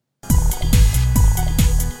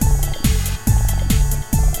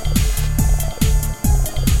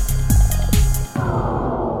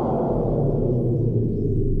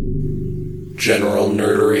General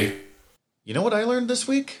nerdery. You know what I learned this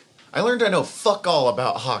week? I learned I know fuck all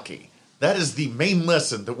about hockey. That is the main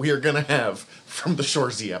lesson that we are going to have from the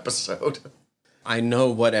Shoresy episode. I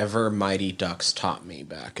know whatever Mighty Ducks taught me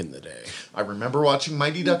back in the day. I remember watching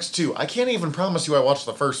Mighty Ducks 2. I can't even promise you I watched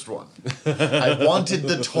the first one. I wanted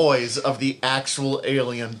the toys of the actual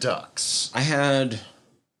alien ducks. I had...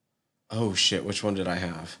 Oh shit, which one did I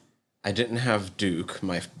have? I didn't have Duke.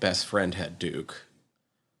 My best friend had Duke.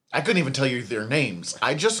 I couldn't even tell you their names.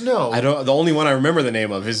 I just know... The only one I remember the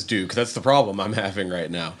name of is Duke. That's the problem I'm having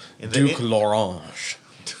right now. Duke L'Orange.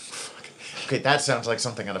 Okay, that sounds like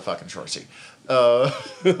something on a fucking Shoresy.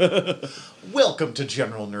 Welcome to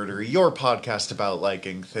General Nerdery, your podcast about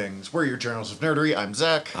liking things. We're your Journals of Nerdery. I'm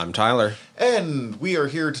Zach. I'm Tyler. And we are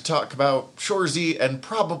here to talk about Shoresy and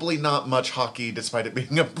probably not much hockey, despite it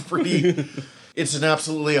being a pretty... It's an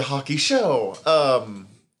absolutely a hockey show.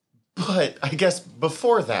 But I guess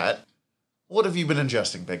before that, what have you been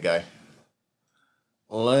ingesting, big guy?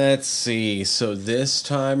 Let's see. So this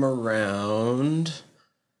time around...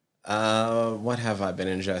 what have I been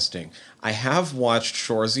ingesting? I have watched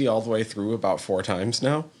Shoresy all the way through about 4 times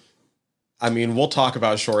now. I mean, we'll talk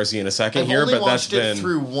about Shoresy in a second here, but that's been... I've only watched it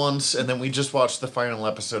through once, and then we just watched the final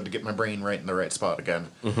episode to get my brain right in the right spot again.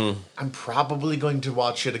 Mm-hmm. I'm probably going to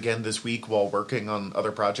watch it again this week while working on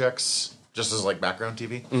other projects, just as, like, background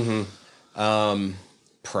TV. Mm-hmm.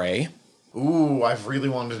 Prey. Ooh, I've really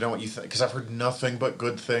wanted to know what you think, because I've heard nothing but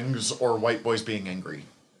good things or white boys being angry.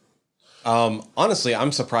 Honestly,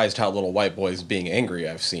 I'm surprised how little white boys being angry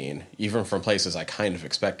I've seen, even from places I kind of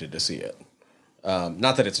expected to see it.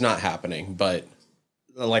 Not that it's not happening, but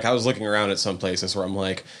like I was looking around at some places where I'm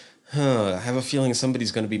like, I have a feeling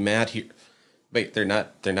somebody's going to be mad here. Wait, they're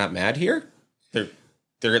not mad here?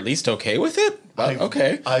 They're at least okay with it?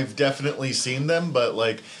 Okay. I've definitely seen them, but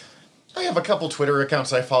like I have a couple Twitter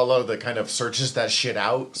accounts I follow that kind of searches that shit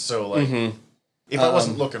out, so like if I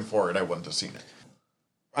wasn't looking for it, I wouldn't have seen it.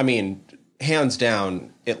 I mean, hands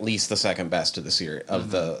down, at least the second best of the series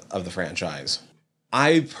of the franchise.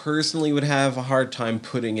 I personally would have a hard time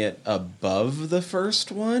putting it above the first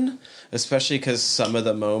one, especially because some of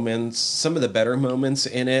the better moments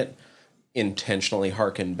in it intentionally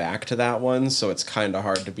harken back to that one, so it's kind of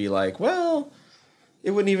hard to be like, well,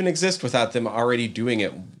 it wouldn't even exist without them already doing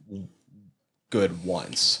it good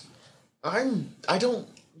once.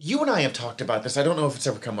 You and I have talked about this. I don't know if it's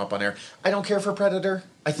ever come up on air. I don't care for Predator.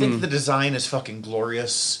 I think the design is fucking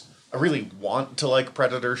glorious. I really want to like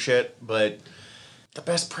Predator shit, but the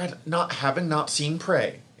best not seen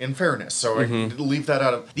Prey, in fairness, so I can leave that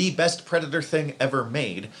out of... The best Predator thing ever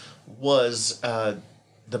made was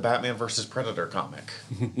the Batman vs. Predator comic.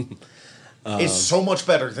 It's so much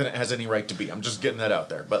better than it has any right to be. I'm just getting that out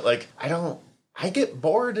there. But, like, I get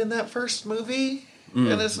bored in that first movie,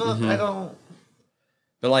 and it's not... I don't...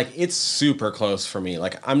 But, like, it's super close for me.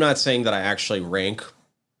 Like, I'm not saying that I actually rank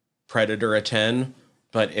Predator a 10,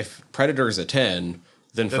 but if Predator is a 10,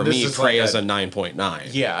 then for me, Prey is a 9.9.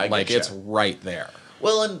 Yeah, I get like, it's right there.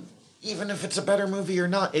 Well, and even if it's a better movie or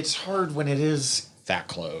not, it's hard when it is... that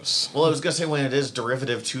close. Well, I was going to say when it is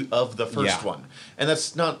derivative of the first one. And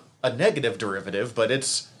that's not a negative derivative, but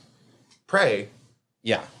it's Prey.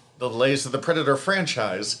 Yeah. The latest of the Predator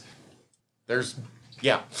franchise.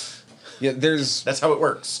 Yeah, that's how it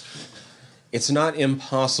works. It's not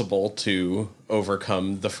impossible to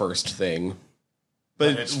overcome the first thing,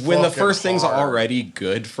 but when the first thing's already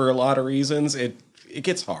good for a lot of reasons, it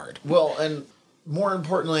gets hard. Well, and more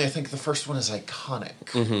importantly, I think the first one is iconic.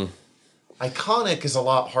 Mm-hmm. Iconic is a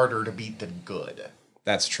lot harder to beat than good.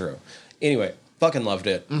 That's true. Anyway, fucking loved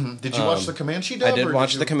it. Mm-hmm. Did you watch the Comanche dub? I did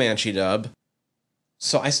watch the Comanche dub.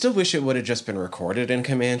 So I still wish it would have just been recorded in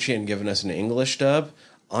Comanche and given us an English dub.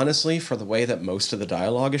 Honestly, for the way that most of the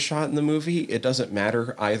dialogue is shot in the movie, it doesn't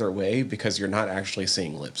matter either way because you're not actually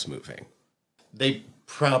seeing lips moving. They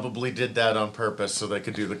probably did that on purpose so they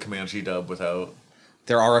could do the Comanche dub without...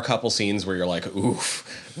 There are a couple scenes where you're like,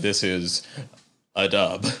 oof, this is a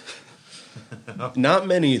dub. Not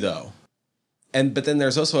many, though. But then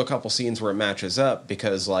there's also a couple scenes where it matches up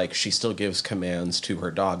because, like, she still gives commands to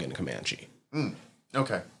her dog in Comanche.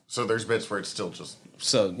 Okay. So there's bits where it's still just...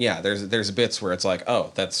 So, yeah, there's bits where it's like,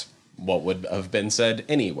 oh, that's what would have been said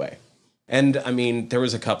anyway. And, I mean, there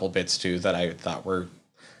was a couple bits, too, that I thought were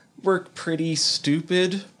pretty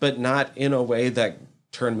stupid, but not in a way that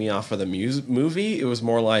turned me off of the movie. It was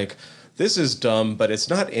more like, this is dumb, but it's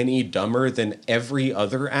not any dumber than every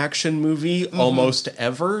other action movie almost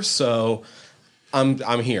ever, so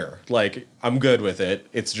I'm here. Like, I'm good with it.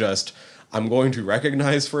 It's just... I'm going to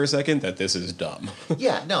recognize for a second that this is dumb.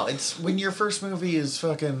 Yeah, no, it's when your first movie is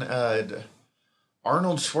fucking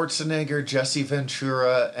Arnold Schwarzenegger, Jesse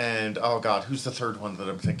Ventura, and oh god, who's the third one that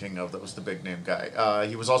I'm thinking of that was the big name guy?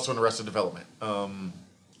 He was also in Arrested Development.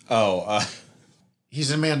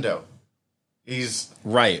 He's in Mando. He's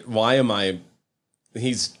right. Why am I?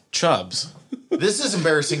 He's Chubbs. This is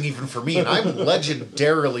embarrassing even for me, and I'm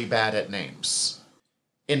legendarily bad at names.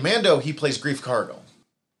 In Mando, he plays Grief Karga.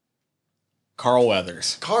 Carl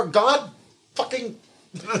Weathers. God fucking...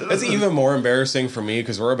 That's even more embarrassing for me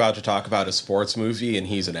because we're about to talk about a sports movie and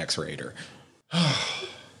he's an X-Raider.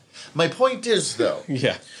 My point is, though,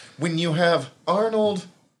 yeah, when you have Arnold,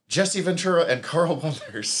 Jesse Ventura, and Carl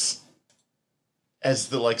Weathers as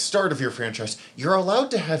the, like, start of your franchise, you're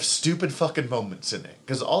allowed to have stupid fucking moments in it.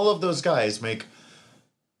 Because all of those guys make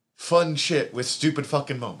fun shit with stupid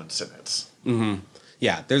fucking moments in it. Mm-hmm.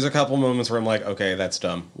 Yeah, there's a couple moments where I'm like, okay, that's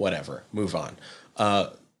dumb. Whatever. Move on.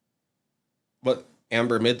 But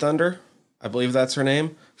Amber Midthunder, I believe that's her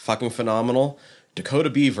name. Fucking phenomenal. Dakota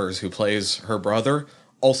Beavers, who plays her brother,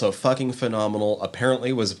 also fucking phenomenal.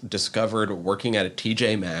 Apparently was discovered working at a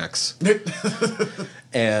TJ Maxx.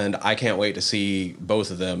 And I can't wait to see both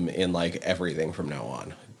of them in, like, everything from now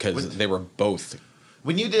on. Because they were both...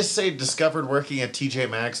 When you just say discovered working at TJ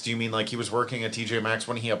Maxx, do you mean like he was working at TJ Maxx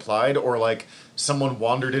when he applied? Or like someone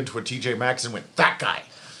wandered into a TJ Maxx and went, that guy?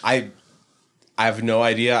 I have no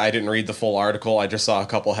idea. I didn't read the full article. I just saw a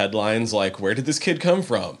couple headlines like, where did this kid come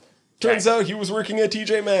from? Turns out he was working at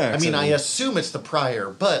TJ Maxx. I mean, I assume it's the prior,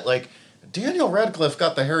 but like... Daniel Radcliffe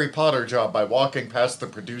got the Harry Potter job by walking past the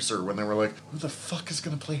producer when they were like, who the fuck is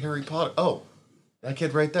going to play Harry Potter? Oh, that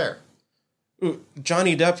kid right there. Ooh,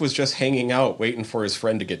 Johnny Depp was just hanging out waiting for his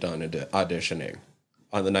friend to get done auditioning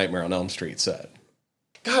on the Nightmare on Elm Street set.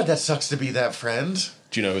 God, that sucks to be that friend.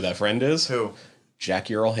 Do you know who that friend is? Who?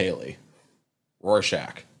 Jackie Earle Haley.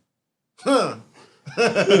 Rorschach. Huh.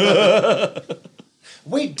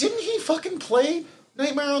 Wait, didn't he fucking play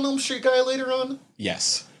Nightmare on Elm Street guy later on?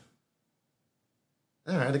 Yes.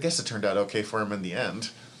 Alright, I guess it turned out okay for him in the end.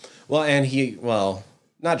 Well,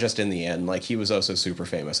 not just in the end. Like, he was also super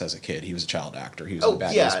famous as a kid. He was a child actor. He was in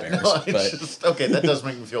Bad News Bears. No, just, okay, that does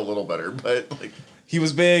make me feel a little better, but, like... He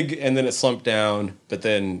was big, and then it slumped down, but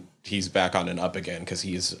then he's back on and up again, because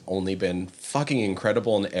he's only been fucking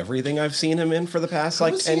incredible in everything I've seen him in for the past,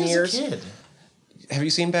 10 years. As a kid? Have you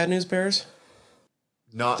seen Bad News Bears?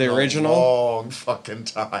 Not the original? Long fucking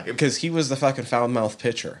time. Because he was the fucking foul-mouthed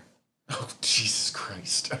pitcher. Oh, Jesus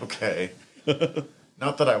Christ. Okay.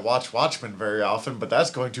 Not that I watch Watchmen very often, but that's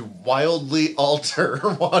going to wildly alter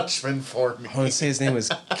Watchmen for me. I want to say his name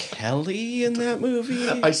was Kelly in that movie.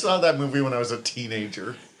 I saw that movie when I was a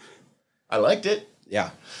teenager. I liked it. Yeah.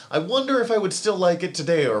 I wonder if I would still like it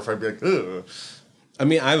today, or if I'd be like, ugh. I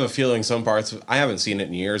mean, I have a feeling some parts... I haven't seen it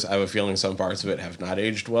in years. I have a feeling some parts of it have not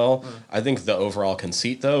aged well. I think the overall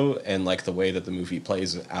conceit, though, and like the way that the movie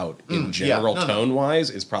plays out in general, tone-wise,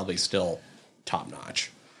 is probably still top-notch.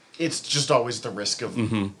 It's just always the risk of,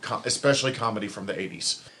 especially comedy from the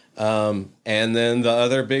 80s. And then the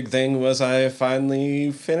other big thing was I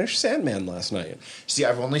finally finished Sandman last night. See,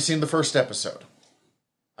 I've only seen the first episode.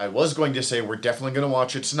 I was going to say we're definitely going to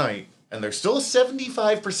watch it tonight, and there's still a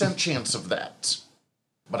 75% chance of that.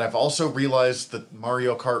 But I've also realized that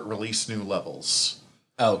Mario Kart released new levels.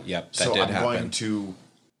 Oh, yep, that did happen. So I'm going to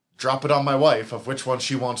drop it on my wife of which one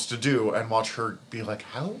she wants to do and watch her be like,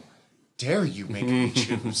 how dare you make me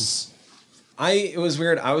choose? It was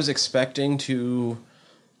weird. I was expecting to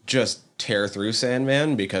just tear through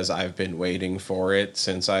Sandman because I've been waiting for it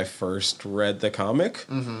since I first read the comic.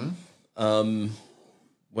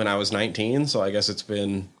 When I was 19, so I guess it's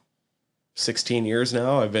been 16 years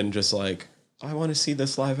now. I've been just like, I want to see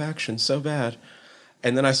this live action so bad.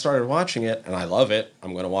 And then I started watching it, and I love it.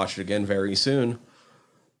 I'm going to watch it again very soon.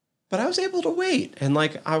 But I was able to wait. And,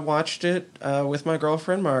 like, I watched it with my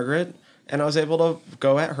girlfriend, Margaret, and I was able to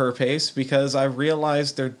go at her pace because I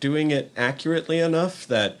realized they're doing it accurately enough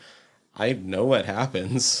that I know what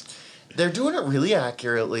happens. They're doing it really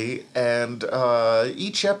accurately, and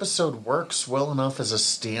each episode works well enough as a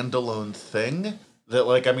standalone thing that,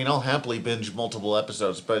 like, I mean, I'll happily binge multiple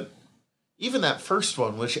episodes, but even that first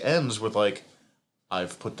one, which ends with, like,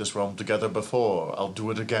 I've put this realm together before, I'll do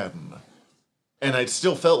it again. And I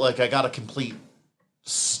still felt like I got a complete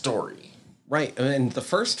story. Right, and the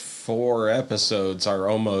first 4 episodes are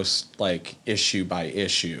almost, like, issue by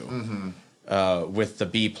issue. With the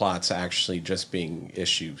B-plots actually just being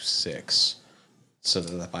issue 6. So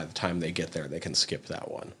that by the time they get there, they can skip that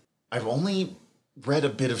one. I've only read a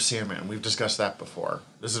bit of Sandman. We've discussed that before.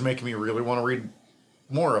 This is making me really want to read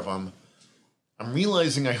more of them. I'm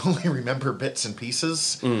realizing I only remember bits and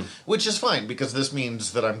pieces, which is fine, because this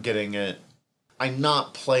means that I'm getting it... I'm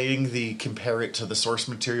not playing the compare it to the source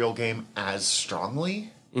material game as strongly.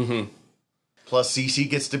 Mm-hmm. Plus, Cece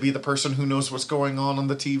gets to be the person who knows what's going on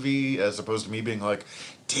the TV, as opposed to me being like,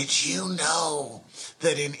 did you know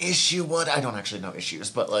that in issue what? I don't actually know issues,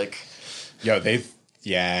 but like...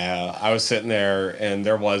 I was sitting there, and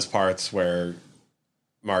there was parts where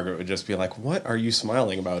Margaret would just be like, what are you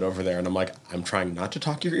smiling about over there? And I'm like, I'm trying not to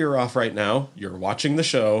talk your ear off right now. You're watching the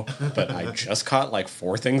show, but I just caught like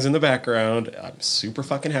 4 things in the background. I'm super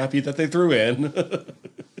fucking happy that they threw in.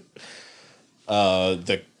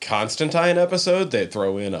 The Constantine episode, they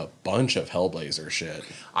throw in a bunch of Hellblazer shit.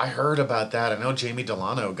 I heard about that. I know Jamie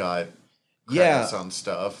Delano got credits on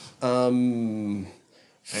stuff.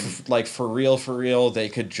 Like, for real, they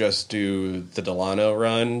could just do the Delano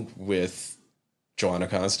run with Joanna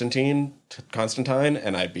Constantine,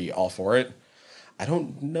 and I'd be all for it. I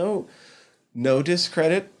don't know. No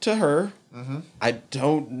discredit to her. Mm-hmm. I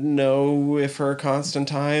don't know if her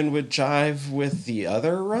Constantine would jive with the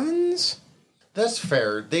other runs. That's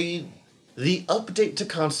fair. The update to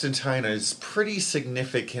Constantine is pretty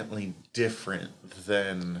significantly different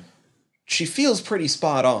than... She feels pretty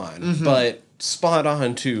spot on, but spot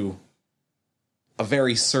on to a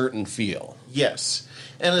very certain feel. Yes.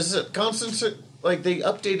 And as Constantine... Like, they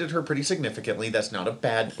updated her pretty significantly. That's not a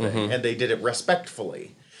bad thing. And they did it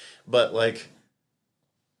respectfully. But, like,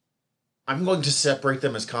 I'm going to separate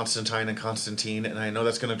them as Constantine and Constantine, and I know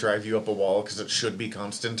that's going to drive you up a wall, because it should be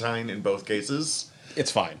Constantine in both cases. It's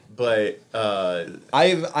fine. But,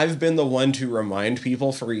 I've been the one to remind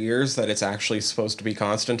people for years that it's actually supposed to be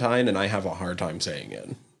Constantine, and I have a hard time saying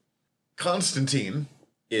it. Constantine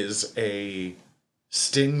is a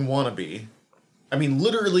Sting wannabe. I mean,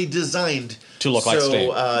 literally designed to look like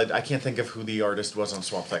Sting. I can't think of who the artist was on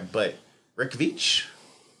Swamp Thing, but Rick Veitch?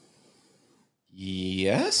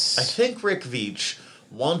 Yes? I think Rick Veitch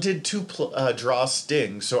wanted to draw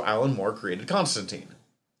Sting, so Alan Moore created Constantine.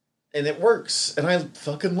 And it works, and I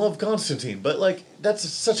fucking love Constantine, but, like, that's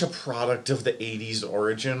such a product of the 80s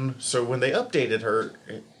origin, so when they updated her,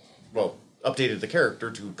 updated the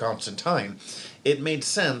character to Constantine, it made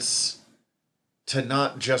sense to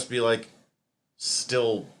not just be like,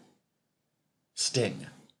 still Sting.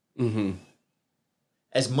 Mm-hmm.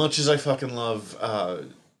 As much as I fucking love,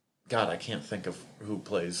 God, I can't think of who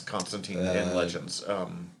plays Constantine in Legends.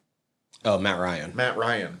 Matt Ryan. Matt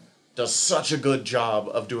Ryan does such a good job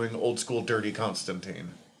of doing old school dirty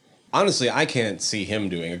Constantine. Honestly, I can't see him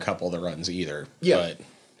doing a couple of the runs either. Yeah. But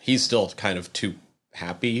he's still kind of too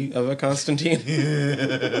happy of a Constantine.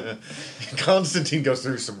 Constantine goes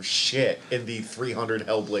through some shit in the 300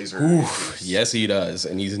 Hellblazer. Oof, yes, he does,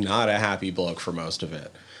 and he's not a happy bloke for most of it.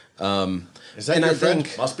 Is that your friend?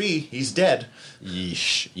 Must be. He's dead.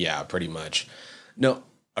 Yeesh. Yeah, pretty much. No,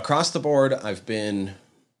 across the board, I've been...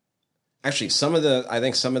 Actually, I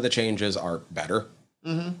think some of the changes are better.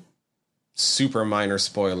 Mm-hmm. Super minor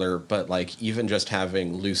spoiler, but like even just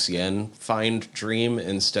having Lucien find Dream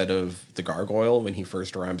instead of the Gargoyle when he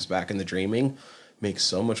first arrives back in the Dreaming makes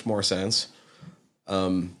so much more sense.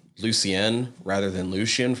 Lucien rather than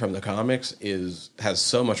Lucien from the comics has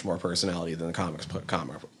so much more personality than the comics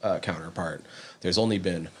counterpart. There's only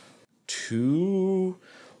been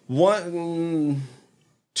one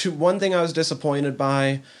thing I was disappointed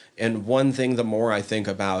by, and one thing the more I think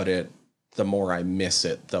about it, the more I miss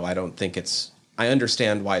it, though I don't think I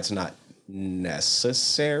understand why it's not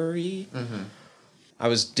necessary. Mm-hmm. I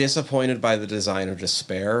was disappointed by the design of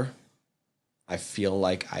Despair. I feel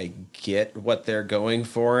like I get what they're going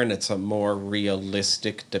for, and it's a more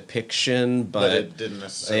realistic depiction, but it didn't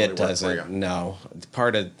necessarily work doesn't. For you. No,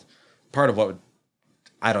 part of what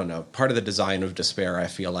I don't know. Part of the design of Despair, I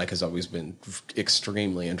feel like, has always been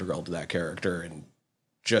extremely integral to that character, and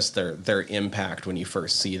just their impact when you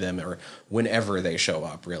first see them or whenever they show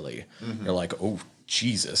up, really. Mm-hmm. You're like, oh,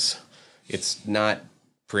 Jesus. It's not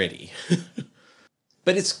pretty.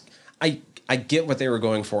 But I get what they were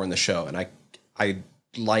going for in the show, and I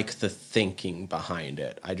like the thinking behind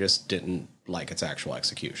it. I just didn't like its actual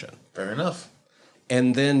execution. Fair enough.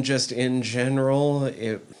 And then just in general,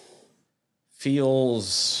 it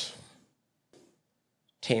feels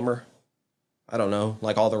tamer. I don't know,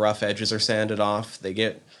 like all the rough edges are sanded off.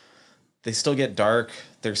 They still get dark.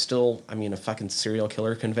 There's still, a fucking serial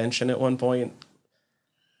killer convention at one point.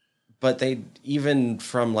 But even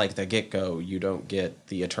from like the get-go, you don't get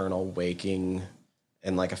the eternal waking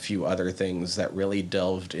and like a few other things that really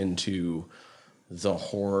delved into the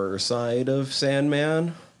horror side of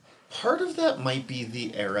Sandman. Part of that might be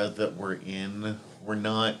the era that we're in. We're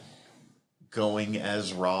not going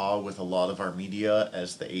as raw with a lot of our media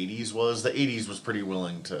as the 80s was. The 80s was pretty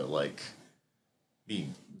willing to, like, be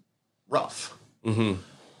rough.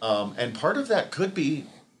 And part of that could be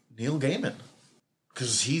Neil Gaiman,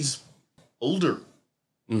 because he's older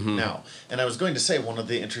now. And I was going to say, one of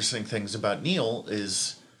the interesting things about Neil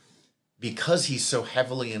is because he's so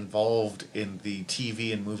heavily involved in the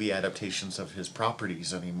TV and movie adaptations of his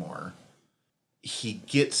properties anymore, he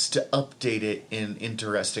gets to update it in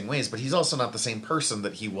interesting ways, but he's also not the same person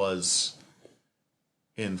that he was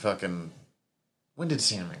in fucking... When did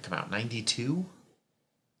Sandman come out? 92?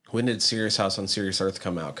 When did Serious House on Serious Earth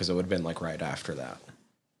come out? Because it would have been like right after that.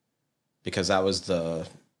 Because that was the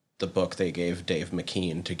book they gave Dave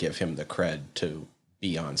McKean to give him the cred to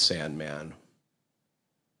be on Sandman.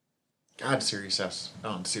 God, Serious House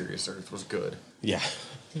on Serious Earth was good. Yeah.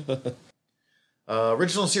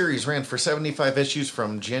 Original series ran for 75 issues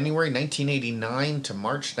from January 1989 to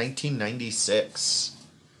March 1996.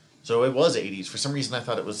 So it was 80s. For some reason, I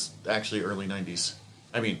thought it was actually early 90s.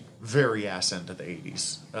 I mean, very ass end of the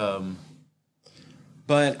 80s.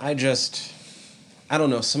 But I don't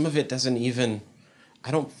know. Some of it doesn't even...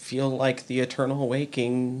 I don't feel like the Eternal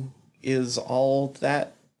Waking is all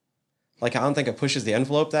that... Like, I don't think it pushes the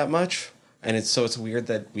envelope that much. And it's weird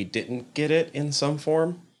that we didn't get it in some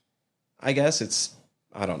form. I guess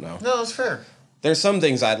I don't know. No, it's fair. There's some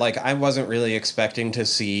things I wasn't really expecting to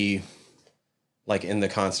see, like in the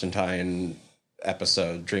Constantine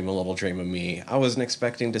episode, Dream a Little Dream of Me. I wasn't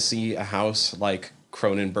expecting to see a house like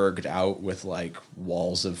Cronenberged out with like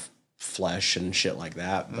walls of flesh and shit like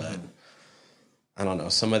that. But I don't know.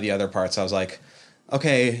 Some of the other parts I was like,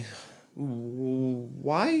 okay,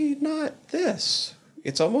 why not this?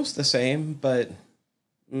 It's almost the same, but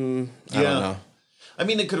I don't know. I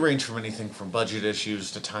mean, it could range from anything from budget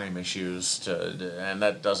issues to time issues and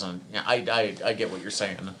that doesn't. Yeah, I get what you're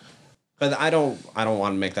saying. But I don't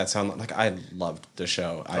want to make that sound like I loved the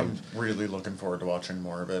show. I'm really looking forward to watching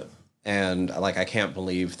more of it. And like I can't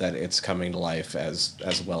believe that it's coming to life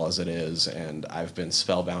as well as it is. And I've been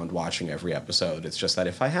spellbound watching every episode. It's just that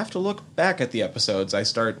if I have to look back at the episodes, I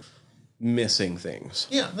start missing things.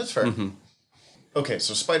 Yeah, that's fair. Okay,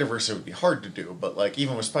 so Spider-Verse, it would be hard to do, but like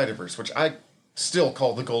even with Spider-Verse, which I still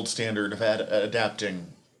call the gold standard of adapting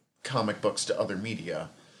comic books to other media,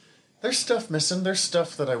 there's stuff missing. There's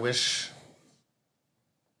stuff that I wish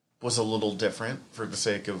was a little different for the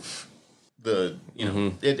sake of the,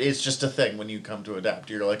 it's just a thing when you come to adapt.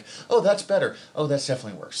 You're like, oh, that's better. Oh, that's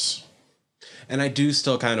definitely worse. And I do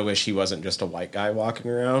still kind of wish he wasn't just a white guy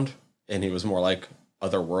walking around, and he was more like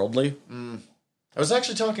otherworldly. I was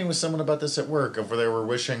actually talking with someone about this at work, where they were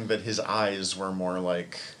wishing that his eyes were more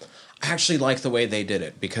like... I actually like the way they did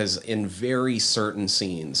it, because in very certain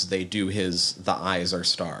scenes, they do the eyes are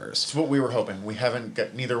stars. It's what we were hoping.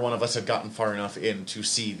 Neither one of us had gotten far enough in to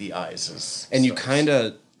see the eyes as and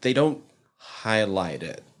stars. They don't highlight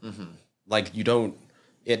it. Like, you don't...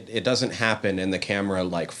 It doesn't happen and the camera,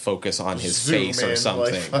 like, focus on his Zoom face or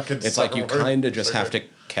something. It's like you kind of just have to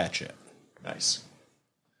catch it. Nice.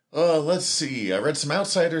 Let's see. I read some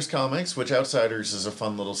Outsiders comics, which Outsiders is a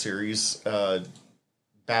fun little series.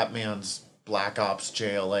 Batman's Black Ops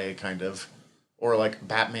JLA, kind of. Or, like,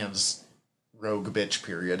 Batman's Rogue Bitch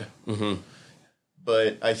period.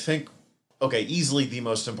 But I think... Okay, easily the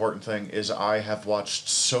most important thing is I have watched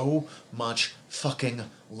so much fucking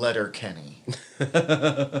Letterkenny.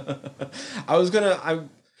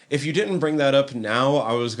 If you didn't bring that up now,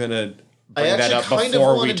 I was gonna bring that up kind of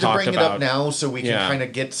before we wanted to talked bring it about up now so we can kind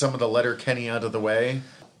of get some of the Letterkenny out of the way.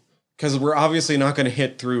 Because we're obviously not going to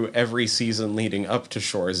hit through every season leading up to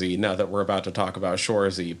Shoresy now that we're about to talk about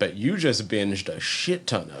Shoresy, but you just binged a shit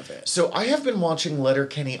ton of it. So I have been watching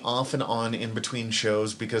Letterkenny off and on in between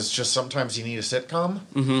shows because just sometimes you need a sitcom.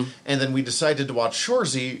 And then we decided to watch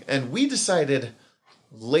Shoresy, and we decided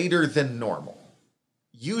later than normal.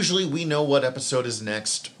 Usually we know what episode is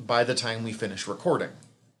next by the time we finish recording.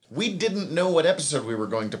 We didn't know what episode we were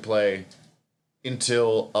going to play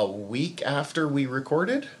until a week after we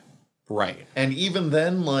recorded. Right. And even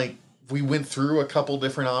then, like, we went through a couple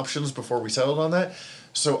different options before we settled on that.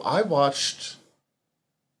 So I watched,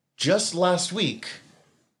 just last week,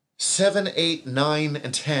 7, 8, 9,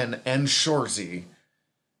 and 10, and Shoresy.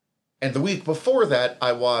 And the week before that,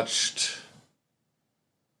 I watched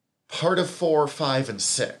part of 4, 5, and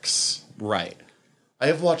 6. Right. I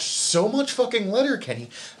have watched so much fucking Letterkenny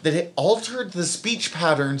that it altered the speech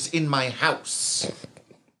patterns in my house.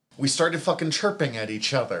 We started fucking chirping at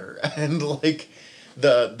each other, and, like,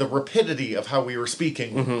 the rapidity of how we were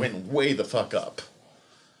speaking went way the fuck up.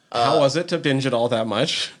 How was it to binge it all that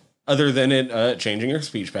much, other than it changing your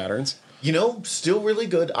speech patterns? You know, still really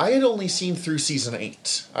good. I had only seen through season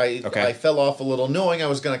 8. I fell off a little, knowing I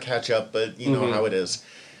was going to catch up, but you know how it is.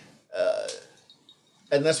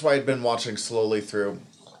 and that's why I'd been watching slowly through.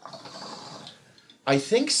 I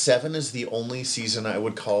think 7 is the only season I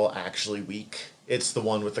would call actually weak. It's the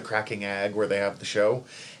one with the cracking egg where they have the show.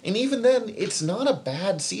 And even then, it's not a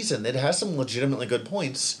bad season. It has some legitimately good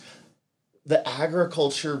points. The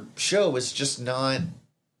agriculture show is just not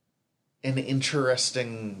an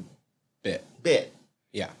interesting bit.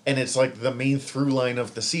 Yeah. And it's like the main through line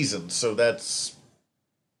of the season, so that's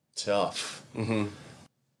tough. Mm-hmm.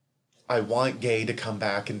 I want Gay to come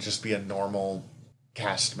back and just be a normal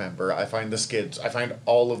cast member. I find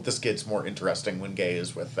all of the Skids more interesting when Gay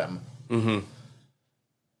is with them. Mm-hmm.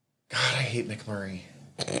 God, I hate McMurray.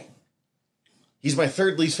 He's my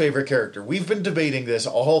third least favorite character. We've been debating this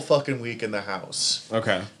all fucking week in the house.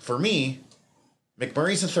 Okay. For me,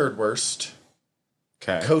 McMurray's the third worst.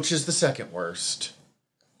 Okay. Coach is the second worst.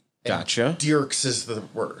 Gotcha. Dierks is the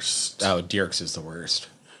worst. Oh, Dierks is the worst.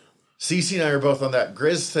 Cece and I are both on that.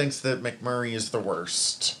 Grizz thinks that McMurray is the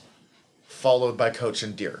worst, followed by Coach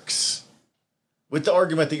and Dierks. With the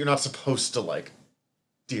argument that you're not supposed to like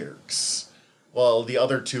Dierks. Well, the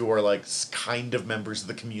other two are like kind of members of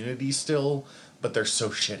the community still, but they're so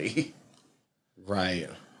shitty. Right.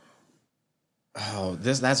 Oh,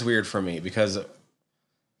 that's weird for me because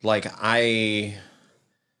like I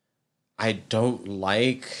don't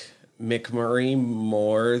like McMurray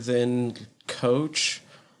more than Coach,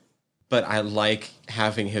 but I like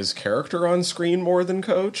having his character on screen more than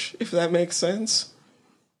Coach, if that makes sense.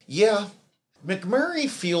 Yeah. McMurray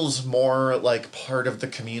feels more like part of the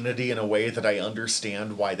community in a way that I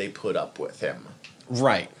understand why they put up with him.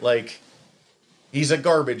 Right. Like, he's a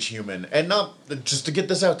garbage human. And not, just to get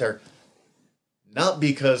this out there, not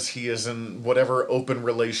because he is in whatever open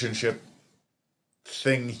relationship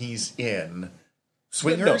thing he's in.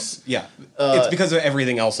 Swingers? No, yeah. It's because of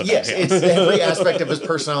everything else about yes, him. it's every aspect of his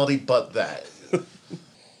personality but that.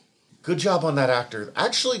 Good job on that actor.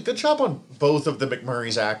 Actually, good job on both of the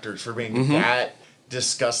McMurray's actors for being that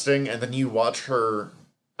disgusting. And then you watch her.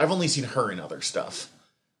 I've only seen her in other stuff.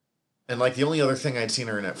 And like the only other thing I'd seen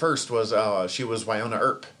her in at first was she was Wynonna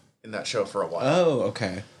Earp in that show for a while. Oh,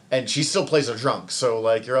 okay. And she still plays a drunk. So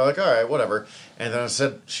like you're like, all right, whatever. And then I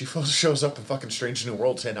said she shows up in fucking Strange New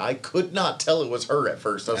Worlds, and I could not tell it was her at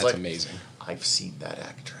first. I was That's like, amazing. I've seen that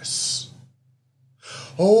actress.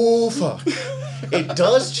 Oh, fuck. It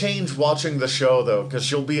does change watching the show, though, because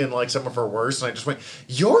she'll be in, like, some of her worst, and I just went,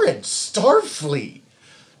 you're in Starfleet!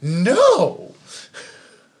 No!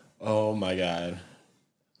 Oh, my God.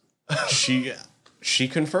 She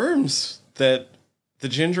confirms that the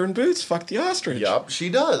ginger in boots fucked the ostrich. Yup, she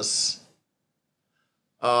does.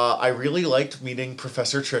 I really liked meeting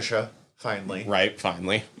Professor Trisha, finally. Right,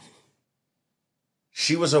 finally.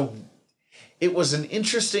 It was an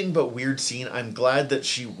interesting but weird scene. I'm glad that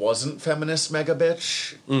she wasn't feminist mega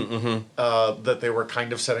bitch. Mm-hmm. That they were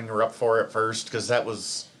kind of setting her up for at first, because that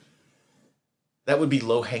would be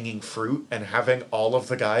low-hanging fruit, and having all of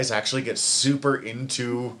the guys actually get super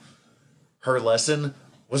into her lesson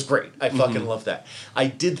was great. I fucking love that. I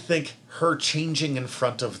did think her changing in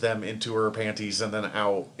front of them into her panties and then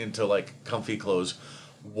out into, like, comfy clothes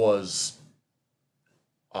was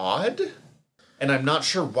odd. And I'm not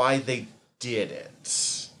sure why they did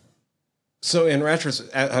it. So in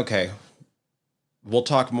retrospect, okay, we'll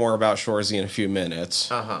talk more about Shoresy in a few minutes.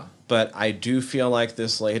 Uh-huh. But I do feel like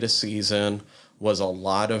this latest season was a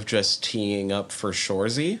lot of just teeing up for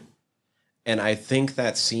Shoresy. And I think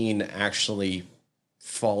that scene actually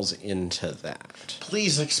falls into that.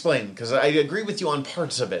 Please explain, because I agree with you on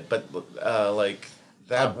parts of it, but like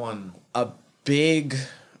that one. A big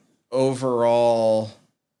overall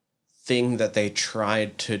thing that they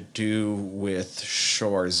tried to do with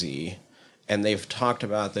Shoresy, and they've talked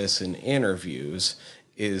about this in interviews,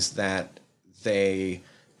 is that they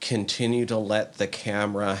continue to let the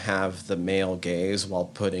camera have the male gaze while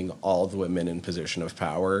putting all the women in position of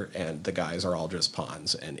power, and the guys are all just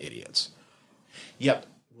pawns and idiots. Yep,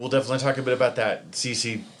 we'll definitely talk a bit about that.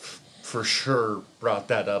 Cece for sure brought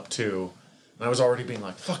that up too, and I was already being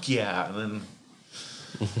like, "Fuck yeah!" And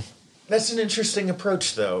then that's an interesting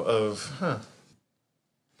approach, though.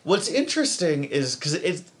 What's interesting is because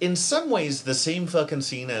it's in some ways the same fucking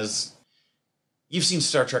scene as you've seen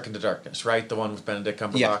Star Trek Into Darkness, right? The one with Benedict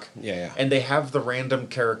Cumberbatch. Yeah. And they have the random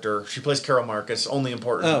character. She plays Carol Marcus, only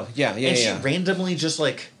important. Oh, yeah. And she randomly just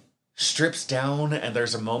like strips down, and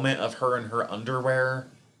there's a moment of her in her underwear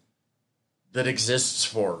that exists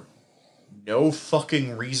for no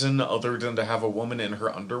fucking reason other than to have a woman in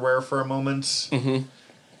her underwear for a moment. Mm-hmm.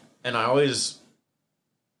 And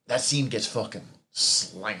that scene gets fucking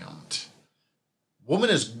slammed. Woman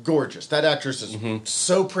is gorgeous. That actress is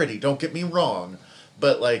so pretty, don't get me wrong.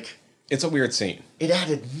 But, like, It's a weird scene. It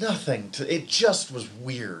added nothing to it. Just was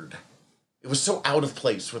weird. It was so out of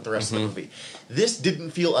place with the rest of the movie. This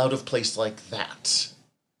didn't feel out of place like that.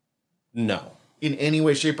 No. In any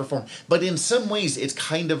way, shape, or form. But in some ways, it's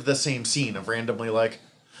kind of the same scene of randomly like,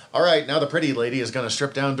 all right, now the pretty lady is going to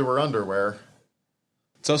strip down to her underwear.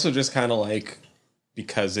 It's also just kind of like,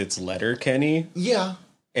 because it's Letterkenny. Yeah.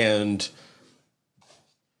 And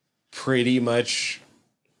pretty much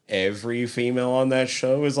every female on that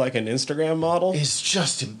show is like an Instagram model. It's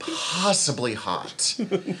just impossibly hot.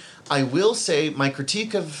 I will say my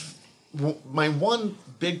one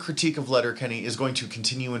big critique of Letterkenny is going to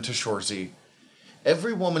continue into Shoresy.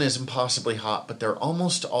 Every woman is impossibly hot, but they're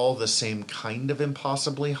almost all the same kind of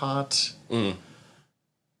impossibly hot.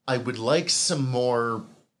 I would like some more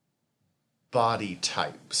body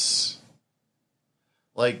types.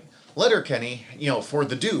 Like, Letterkenny, for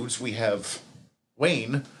the dudes, we have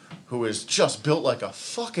Wayne, who is just built like a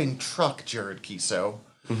fucking truck, Jared Kiso.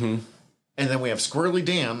 Mm-hmm. And then we have Squirrely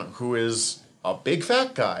Dan, who is a big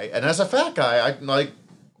fat guy. And as a fat guy, I like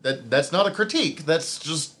that's not a critique. That's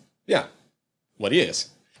just... Yeah. What he is.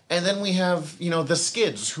 And then we have, the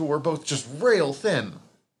Skids, who are both just rail thin.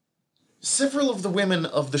 Several of the women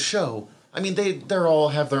of the show, I mean, they're all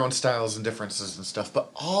have their own styles and differences and stuff, but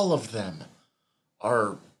all of them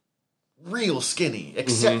are real skinny,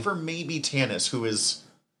 except for maybe Tanis, who is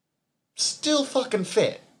still fucking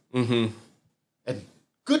fit. Mm-hmm. And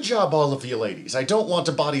good job, all of you ladies. I don't want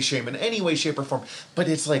to body shame in any way, shape, or form, but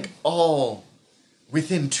it's like all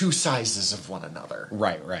within 2 sizes of one another.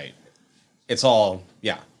 Right. It's all,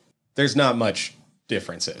 yeah. There's not much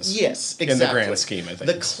differences. Yes, exactly. In the grand scheme of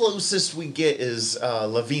things. The closest we get is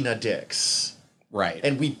Lavina Dix. Right.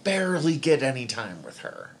 And we barely get any time with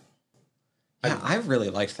her. Yeah, I really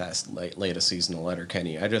liked that latest season of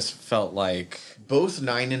Letterkenny. I just felt like... Both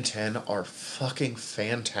 9 and 10 are fucking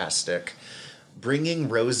fantastic. Bringing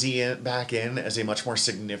Rosie back in as a much more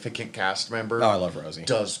significant cast member... Oh, I love Rosie.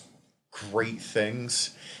 ...does great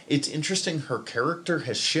things. It's interesting her character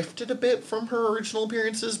has shifted a bit from her original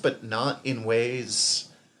appearances, but not in ways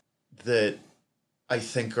that I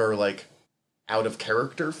think are, like, out of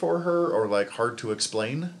character for her or, like, hard to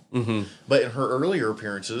explain. Mm-hmm. But in her earlier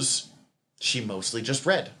appearances... she mostly just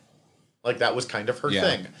read. Like, that was kind of her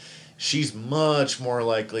thing. She's much more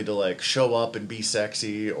likely to, like, show up and be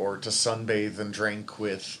sexy or to sunbathe and drink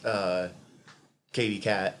with Katie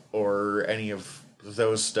Cat or any of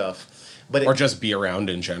those stuff. Or just be around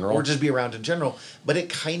in general. But it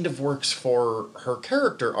kind of works for her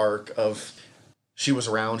character arc of... she was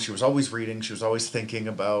around, she was always reading, she was always thinking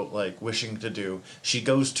about, like, wishing to do. She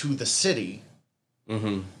goes to the city...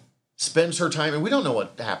 Mm-hmm. Spends her time, and we don't know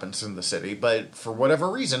what happens in the city, but for whatever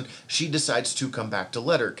reason, she decides to come back to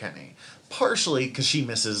Letterkenny. Partially because she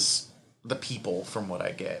misses the people, from what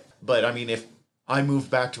I get. But, I mean, if I move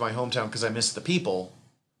back to my hometown because I miss the people,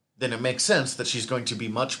 then it makes sense that she's going to be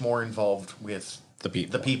much more involved with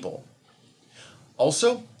the people.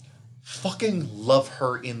 Also, fucking love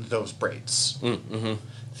her in those braids. Mm-hmm.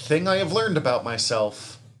 Thing I have learned about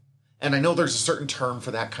myself, and I know there's a certain term for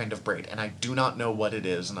that kind of braid, and I do not know what it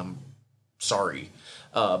is, and I'm sorry.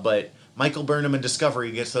 But Michael Burnham in Discovery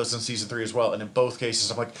gets those in season 3 as well, and in both cases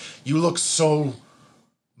I'm like, you look so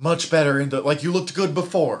much better like, you looked good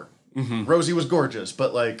before. Mm-hmm. Rosie was gorgeous,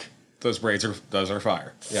 but like... those are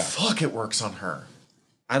fire. Yeah. Fuck, it works on her.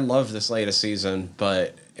 I love this latest season,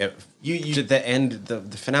 but the end,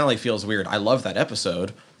 the finale feels weird. I love that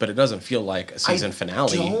episode, but it doesn't feel like a season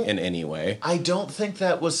finale in any way. I don't think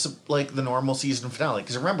that was like the normal season finale,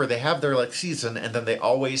 because remember, they have their like season, and then they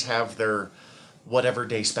always have their whatever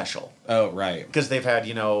day special. Oh, right. Because they've had,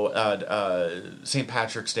 St.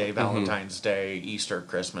 Patrick's Day, Valentine's Day, Easter,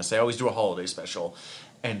 Christmas. They always do a holiday special,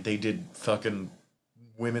 and they did fucking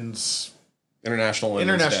International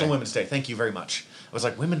Women's Day. Thank you very much. I was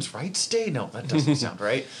like, Women's Rights Day? No, that doesn't sound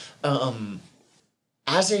right.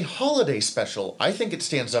 As a holiday special, I think it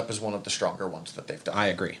stands up as one of the stronger ones that they've done. I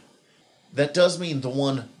agree. That does mean the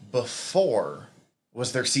one before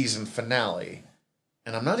was their season finale.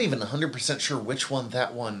 And I'm not even 100% sure which one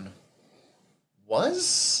that one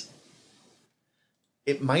was.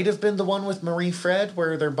 It might have been the one with Marie Fred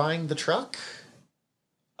where they're buying the truck.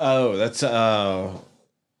 Oh, that's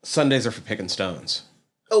Sundays Are for Picking Stones.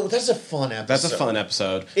 Oh, that's a fun episode. That's a fun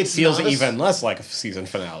episode. It feels even less like a season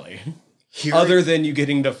finale. Other than you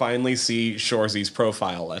getting to finally see Shoresy's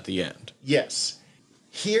profile at the end. Yes.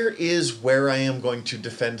 Here is where I am going to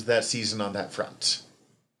defend that season on that front.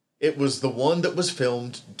 It was the one that was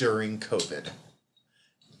filmed during COVID.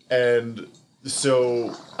 And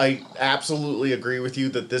so I absolutely agree with you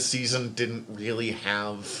that this season didn't really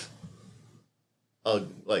have a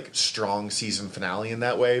like strong season finale in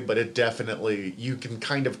that way, but it definitely, you can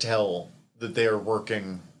kind of tell that they are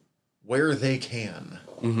working where they can,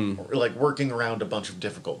 or like working around a bunch of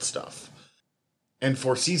difficult stuff. And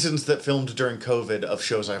for seasons that filmed during COVID of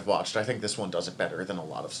shows I've watched, I think this one does it better than a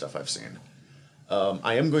lot of stuff I've seen.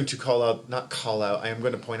 I am going to I am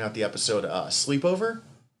going to point out the episode Sleepover,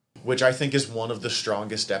 which I think is one of the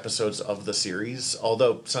strongest episodes of the series,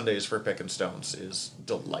 although Sundays for Pickin' Stones is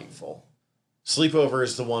delightful. Sleepover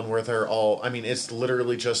is the one where they're all, I mean, it's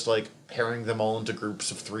literally just like pairing them all into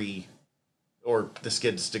groups of 3, or the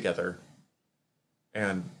Skids together,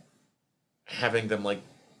 and having them like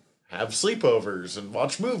have sleepovers and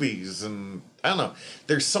watch movies, and I don't know.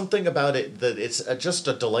 There's something about it that it's just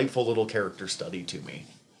a delightful little character study to me.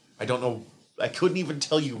 I don't know. I couldn't even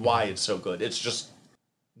tell you why it's so good. It's just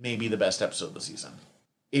maybe the best episode of the season.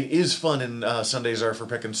 It is fun in Sundays Are for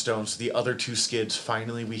Pickin' Stones. The other 2 Skids,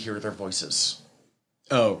 finally we hear their voices.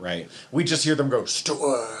 Oh, right. We just hear them go,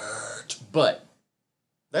 Stuart! But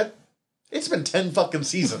it's been 10 fucking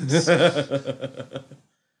seasons.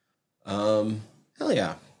 Hell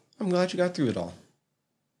yeah. I'm glad you got through it all.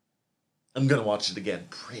 I'm going to watch it again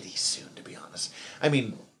pretty soon, to be honest. I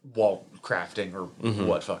mean, while crafting or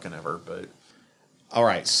what fucking ever, but... All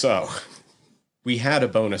right, so we had a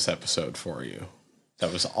bonus episode for you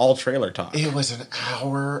that was all trailer talk. It was an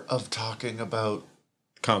hour of talking about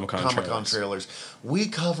Comic-Con trailers. We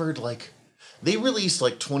covered, like... They released,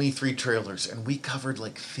 like, 23 trailers, and we covered,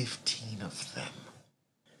 like, 15 of them.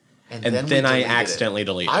 And then I accidentally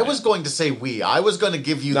deleted it. I was going to say we. I was going to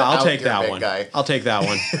give you the I'll take that one. Guy. I'll take that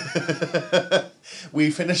one. We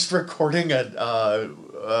finished recording a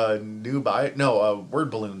Word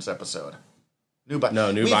Balloons episode. We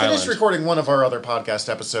finished recording one of our other podcast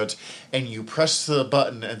episodes, and you pressed the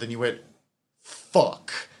button, and then you went,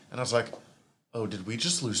 fuck. And I was like, oh, did we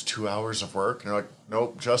just lose 2 hours of work? And you're like,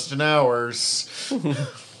 nope, just an hour's.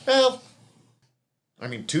 Well, I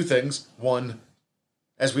mean, 2 things. One,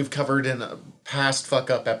 as we've covered in past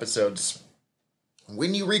fuck-up episodes,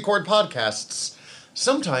 when you record podcasts,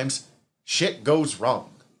 sometimes shit goes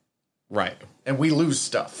wrong. Right. And we lose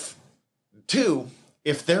stuff. 2,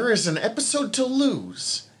 if there is an episode to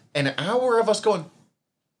lose, an hour of us going,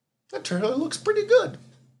 that trailer looks pretty good,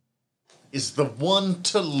 is the one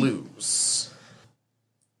to lose.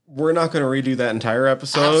 We're not going to redo that entire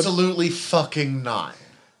episode. Absolutely fucking not.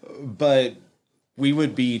 But we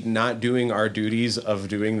would be not doing our duties of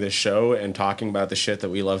doing this show and talking about the shit that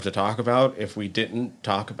we love to talk about if we didn't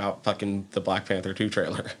talk about fucking the Black Panther 2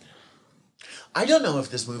 trailer. I don't know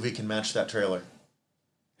if this movie can match that trailer.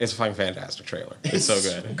 It's a fucking fantastic trailer. It's so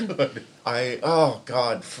good. Good. Oh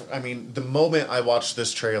God. I mean, the moment I watched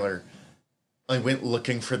this trailer, I went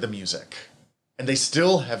looking for the music. And they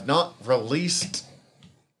still have not released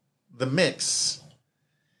the mix.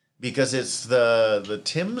 Because it's the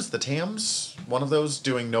Tams, one of those,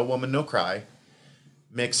 doing No Woman, No Cry,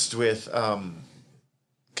 mixed with...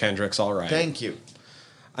 Kendrick's All Right. Thank you.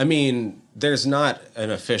 I mean, there's not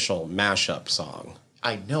an official mashup song.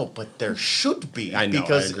 I know, but there should be. I know,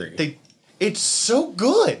 because I agree. It's so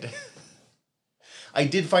good. I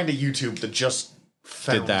did find a YouTube that just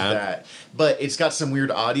found that. But it's got some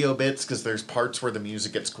weird audio bits, because there's parts where the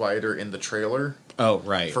music gets quieter in the trailer. Oh,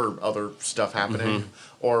 right. For other stuff happening.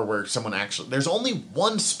 Or where someone actually... There's only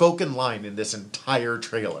one spoken line in this entire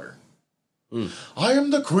trailer. I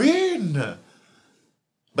am the queen!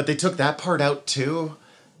 But they took that part out, too.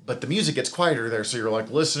 But the music gets quieter there, so you're, like,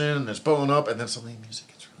 listening, and it's blowing up, and then suddenly the music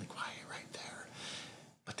gets really quiet right there.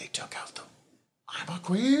 But they took out the I'm a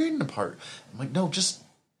queen part. I'm like, no, just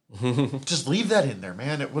leave that in there,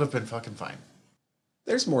 man. It would have been fucking fine.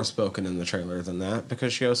 There's more spoken in the trailer than that,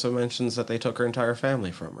 because she also mentions that they took her entire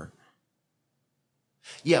family from her.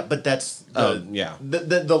 Yeah, but that's...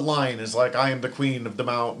 The line is like, I am the queen of the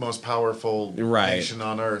most powerful nation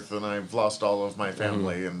on earth, and I've lost all of my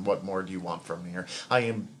family, and what more do you want from me here? I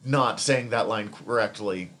am not saying that line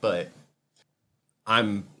correctly, but...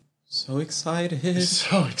 I'm so excited.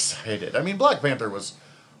 So excited. I mean, Black Panther was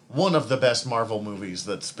one of the best Marvel movies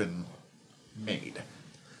that's been made.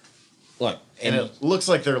 Look, and it looks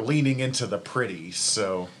like they're leaning into the pretty,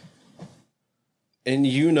 so... And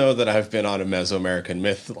you know that I've been on a Mesoamerican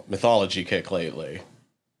mythology kick lately.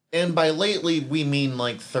 And by lately, we mean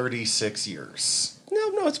like 36 years.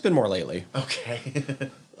 No, it's been more lately. Okay.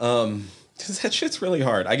 Because that shit's really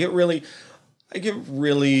hard. I get really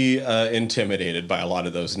intimidated by a lot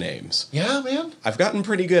of those names. Yeah, man. I've gotten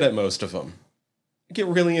pretty good at most of them. I get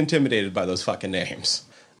really intimidated by those fucking names.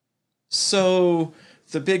 So,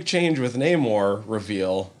 the big change with Namor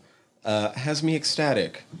reveal has me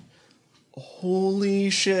ecstatic. Holy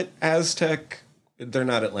shit, Aztec They're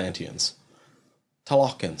not Atlanteans.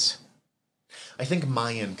 Talokans. I think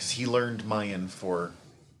Mayan, because he learned Mayan for...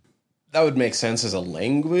 That would make sense as a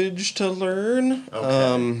language to learn.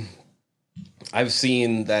 Okay. I've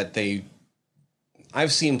seen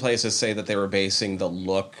places say that they were basing the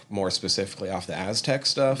look more specifically off the Aztec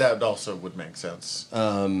stuff. That also would make sense.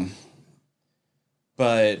 But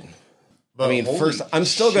I mean, holy first, I'm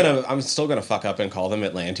still shit. gonna fuck up and call them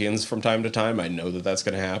Atlanteans from time to time. I know that that's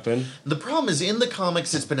gonna happen. The problem is, in the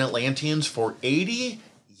comics, it's been Atlanteans for 80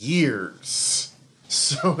 years.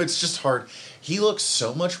 So it's just hard. He looks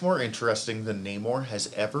so much more interesting than Namor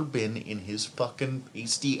has ever been in his fucking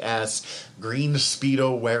pasty-ass green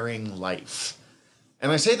Speedo-wearing life.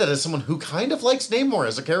 And I say that as someone who kind of likes Namor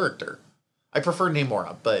as a character. I prefer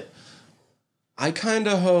Namora, but... I kind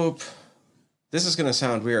of hope... This is gonna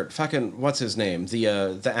sound weird. Fucking, what's his name? The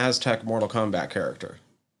Aztec Mortal Kombat character.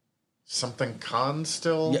 Something Khan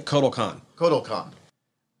still? Yeah, Kotal Khan. Kotal Khan.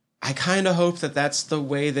 I kind of hope that that's the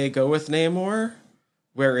way they go with Namor,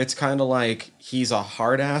 where it's kind of like he's a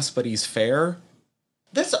hard ass, but he's fair.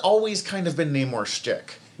 That's always kind of been Namor's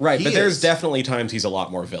shtick. Right, but there's definitely times he's a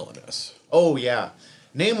lot more villainous. Oh, yeah.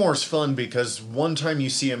 Namor's fun because one time you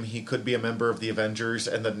see him, he could be a member of the Avengers,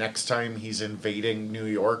 and the next time he's invading New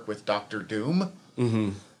York with Doctor Doom. Mm-hmm.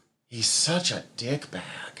 He's such a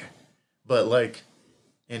dickbag. But, like,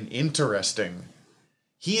 an interesting...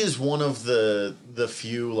 He is one of the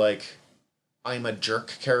few, like, I'm a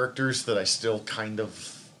jerk characters that I still kind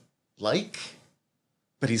of like.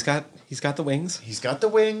 But he's got the wings. He's got the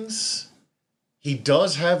wings. He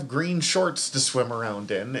does have green shorts to swim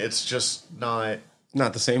around in. It's just not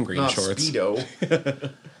the same green shorts.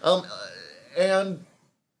 Speedo. And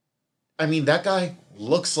I mean, that guy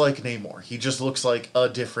looks like Namor. He just looks like a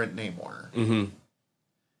different Namor. Mm-hmm.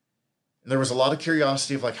 And there was a lot of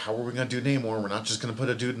curiosity of like, how are we going to do Namor? We're not just going to put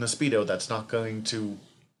a dude in a Speedo. That's not going to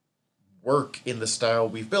work in the style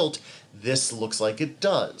we've built. This looks like it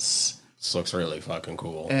does. This looks really fucking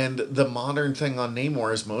cool. And the modern thing on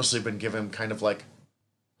Namor has mostly been given kind of like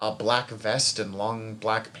a black vest and long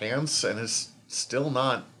black pants, and it's still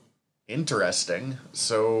not interesting.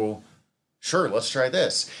 So, sure, let's try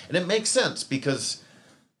this. And it makes sense because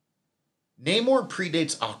Namor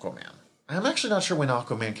predates Aquaman. I'm actually not sure when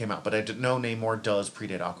Aquaman came out, but I did know Namor does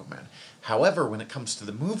predate Aquaman. However, when it comes to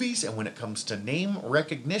the movies and when it comes to name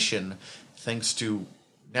recognition, thanks to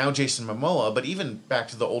now Jason Momoa, but even back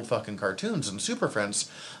to the old fucking cartoons and Super Friends,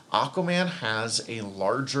 Aquaman has a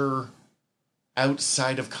larger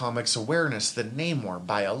outside of comics awareness than Namor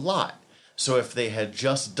by a lot. So if they had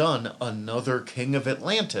just done another King of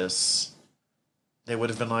Atlantis, they would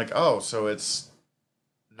have been like, oh, so it's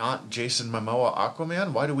not Jason Momoa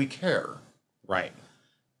Aquaman? Why do we care? Right.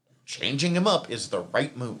 Changing him up is the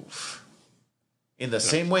right move. In the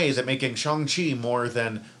same way that making Shang-Chi more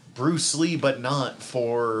than Bruce Lee, but not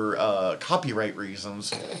for copyright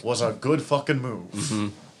reasons, was a good fucking move.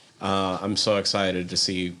 Mm-hmm. I'm so excited to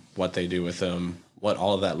see what they do with him, what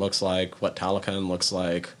all of that looks like, what Talokan looks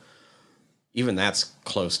like. Even that's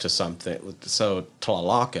close to something. So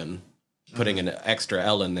Tlalocan, putting an extra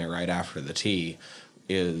L in there right after the T,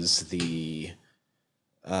 is the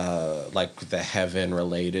like the heaven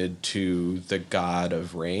related to the god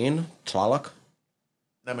of rain, Tlaloc.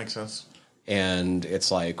 That makes sense. And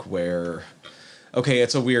it's like where, okay,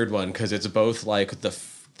 it's a weird one because it's both like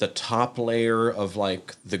the top layer of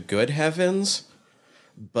like the good heavens,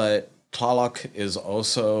 but Tlaloc is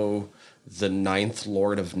also the ninth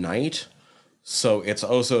lord of night, so it's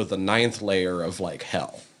also the ninth layer of like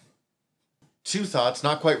hell. Two thoughts,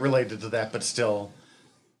 not quite related to that, but still,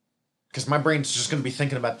 because my brain's just going to be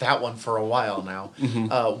thinking about that one for a while now.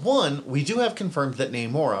 Mm-hmm. One, we do have confirmed that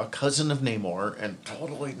Namora, cousin of Namor, and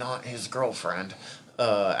totally not his girlfriend,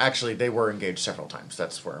 actually, they were engaged several times.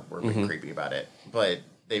 That's where we're being creepy about it. But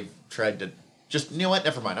they've tried to just, you know what,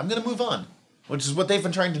 never mind. I'm going to move on, which is what they've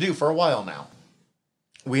been trying to do for a while now.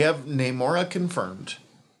 We have Namora confirmed,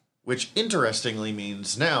 which interestingly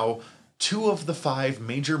means now 2 of the 5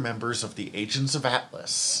 major members of the Agents of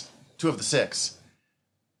Atlas, 2 of the 6,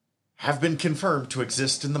 have been confirmed to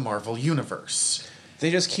exist in the Marvel Universe. They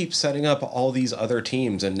just keep setting up all these other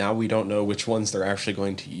teams, and now we don't know which ones they're actually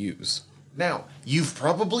going to use. Now, you've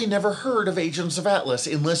probably never heard of Agents of Atlas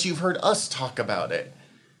unless you've heard us talk about it.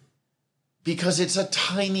 Because it's a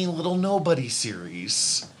tiny little nobody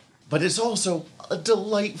series. But it's also a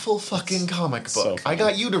delightful fucking comic book. So fun. I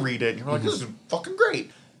got you to read it, and you're like, this is fucking great.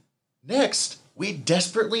 Next, we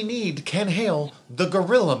desperately need Ken Hale, the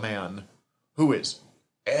Gorilla Man, who is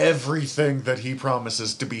everything that he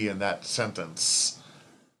promises to be in that sentence,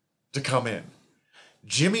 to come in.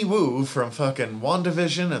 Jimmy Woo from fucking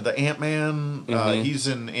WandaVision and the Ant-Man. He's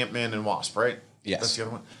in Ant-Man and Wasp, right? Yes. That's the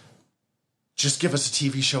other one. Just give us a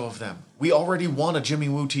TV show of them. We already want a Jimmy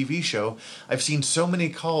Woo TV show. I've seen so many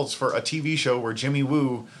calls for a TV show where Jimmy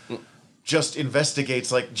Woo just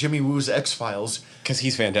investigates, like Jimmy Woo's X-Files. Because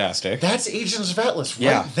he's fantastic. That's Agents of Atlas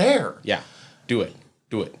right there. Yeah. Do it.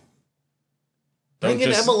 Do it. Bring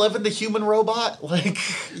in M11, the human robot. Like,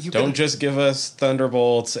 don't just give us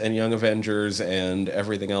Thunderbolts and Young Avengers and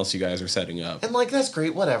everything else you guys are setting up. And, like, that's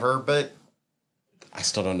great, whatever, but... I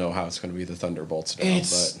still don't know how it's going to be the Thunderbolts now.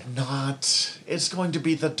 Not. It's going to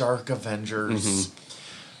be the Dark Avengers.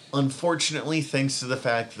 Unfortunately, thanks to the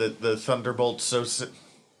fact that the Thunderbolts...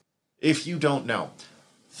 If you don't know,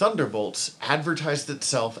 Thunderbolts advertised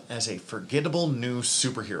itself as a forgettable new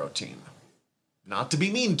superhero team. Not to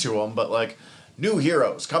be mean to them, but, like... New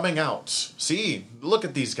heroes coming out. See, look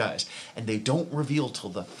at these guys. And they don't reveal till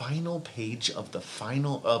the final page of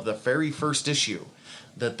the very first issue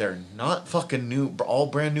that they're not fucking new, all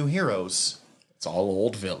brand new heroes. It's all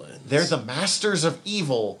old villains. They're the masters of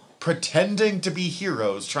evil pretending to be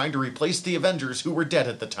heroes trying to replace the Avengers who were dead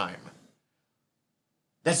at the time.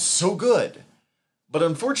 That's so good. But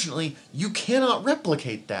unfortunately, you cannot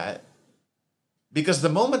replicate that because the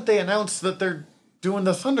moment they announced that they're doing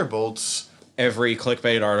the Thunderbolts... Every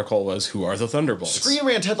clickbait article was, who are the Thunderbolts? Screen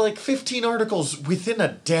Rant had like 15 articles within a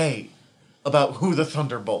day about who the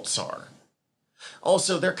Thunderbolts are.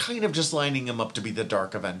 Also, they're kind of just lining them up to be the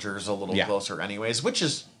Dark Avengers a little closer anyways, which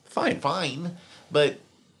is fine, but...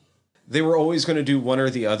 They were always going to do one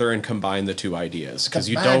or the other and combine the two ideas, because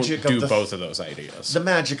you don't do both of those ideas. The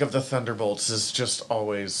magic of the Thunderbolts has just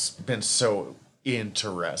always been so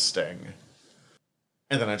interesting.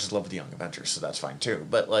 And then I just love the Young Avengers, so that's fine too.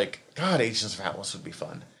 But, like, God, Agents of Atlas would be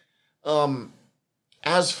fun.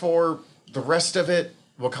 As for the rest of it,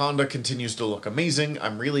 Wakanda continues to look amazing.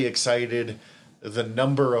 I'm really excited. The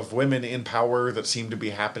number of women in power that seem to be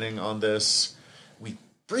happening on this. We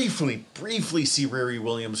briefly see Riri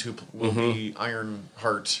Williams, who will be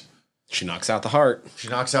Ironheart. She knocks out the heart.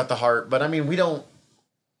 But, I mean,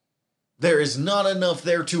 there is not enough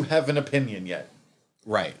there to have an opinion yet.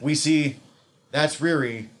 Right. We see... That's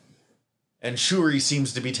Riri, and Shuri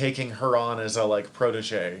seems to be taking her on as a, like,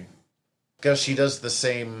 protege. Because she does the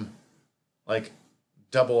same, like,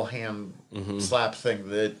 double hand slap thing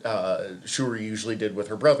that Shuri usually did with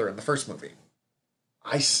her brother in the first movie.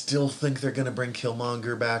 I still think they're going to bring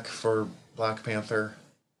Killmonger back for Black Panther.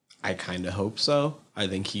 I kind of hope so. I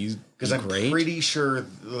think he's great. Because I'm pretty sure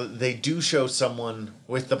they do show someone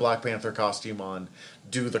with the Black Panther costume on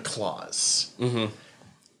do the claws. Mm-hmm.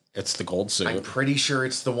 It's the gold suit. I'm pretty sure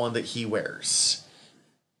it's the one that he wears.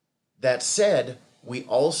 That said,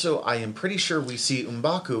 I am pretty sure we see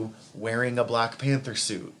M'Baku wearing a Black Panther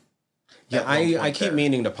suit. Yeah, I keep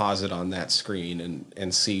meaning to pause it on that screen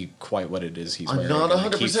and see quite what it is he's wearing. I'm not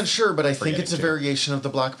 100% sure, but I think it's a variation of the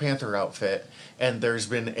Black Panther outfit. And there's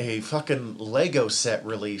been a fucking Lego set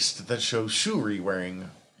released that shows Shuri wearing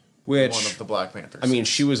one of the Black Panthers. I mean,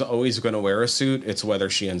 she was always going to wear a suit. It's whether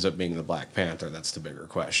she ends up being the Black Panther. That's the bigger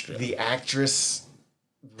question. The actress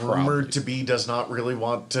rumored to be does not really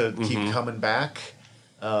want to keep coming back.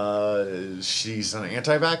 She's an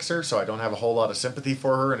anti-vaxxer, so I don't have a whole lot of sympathy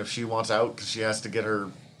for her. And if she wants out because she has to get her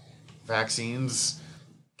vaccines,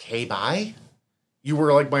 bye. You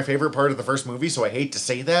were like my favorite part of the first movie, so I hate to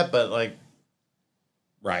say that, but like,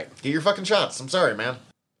 right, get your fucking shots. I'm sorry, man.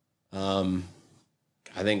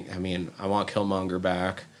 I want Killmonger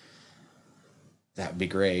back. That'd be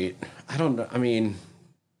great. I don't know.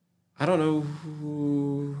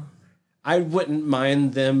 I wouldn't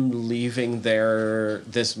mind them leaving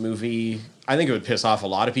this movie. I think it would piss off a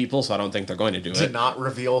lot of people, so I don't think they're going to do it. To not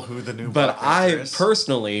reveal who the new Black Panther is. But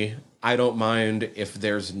personally, I don't mind if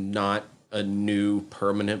there's not a new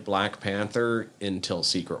permanent Black Panther until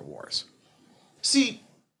Secret Wars. See,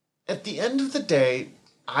 at the end of the day,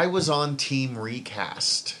 I was on team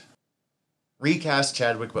recast. Recast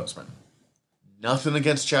Chadwick Boseman. Nothing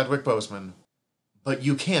against Chadwick Boseman, but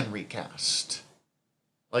you can recast.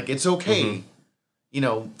 Like, it's okay. You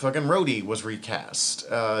know, fucking Rhodey was recast.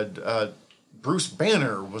 Bruce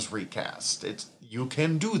Banner was recast. You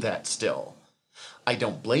can do that still. I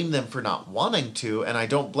don't blame them for not wanting to, and I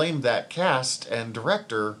don't blame that cast and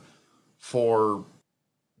director for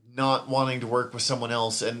not wanting to work with someone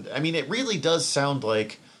else. And, I mean, it really does sound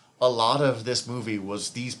like a lot of this movie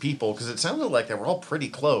was these people, because it sounded like they were all pretty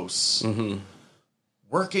close,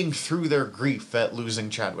 working through their grief at losing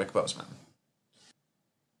Chadwick Boseman.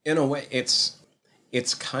 In a way, it's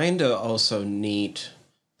kind of also neat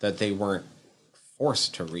that they weren't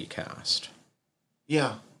forced to recast.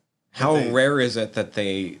 Yeah. How rare is it that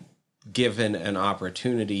they given an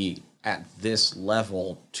opportunity at this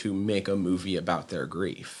level to make a movie about their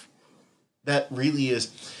grief? That really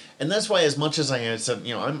is, and that's why, as much as I said,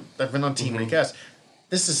 I've been on Team Recast,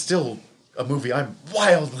 this is still a movie I'm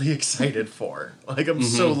wildly excited for. Like, I'm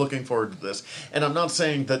so looking forward to this. And I'm not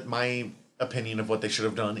saying that my opinion of what they should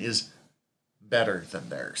have done is better than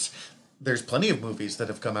theirs. There's plenty of movies that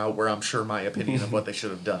have come out where I'm sure my opinion of what they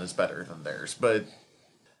should have done is better than theirs. But,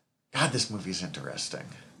 God, this movie's interesting.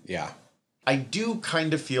 Yeah. I do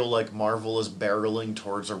kind of feel like Marvel is barreling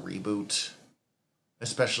towards a reboot,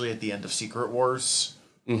 especially at the end of Secret Wars.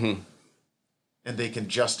 Mm-hmm. And they can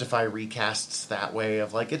justify recasts that way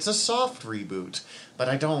of, like, it's a soft reboot. But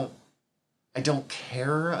I don't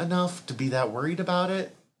care enough to be that worried about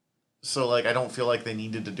it. So, like, I don't feel like they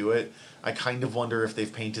needed to do it. I kind of wonder if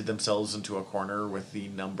they've painted themselves into a corner with the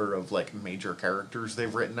number of, like, major characters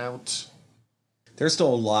they've written out. There's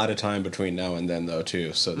still a lot of time between now and then, though,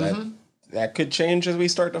 too. So that could change as we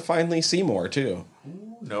start to finally see more, too.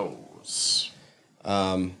 Who knows?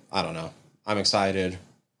 I don't know. I'm excited.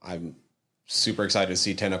 I'm super excited to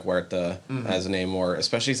see Tenoch Huerta as Namor,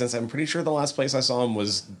 especially since I'm pretty sure the last place I saw him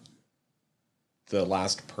was the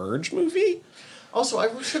last Purge movie. Also,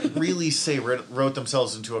 I shouldn't really say wrote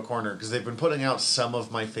themselves into a corner, because they've been putting out some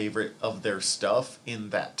of my favorite of their stuff in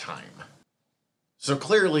that time. So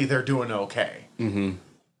clearly they're doing okay. Mm-hmm.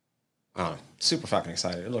 Oh, super fucking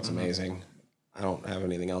excited. It looks amazing. I don't have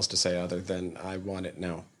anything else to say other than I want it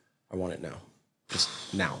now. I want it now.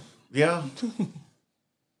 Just now. Yeah.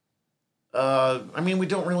 I mean, we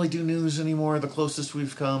don't really do news anymore. The closest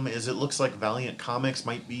we've come is it looks like Valiant Comics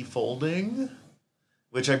might be folding.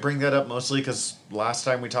 Which I bring that up mostly because last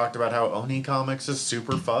time we talked about how Oni Comics is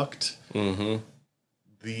super fucked. Mm-hmm.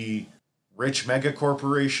 The rich mega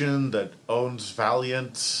corporation that owns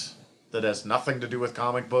Valiant, that has nothing to do with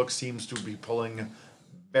comic books, seems to be pulling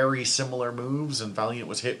very similar moves, and Valiant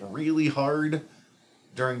was hit really hard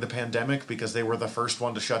during the pandemic because they were the first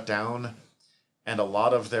one to shut down, and a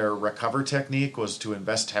lot of their recover technique was to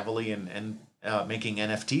invest heavily in making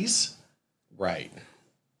NFTs. Right.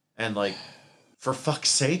 And, like, for fuck's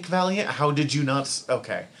sake, Valiant, how did you not...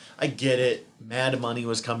 Okay, I get it. Mad money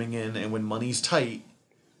was coming in, and when money's tight,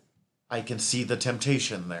 I can see the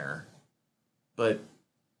temptation there. But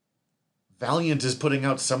Valiant is putting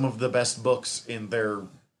out some of the best books in their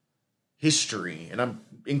history, and I'm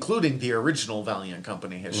including the original Valiant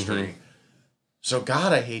Company history. Mm-hmm. So,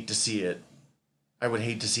 God, I hate to see it. I would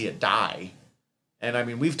hate to see it die. And, I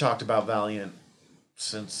mean, we've talked about Valiant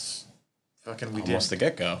since fucking we almost did... the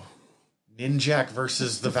get-go. Ninjak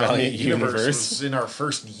versus the Valiant Universe was in our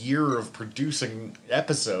first year of producing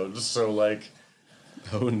episodes, so, like...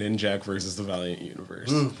 Oh, Ninjak versus the Valiant Universe.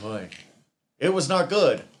 Oh, boy. It was not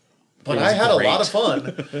good. But I had great. A lot of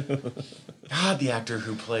fun. God, the actor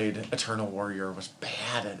who played Eternal Warrior was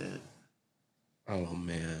bad at it. Oh,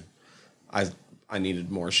 man. I needed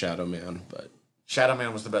more Shadow Man, but... Shadow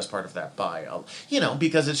Man was the best part of that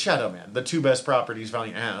because it's Shadow Man. The two best properties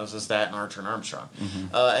Valiant has is that and Archer and Armstrong.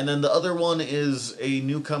 Mm-hmm. And then the other one is a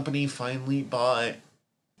new company finally bought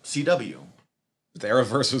CW. The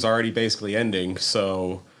Arrowverse was already basically ending,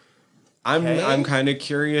 so I'm kind of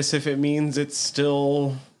curious if it means it's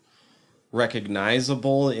still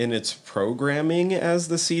recognizable in its programming as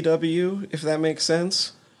the CW, if that makes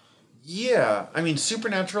sense. Yeah, I mean,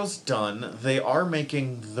 Supernatural's done. They are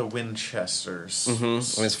making the Winchesters.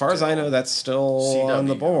 Mm-hmm. And as far as I know, that's still CW. On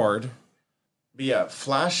the board. But yeah,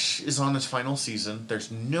 Flash is on its final season. There's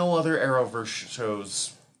no other Arrowverse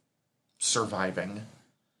shows surviving.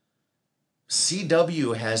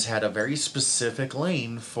 CW has had a very specific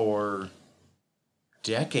lane for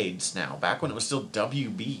decades now, back when it was still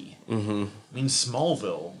WB. Mm-hmm. I mean,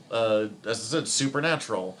 Smallville, as I said,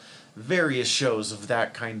 Supernatural... various shows of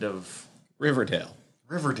that kind of... Riverdale.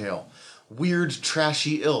 Weird,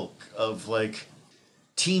 trashy ilk of, like,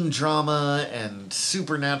 teen drama and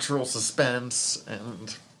supernatural suspense,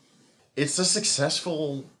 and it's a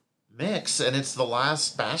successful mix, and it's the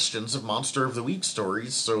last bastions of Monster of the Week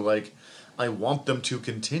stories, so, like, I want them to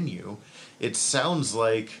continue. It sounds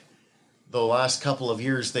like the last couple of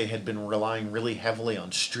years they had been relying really heavily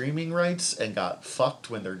on streaming rights and got fucked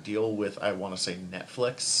when their deal with, I want to say,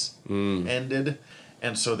 Netflix ended.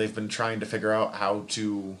 And so they've been trying to figure out how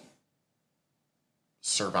to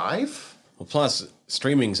survive. Well, plus,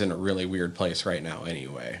 streaming's in a really weird place right now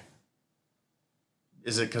anyway.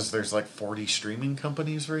 Is it because there's like 40 streaming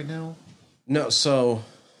companies right now? No, so...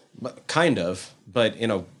 kind of, but in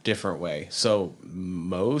a different way. So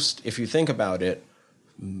if you think about it,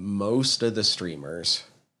 most of the streamers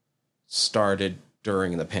started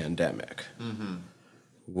during the pandemic,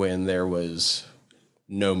 when there was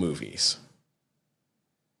no movies.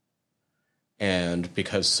 And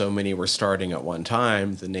because so many were starting at one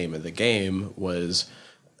time, the name of the game was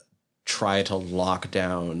try to lock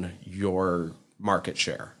down your market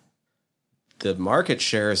share. The market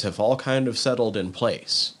shares have all kind of settled in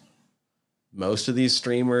place. Most of these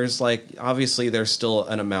streamers, like, obviously there's still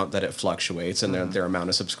an amount that it fluctuates and their amount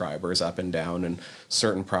of subscribers up and down, and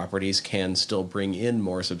certain properties can still bring in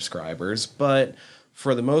more subscribers, but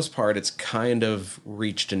for the most part, it's kind of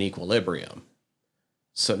reached an equilibrium.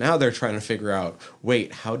 So now they're trying to figure out,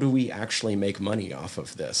 wait, how do we actually make money off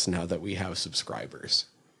of this now that we have subscribers?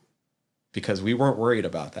 Because we weren't worried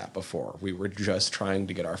about that before. We were just trying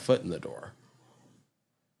to get our foot in the door.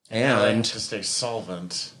 And they have to stay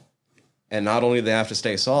solvent. And not only do they have to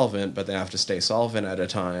stay solvent, but they have to stay solvent at a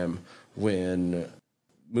time when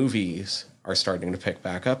movies are starting to pick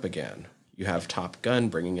back up again. You have Top Gun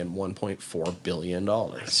bringing in $1.4 billion.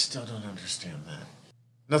 I still don't understand that.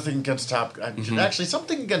 Nothing against Top Gun. Actually,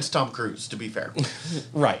 something against Tom Cruise, to be fair.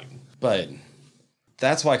 Right. But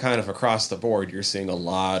that's why kind of across the board, you're seeing a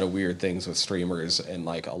lot of weird things with streamers and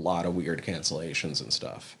like a lot of weird cancellations and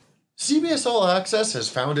stuff. CBS All Access has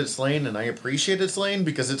found its lane, and I appreciate its lane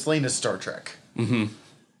because its lane is Star Trek.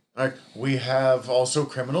 Like, we have also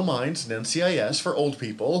Criminal Minds and NCIS for old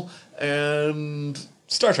people, and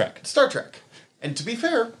Star Trek. And to be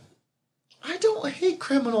fair, I don't hate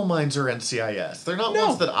Criminal Minds or NCIS. They're not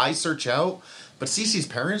ones that I search out, but Cece's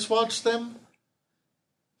parents watch them.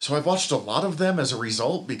 So I've watched a lot of them as a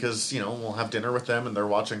result because, we'll have dinner with them and they're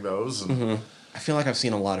watching those. And I feel like I've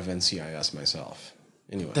seen a lot of NCIS myself.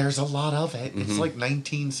 Anyway. There's a lot of it. It's like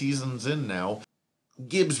 19 seasons in now.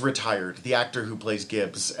 Gibbs retired, the actor who plays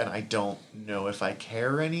Gibbs, and I don't know if I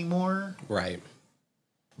care anymore. Right.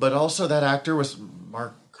 But also that actor was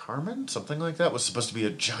Mark Harmon, something like that, was supposed to be a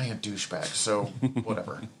giant douchebag, so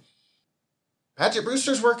whatever. Paget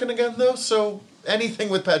Brewster's working again, though, so anything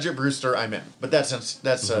with Paget Brewster, I'm in. But that's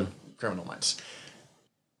Criminal Minds.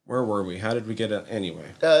 Where were we? How did we get it anyway?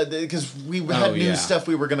 Because we had new stuff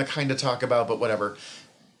we were going to kind of talk about, but whatever.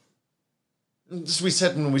 As we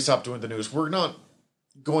said when we stopped doing the news, we're not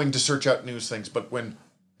going to search out news things, but when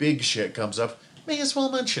big shit comes up, may as well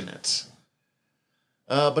mention it.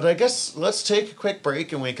 But I guess let's take a quick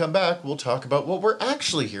break, and when we come back, we'll talk about what we're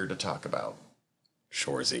actually here to talk about.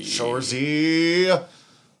 Shoresy.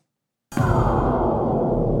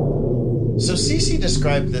 So Cece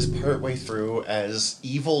described this partway through as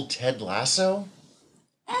evil Ted Lasso.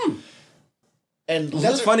 And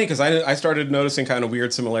that's funny because I started noticing kind of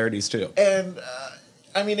weird similarities too. And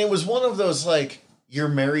I mean, it was one of those like you're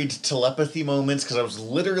married telepathy moments because I was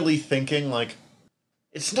literally thinking like,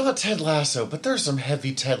 it's not Ted Lasso, but there's some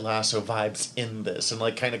heavy Ted Lasso vibes in this, and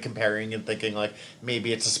like kind of comparing and thinking like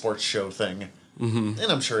maybe it's a sports show thing, and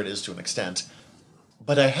I'm sure it is to an extent,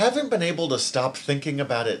 but I haven't been able to stop thinking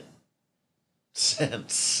about it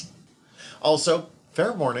since. Also,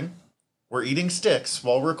 fair warning, we're eating sticks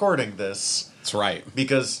while recording this. That's right.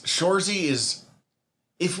 Because Shoresy is...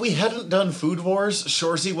 If we hadn't done Food Wars,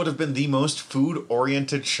 Shoresy would have been the most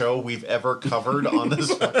food-oriented show we've ever covered on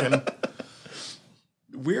this fucking...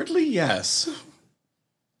 Weirdly, yes.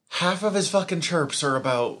 Half of his fucking chirps are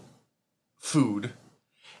about food.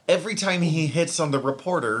 Every time he hits on the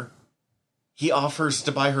reporter, he offers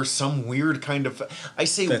to buy her some weird kind of... I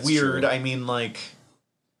say that's weird, true. I mean like...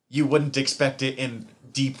 You wouldn't expect it in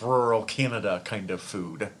deep rural Canada kind of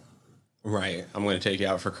food. Right. I'm going to take you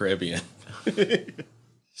out for Caribbean. It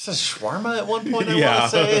says shawarma at one point, I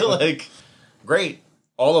want to say. Like, great.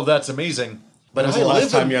 All of that's amazing. But when was the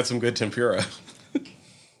last time you had some good tempura?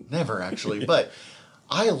 Never, actually. But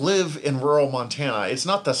I live in rural Montana. It's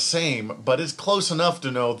not the same, but it's close enough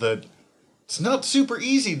to know that it's not super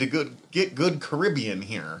easy to get good Caribbean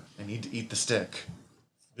here. I need to eat the stick.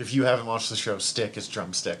 If you haven't watched the show, Stick is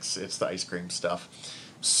drumsticks. It's the ice cream stuff.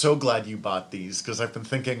 So glad you bought these, because I've been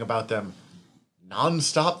thinking about them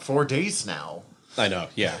nonstop 4 days now. I know,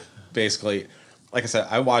 yeah. Basically, like I said,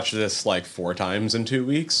 I watched this like 4 times in 2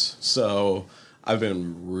 weeks, so I've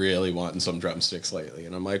been really wanting some drumsticks lately.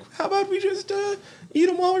 And I'm like, how about we just eat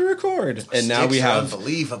them while we record? And now we have...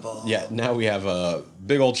 unbelievable. Yeah, now we have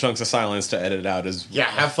big old chunks of silence to edit out. Yeah,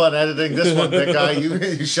 have fun editing this one, big guy.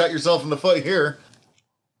 You shot yourself in the foot here.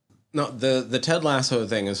 No, the Ted Lasso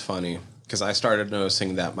thing is funny, because I started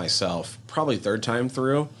noticing that myself probably 3rd time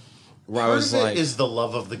through, where Part I was of it like... is the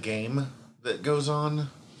love of the game that goes on.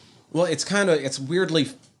 Well, it's weirdly...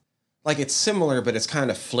 Like, it's similar, but it's kind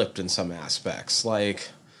of flipped in some aspects. Like,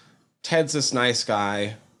 Ted's this nice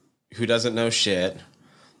guy who doesn't know shit,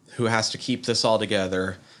 who has to keep this all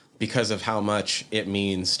together because of how much it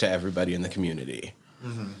means to everybody in the community.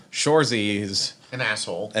 Shoresy's An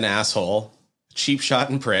asshole. an asshole, cheap shot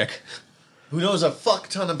and prick, Who knows a fuck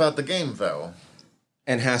ton about the game, though.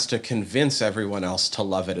 and has to convince everyone else to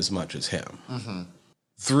love it as much as him.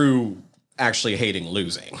 Through actually hating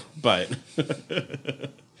losing. But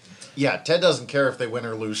Yeah, Ted doesn't care if they win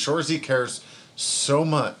or lose. Shorzy cares so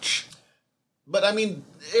much. But, I mean,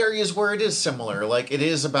 areas where it is similar. Like, it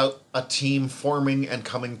is about a team forming and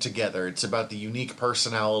coming together. It's about the unique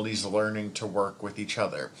personalities learning to work with each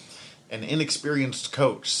other. An inexperienced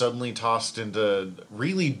coach suddenly tossed into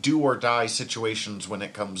really do-or-die situations when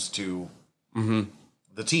it comes to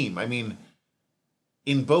the team. I mean,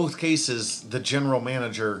 in both cases, the general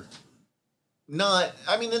manager... in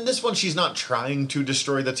this one, she's not trying to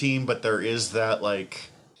destroy the team, but there is that,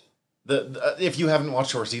 like... if you haven't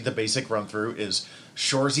watched Shoresy, the basic run-through is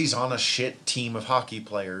Shoresy's on a shit team of hockey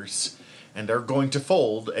players, and they're going to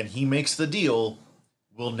fold, and he makes the deal,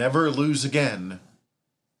 we'll never lose again,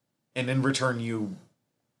 and in return you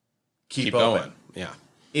keep open. going. Yeah.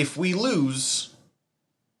 If we lose,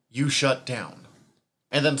 you shut down.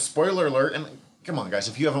 And then, spoiler alert, and come on guys,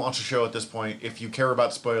 if you haven't watched the show at this point, if you care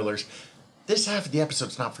about spoilers, this half of the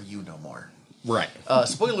episode's not for you no more. Right.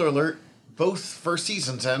 Spoiler alert, both first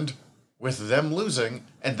seasons end with them losing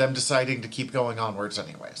and them deciding to keep going onwards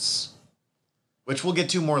anyways. Which we'll get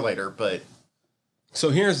to more later, but... So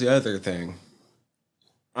here's the other thing.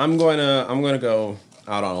 I'm going to go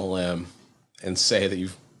out on a limb and say that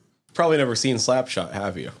you've probably never seen Slapshot,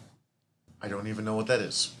 have you? I don't even know what that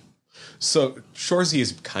is. So Shoresy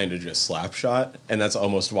is kind of just Slapshot, and that's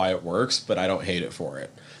almost why it works, but I don't hate it for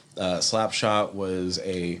it. Slapshot was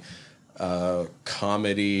a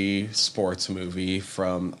comedy sports movie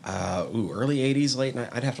from early 80s, late 90s.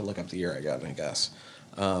 I'd have to look up the year again, I guess.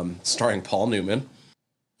 Starring Paul Newman.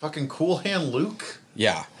 Fucking Cool Hand Luke?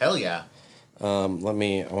 Yeah. Hell yeah. I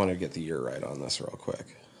want to get the year right on this real quick.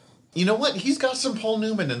 You know what? He's got some Paul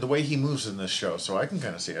Newman in the way he moves in this show, so I can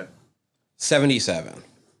kind of see it. 77.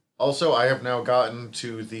 Also, I have now gotten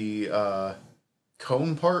to the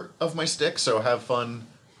cone part of my stick, so have fun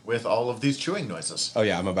with all of these chewing noises. Oh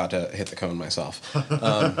yeah, I'm about to hit the cone myself.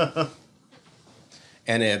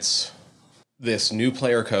 And it's this new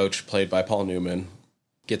player coach, played by Paul Newman,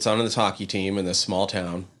 gets on the hockey team in this small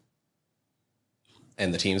town,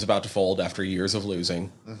 and the team's about to fold after years of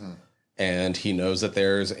losing. And he knows that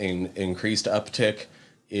there's an increased uptick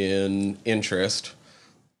in interest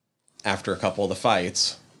after a couple of the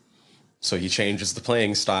fights. So he changes the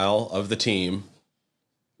playing style of the team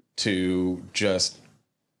to just...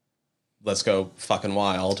 let's go fucking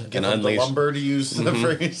wild. Give and unleash the lumber, to use the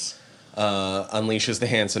phrase. Unleashes the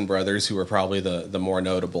Hanson brothers, who are probably the more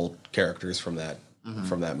notable characters from that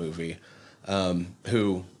movie.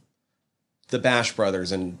 Who the Bash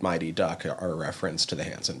brothers and Mighty Duck are a reference to the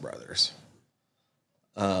Hanson brothers.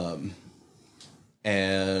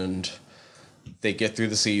 And they get through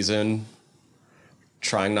the season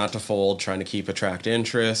trying not to fold, trying to attract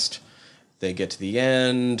interest. They get to the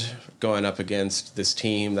end, going up against this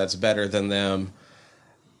team that's better than them.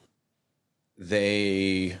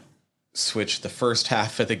 They switch the first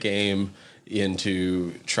half of the game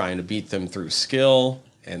into trying to beat them through skill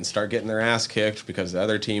and start getting their ass kicked because the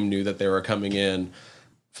other team knew that they were coming in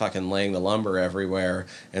fucking laying the lumber everywhere,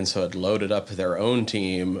 and so it loaded up their own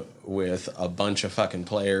team with a bunch of fucking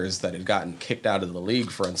players that had gotten kicked out of the league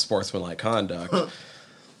for unsportsmanlike conduct.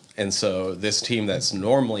 And so this team that's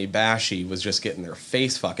normally bashy was just getting their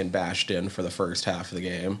face fucking bashed in for the first half of the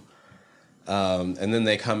game. And then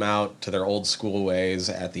they come out to their old school ways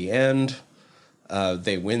at the end.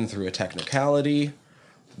 They win through a technicality,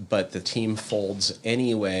 but the team folds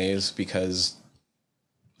anyways because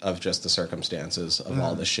of just the circumstances of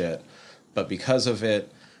all the shit. But because of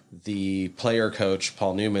it, the player coach,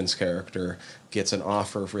 Paul Newman's character, gets an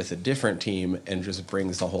offer with a different team and just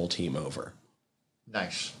brings the whole team over.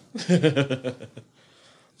 Nice.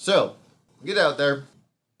 So, get out there.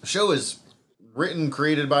 The show is written,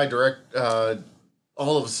 created by,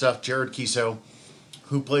 all of the stuff, Jared Kiso,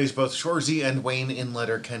 who plays both Shoresy and Wayne in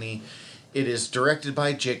Letterkenny. It is directed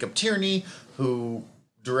by Jacob Tierney, who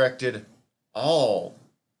directed all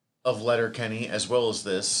of Letterkenny as well as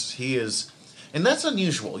this. He is, and that's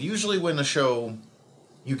unusual. Usually when a show,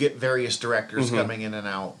 you get various directors coming in and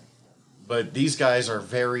out. But these guys are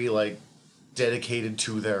very, dedicated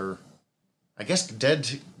to their, I guess,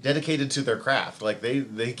 dedicated to their craft. Like,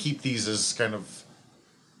 they keep these as kind of,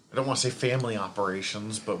 I don't want to say family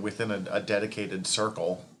operations, but within a dedicated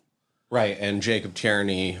circle. Right, and Jacob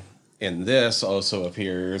Tierney in this also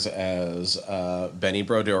appears as Benny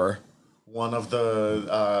Brodeur, one of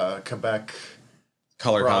the Quebec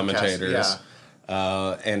color commentators.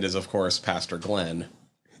 and is, of course, Pastor Glenn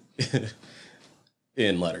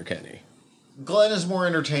in Letterkenny. Glenn is more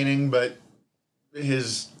entertaining, but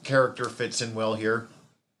his character fits in well here.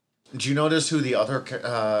 Did you notice who the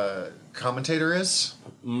other commentator is?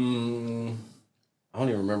 I don't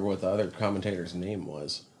even remember what the other commentator's name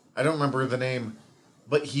was. I don't remember the name,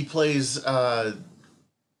 but he plays Mr.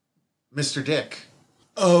 Dick.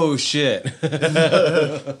 Oh, shit.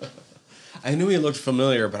 I knew he looked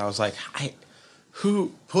familiar, but I was like,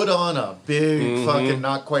 who? Put on a big fucking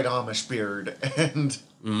not quite Amish beard. And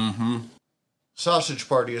Sausage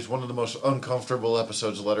Party is one of the most uncomfortable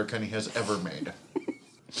episodes Letterkenny has ever made.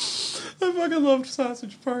 I fucking loved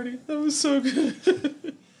Sausage Party. That was so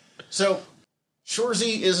good. So,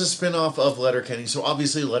 Shoresy is a spin-off of Letterkenny, so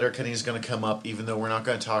obviously Letterkenny is going to come up, even though we're not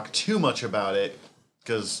going to talk too much about it,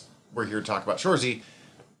 because we're here to talk about Shoresy.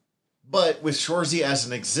 But with Shoresy as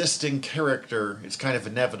an existing character, it's kind of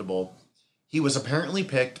inevitable. He was apparently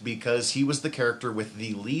picked because he was the character with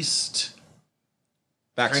the least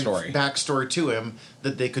backstory to him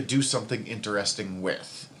that they could do something interesting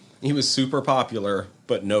with. He was super popular,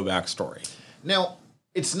 but no backstory. Now,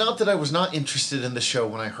 it's not that I was not interested in the show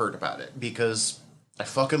when I heard about it, because I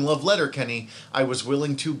fucking love Letterkenny. I was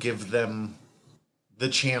willing to give them the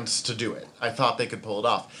chance to do it. I thought they could pull it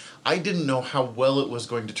off. I didn't know how well it was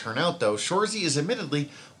going to turn out, though. Shoresy is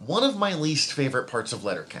admittedly one of my least favorite parts of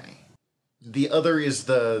Letterkenny. The other is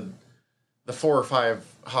the 4 or 5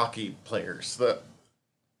 hockey players.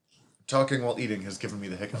 Talking while eating has given me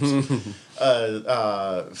the hiccups.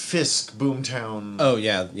 Fisk, Boomtown. Oh,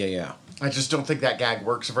 yeah. I just don't think that gag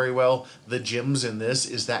works very well. The gyms in this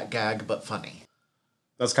is that gag, but funny.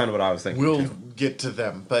 That's kind of what I was thinking, We'll too. get to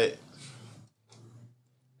them, but...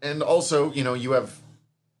 And also, you have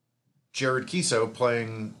Jared Keeso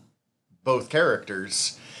playing both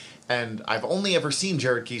characters, and I've only ever seen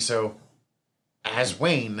Jared Keeso as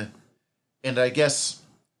Wayne, and I guess...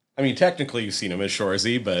 I mean, technically you've seen him as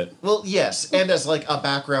Shoresy, but... Well, yes, and as, a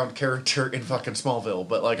background character in fucking Smallville,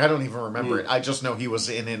 but, I don't even remember it. I just know he was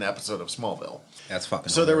in an episode of Smallville. That's fucking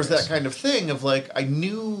So there was hilarious. that kind of thing of, I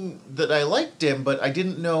knew that I liked him, but I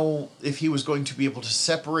didn't know if he was going to be able to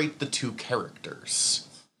separate the two characters.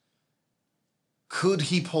 Could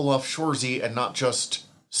he pull off Shoresy and not just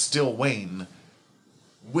still Wayne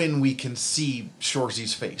when we can see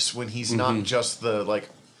Shoresy's face, when he's not just the,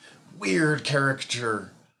 weird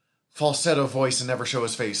character, falsetto voice and never show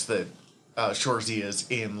his face that Shoresy is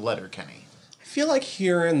in Letterkenny. I feel like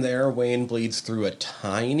here and there Wayne bleeds through a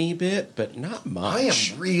tiny bit, but not much. I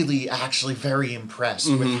am really actually very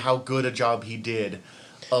impressed with how good a job he did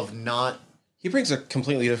of not... He brings a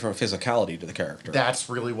completely different physicality to the character. That's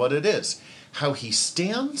really what it is. How he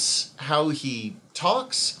stands, how he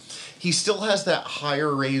talks. He still has that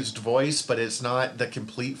higher raised voice, but it's not the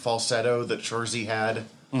complete falsetto that Shoresy had.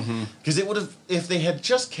 Because it would have, if they had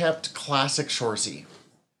just kept classic Shoresy,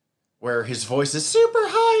 where his voice is super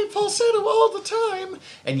high and falsetto all the time,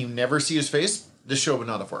 and you never see his face, the show would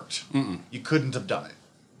not have worked. You couldn't have done it.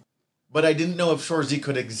 But I didn't know if Shoresy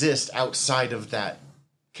could exist outside of that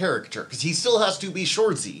character, because he still has to be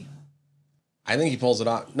Shoresy. I think he pulls it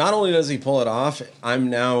off. Not only does he pull it off,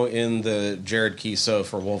 I'm now in the Jared Keeso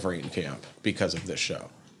for Wolverine camp because of this show.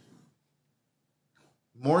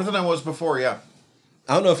 More than I was before, yeah.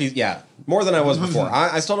 I don't know if he's... Yeah, more than I was before.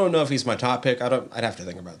 I still don't know if he's my top pick. I'd have to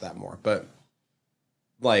think about that more. But,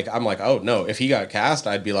 I'm like, oh, no. If he got cast,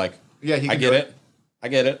 I'd be like, Yeah, he I can get do it. I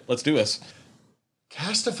get it. Let's do this.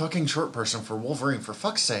 Cast a fucking short person for Wolverine, for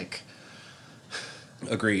fuck's sake.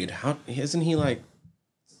 Agreed. How isn't he like...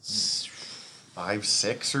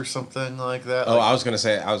 5'6" or something like that? Oh, I was going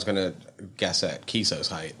to guess at Keeso's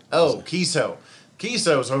height. Oh, Keeso.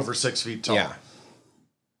 Keeso's over 6 feet tall. Yeah.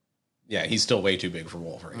 Yeah, he's still way too big for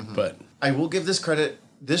Wolverine, but... I will give this credit.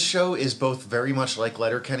 This show is both very much like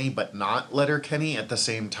Letterkenny, but not Letterkenny at the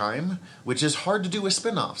same time, which is hard to do with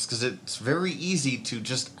spin-offs, because it's very easy to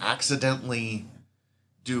just accidentally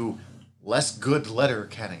do less good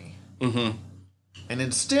Letterkenny. And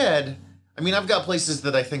instead, I've got places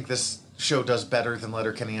that I think this show does better than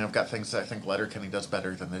Letterkenny, and I've got things that I think Letterkenny does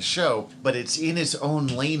better than this show, but it's in its own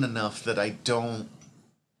lane enough that I don't...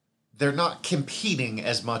 They're not competing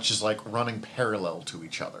as much as, running parallel to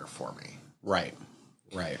each other for me. Right.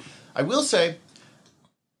 I will say,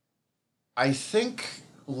 I think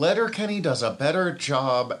Letterkenny does a better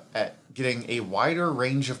job at getting a wider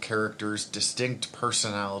range of characters, distinct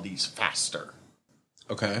personalities faster.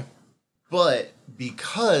 Okay. But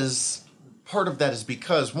because... Part of that is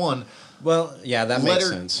because, one... Well, yeah, that makes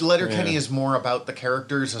sense. Letterkenny is more about the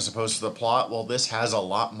characters as opposed to the plot, while this has a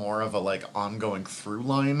lot more of a, ongoing through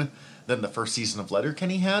line than the first season of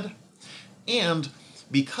Letterkenny had. And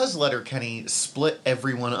because Letterkenny split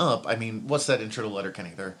everyone up, I mean, what's that intro to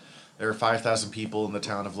Letterkenny? There are 5,000 people in the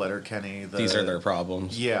town of Letterkenny. These are their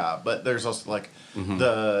problems. Yeah, but there's also like Mm-hmm.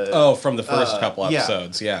 the from the first couple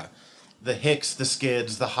episodes, yeah. the Hicks, the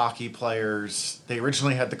Skids, the hockey players. They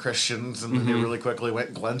originally had the Christians, and then they really quickly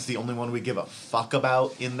went, Glenn's the only one we give a fuck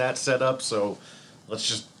about in that setup, so let's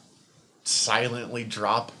just silently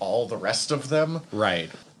drop all the rest of them.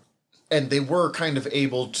 Right. And they were kind of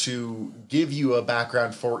able to give you a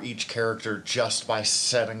background for each character just by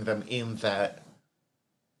setting them in that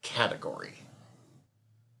category.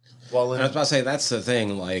 Well, And I was about to say, that's the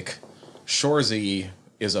thing, like, Shoresy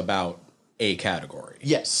is about a category.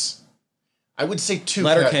 yes. I would say two.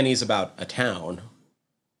 Letterkenny's about a town.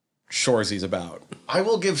 Shoresy's about... I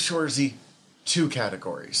will give Shoresy two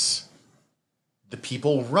categories. The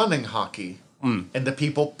people running hockey and the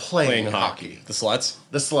people playing hockey. The sluts?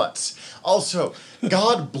 The sluts. Also,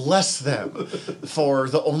 God bless them for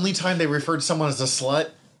the only time they referred to someone as a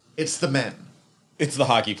slut, it's the men. It's the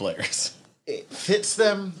hockey players. It fits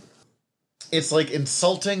them. It's like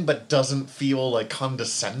insulting, but doesn't feel like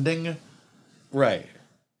condescending. Right.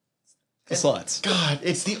 The sluts. God,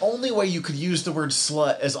 it's the only way you could use the word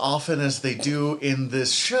slut as often as they do in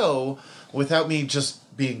this show without me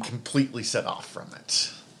just being completely set off from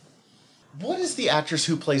it. What is the actress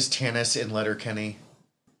who plays Tanis in Letterkenny?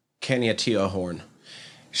 Kenya Tia Horn.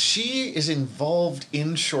 She is involved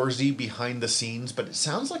in Shoresy behind the scenes, but it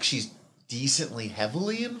sounds like she's decently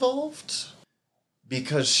heavily involved.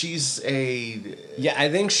 Because she's Yeah, I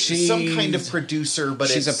think she's... some kind of producer, but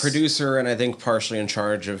she's it's... a producer, and I think partially in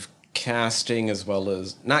charge of casting as well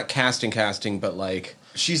as... Not casting, but like...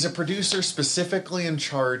 She's a producer specifically in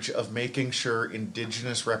charge of making sure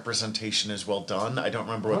Indigenous representation is well done. I don't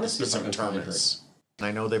remember what the specific term is. And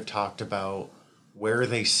I know they've talked about where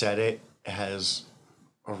they set it has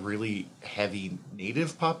a really heavy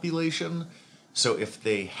Native population. So if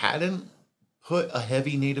they hadn't put a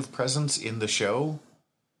heavy Native presence in the show,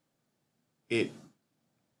 it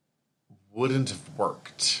wouldn't have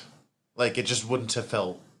worked. Like, it just wouldn't have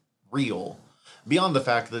felt real. Beyond the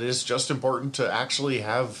fact that it's just important to actually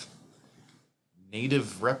have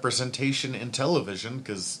Native representation in television,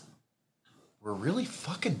 because we're really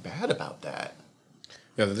fucking bad about that.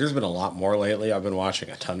 Yeah, there's been a lot more lately. I've been watching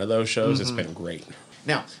a ton of those shows. It's been great.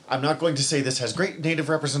 Now, I'm not going to say this has great Native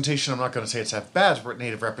representation. I'm not going to say it's have bad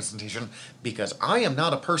Native representation, because I am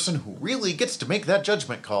not a person who really gets to make that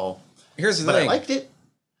judgment call. Here's the But thing. I liked it.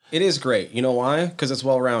 It is great. You know why? Because it's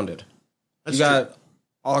well-rounded. That's You got true.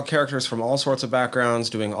 all characters from all sorts of backgrounds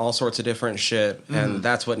doing all sorts of different shit, and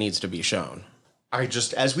that's what needs to be shown. I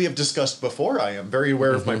just, as we have discussed before, I am very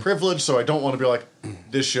aware of my privilege, so I don't want to be like,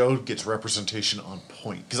 this show gets representation on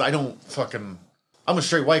point. Because I don't fucking... I'm a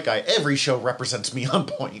straight white guy. Every show represents me on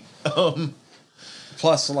point.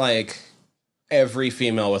 Plus, like, every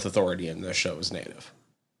female with authority in this show is Native.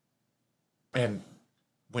 And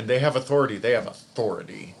when they have authority, they have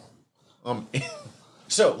authority.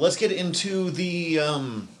 So, let's get into the...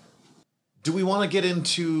 do we want to get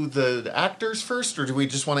into the actors first, or do we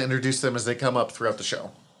just want to introduce them as they come up throughout the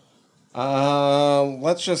show?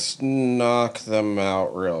 Let's just knock them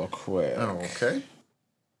out real quick. Oh, okay.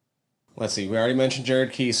 Let's see. We already mentioned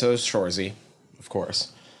Jared Kiso's Shoresy, of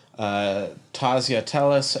course. Tasia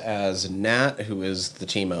Tellis as Nat, who is the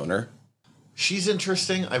team owner. She's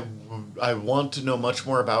interesting. I want to know much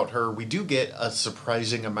more about her. We do get a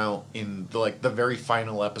surprising amount in the very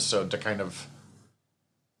final episode to kind of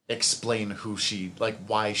explain who she,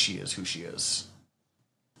 why she is who she is.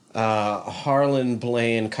 Harlan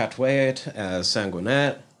Blaine Catwayet as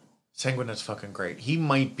Sanguinet. Sanguinet's fucking great. He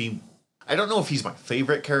might be... I don't know if he's my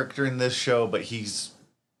favorite character in this show, but he's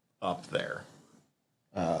up there.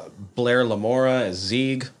 Blair Lamora as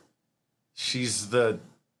Zeeg. She's the...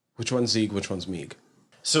 Which one's Zeeg? Which one's Meeg?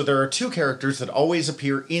 So there are two characters that always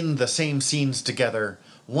appear in the same scenes together.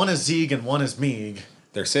 One is Zeeg and one is Meeg.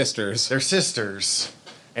 They're sisters. They're sisters.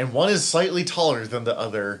 And one is slightly taller than the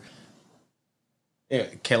other. Yeah,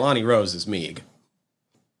 Kaylani Rose is Meeg.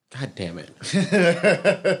 God damn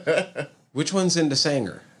it. Which one's into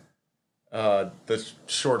Sanger? The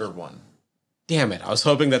shorter one. Damn it. I was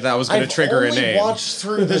hoping that was going to trigger a name. I've only watched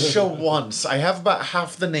through this show once. I have about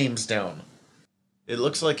half the names down. It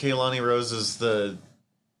looks like Kaylani Rose is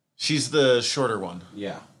she's the shorter one.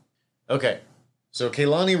 Yeah. Okay. So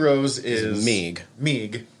Kaylani Rose is... Meeg.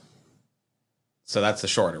 Meeg. So that's the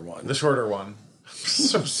shorter one. The shorter one. I'm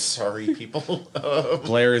so sorry, people.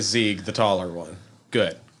 Blair is Zeeg, the taller one.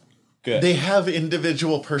 Good. They have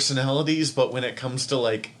individual personalities, but when it comes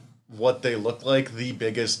to, what they look like, the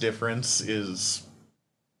biggest difference is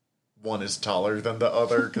one is taller than the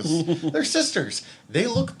other because they're sisters. They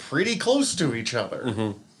look pretty close to each other.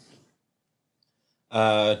 Mm-hmm.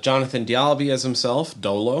 Jonathan Dialby as himself,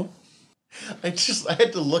 Dolo. I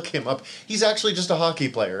had to look him up. He's actually just a hockey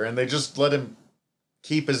player, and they just let him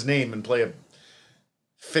keep his name and play a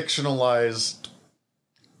fictionalized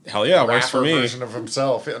Hell yeah, works for me. version of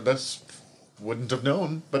himself. Yeah, wouldn't have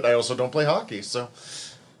known, but I also don't play hockey, so.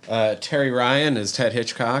 Terry Ryan is Ted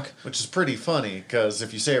Hitchcock. Which is pretty funny, because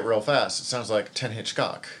if you say it real fast, it sounds like Ted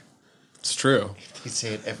Hitchcock. It's true. They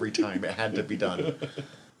say it every time. It had to be done.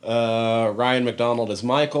 Ryan McDonald is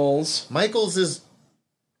Michaels. Michaels is...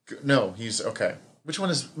 No, he's... Okay. Which one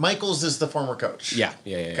is... Michaels is the former coach. Yeah.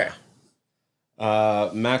 Okay.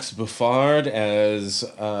 Max Bouffard as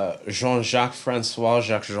Jean-Jacques Francois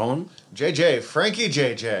Jacques Jean. JJ. Frankie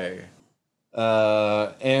JJ.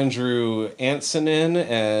 Andrew Ansonin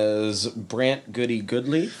as Brant Goody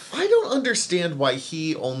Goodleaf. I don't understand why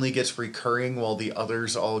he only gets recurring while the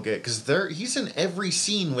others all get... Because he's in every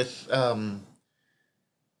scene with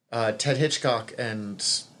Ted Hitchcock and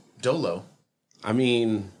Dolo. I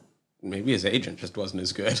mean, maybe his agent just wasn't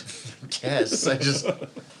as good. Yes, I just...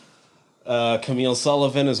 Camille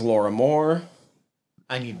Sullivan is Laura Moore.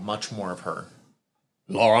 I need much more of her.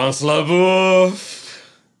 Laurence Leboeuf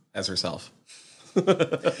as herself.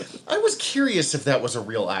 I was curious if that was a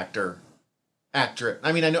real actor.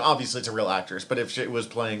 I mean, I know obviously it's a real actress, but if she was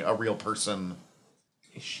playing a real person.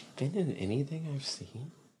 Has she been in anything I've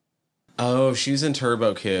seen? Oh, she's in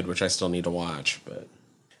Turbo Kid, which I still need to watch, but...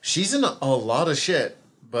 She's in a lot of shit,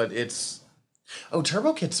 but it's... Oh,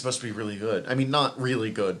 Turbo Kid's supposed to be really good. I mean, not really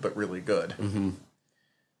good, but really good. Mm-hmm.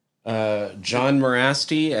 John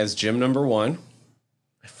Morasti as Jim number 1.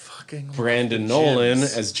 I fucking Brandon Nolan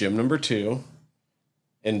as Jim number 2.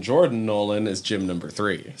 And Jordan Nolan as Jim number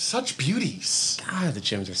 3. Such beauties. God, the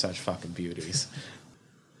Jims are such fucking beauties.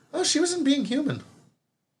 Oh, she was in Being Human.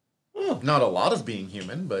 Oh. Not a lot of Being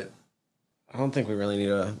Human, but... I don't think we really need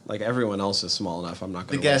to... Like, everyone else is small enough. I'm not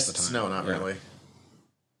going to waste guests, the time. No, not really.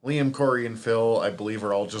 Liam, Corey, and Phil, I believe,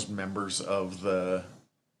 are all just members of the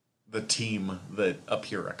team that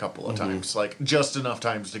appear a couple of times. Like, just enough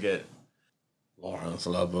times to get... Laurence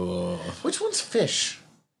Leboeuf. Which one's Fish?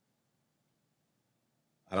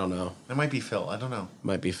 I don't know. It might be Phil. I don't know.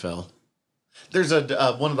 Might be Phil. There's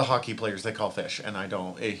a one of the hockey players they call Fish, and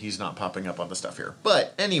he's not popping up on the stuff here.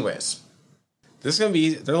 But, anyways... This is going to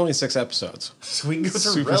be... There's only 6 episodes. So we can go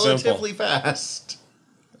through relatively fast.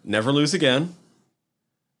 Never Lose Again.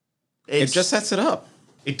 It just sets it up.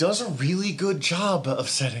 It does a really good job of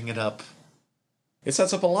setting it up. It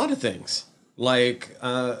sets up a lot of things. Like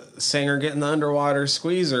Sanger getting the underwater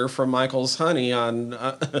squeezer from Michael's honey on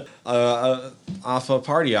off a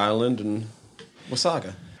party island in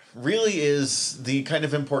Wasaga. Really is the kind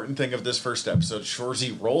of important thing of this first episode.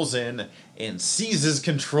 Shoresy rolls in and seizes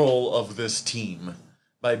control of this team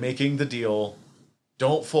by making the deal,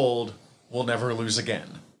 don't fold, we'll never lose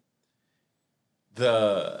again.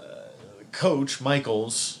 The coach,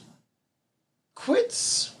 Michaels,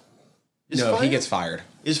 quits. He gets fired.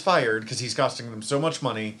 Is fired because he's costing them so much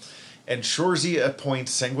money, and Shoresy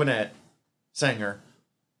appoints Sanger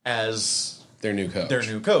as their new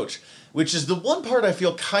coach. Which is the one part I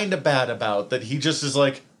feel kind of bad about, that he just is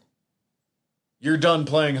like, you're done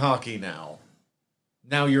playing hockey now.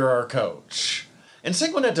 Now you're our coach. And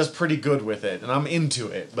Sanguinet does pretty good with it, and I'm into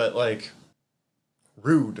it, but, like,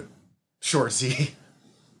 rude, Shoresy.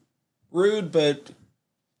 Rude, but...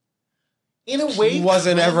 In a way... He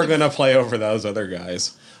wasn't ever going to play over those other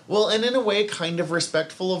guys. Well, and in a way, kind of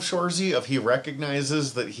respectful of Shoresy, he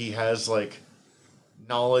recognizes that he has, like,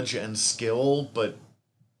 knowledge and skill, but...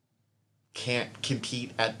 can't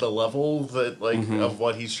compete at the level that of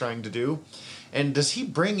what he's trying to do. And does he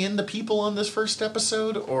bring in the people on this first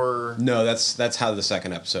episode, or no? That's how the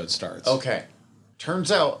second episode starts. Okay,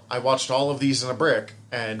 turns out I watched all of these in a brick,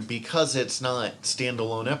 and because it's not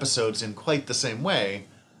standalone episodes in quite the same way,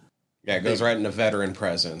 it goes right into veteran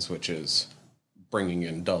presence, which is bringing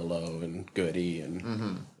in Dolo and Goody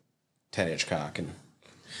and Ted Hitchcock. And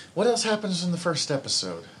what else happens in the first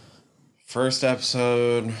episode? First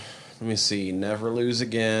episode. Let me see. Never Lose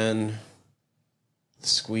Again.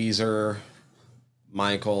 Squeezer.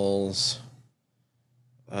 Michaels.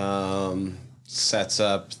 Sets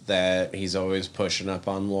up that he's always pushing up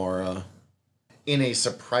on Laura. In a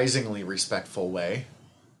surprisingly respectful way.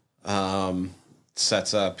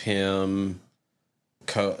 Sets up him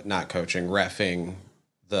not coaching, reffing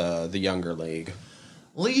the younger league.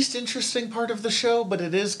 Least interesting part of the show, but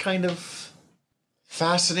it is kind of...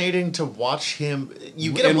 fascinating to watch him.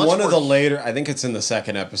 You get in one of the later, I think it's in the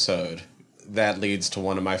second episode, that leads to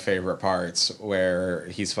one of my favorite parts where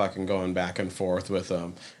he's fucking going back and forth with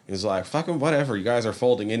them. He's like, fucking whatever, you guys are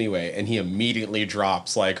folding anyway. And he immediately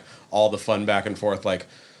drops, like, all the fun back and forth, like,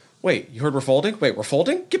 wait, you heard we're folding? Wait, we're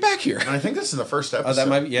folding? Get back here. And I think that's in the first episode. Oh, that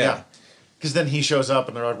might be, yeah. Because then he shows up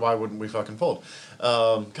and they're like, why wouldn't we fucking fold?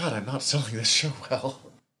 God, I'm not selling this show well.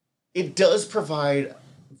 It does provide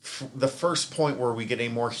the first point where we get a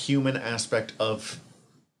more human aspect of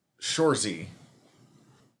Shorzy.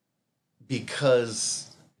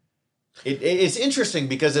 Because it's interesting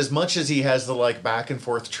because as much as he has the like back and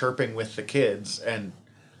forth chirping with the kids and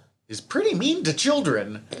is pretty mean to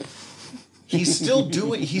children, he's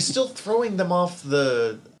still throwing them off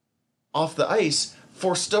the ice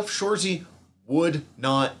for stuff Shorzy would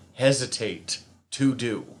not hesitate to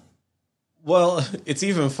do. Well, it's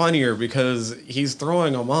even funnier because he's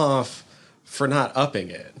throwing them off for not upping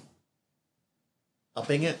it.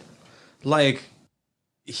 Upping it? Like,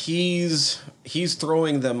 he's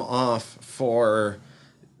throwing them off for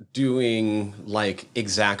doing, like,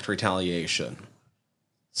 exact retaliation.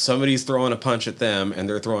 Somebody's throwing a punch at them, and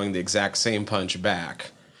they're throwing the exact same punch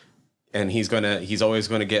back. And he's always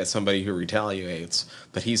gonna get somebody who retaliates.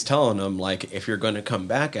 But he's telling them, like, if you're gonna come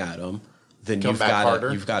back at them, then you've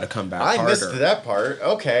got to come back harder. I missed that part.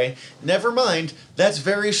 Okay, never mind. That's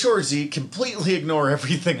very Shorzy. Completely ignore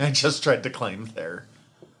everything I just tried to claim there.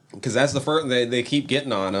 Because that's the first, they keep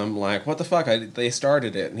getting on him, like, what the fuck, they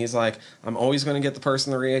started it. And he's like, I'm always going to get the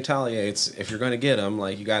person that retaliates. If you're going to get him,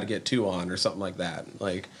 like, you got to get two on, or something like that.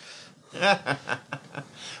 Like,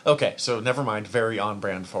 okay, so never mind, very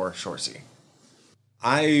on-brand for Shorzy.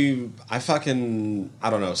 I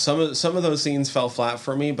don't know, some of those scenes fell flat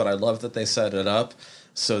for me, but I love that they set it up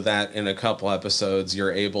so that in a couple episodes,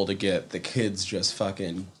 you're able to get the kids just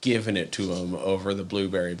fucking giving it to them over the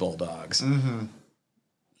Blueberry Bulldogs. Mm-hmm.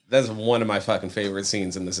 That's one of my fucking favorite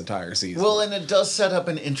scenes in this entire season. Well, and it does set up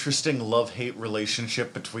an interesting love-hate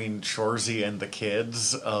relationship between Shorzy and the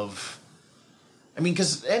kids of... I mean,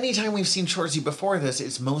 because anytime we've seen Shorzy before this,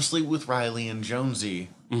 it's mostly with Riley and Jonesy,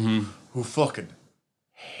 who fucking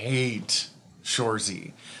hate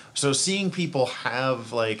Shorzy. So seeing people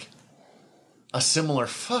have, like, a similar,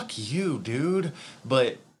 fuck you, dude,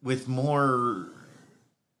 but with more...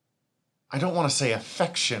 I don't want to say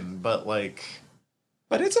affection, but, like...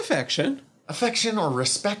 But it's affection. Affection or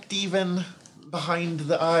respect even behind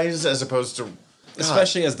the eyes as opposed to...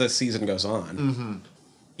 Especially as the season goes on. Mm-hmm.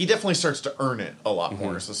 He definitely starts to earn it a lot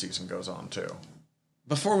more as the season goes on, too.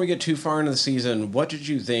 Before we get too far into the season, what did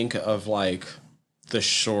you think of, like, the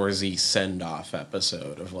Shorzy send-off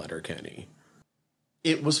episode of Letterkenny?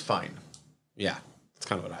 It was fine. Yeah, that's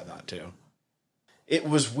kind of what I thought, too. It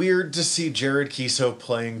was weird to see Jared Kiso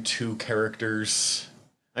playing two characters...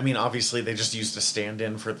 I mean, obviously, they just used a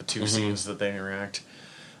stand-in for the two scenes that they interact.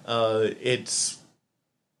 It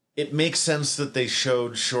makes sense that they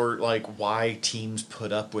showed why teams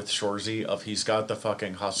put up with Shorzy, of he's got the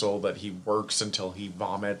fucking hustle, that he works until he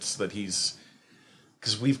vomits, that he's...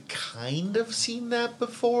 Because we've kind of seen that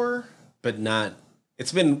before. But not...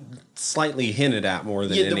 It's been slightly hinted at more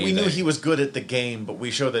than anything. We knew he was good at the game, but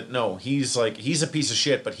we show that, no, he's a piece of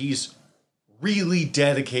shit, but he's really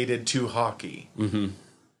dedicated to hockey. Mm-hmm.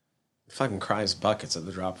 Fucking cries buckets at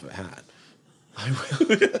the drop of a hat.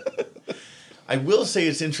 I will say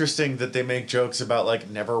it's interesting that they make jokes about, like,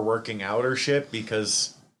 never working out or shit,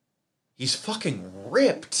 because he's fucking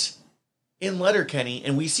ripped in Letterkenny,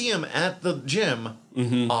 and we see him at the gym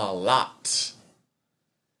a lot.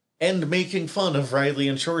 And making fun of Riley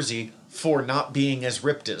and Shorzy for not being as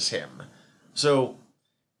ripped as him. So,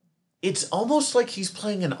 it's almost like he's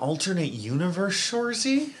playing an alternate universe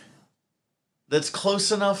Shorzy. That's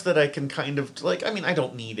close enough that I can kind of, like, I mean, I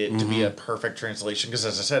don't need it to be a perfect translation, because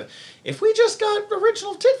as I said, if we just got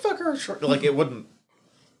original titfucker, like, it wouldn't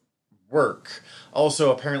work. Also,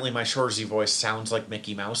 apparently my Shorzy voice sounds like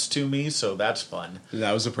Mickey Mouse to me, so that's fun.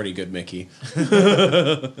 That was a pretty good Mickey.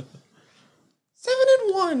 7-1.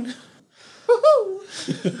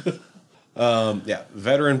 Woohoo! Yeah,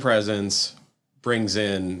 veteran presence brings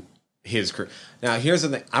in his crew. Now, here's the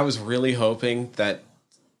thing. I was really hoping that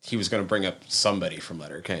he was going to bring up somebody from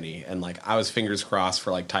Letterkenny, and, like, I was fingers crossed for,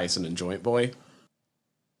 like, Tyson and Joint Boy.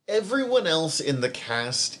 Everyone else in the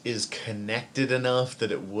cast is connected enough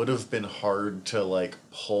that it would have been hard to, like,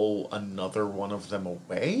 pull another one of them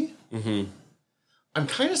away. Mm-hmm. I'm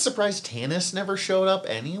kind of surprised Tanis never showed up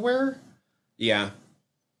anywhere. Yeah.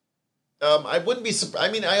 I wouldn't be surprised.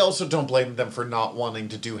 I mean, I also don't blame them for not wanting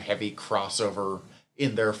to do heavy crossover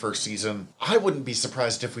in their first season. I wouldn't be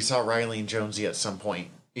surprised if we saw Riley and Jonesy at some point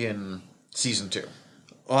in season 2.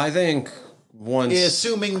 Well, I think once...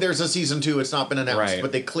 Assuming there's a season 2, it's not been announced, Right.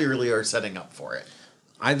 but they clearly are setting up for it.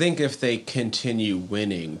 I think if they continue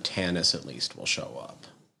winning, Tannis at least will show up.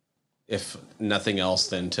 If nothing else,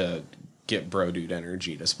 than to get Bro Dude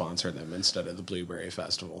Energy to sponsor them instead of the Blueberry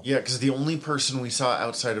Festival. Yeah, because the only person we saw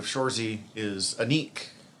outside of Shorzy is Anik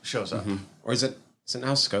shows up. Or is it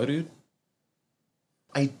now Skodude?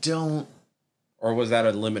 I don't... Or was that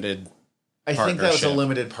a limited I think that was a partnership?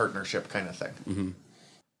 limited partnership kind of thing.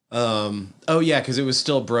 Oh yeah, because it was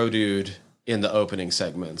still Bro Dude in the opening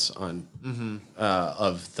segments on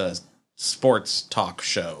of the sports talk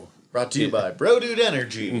show Brought to you by Bro Dude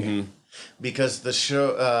Energy. Because the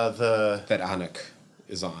show... that Anik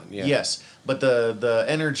is on. Yeah. Yes, but the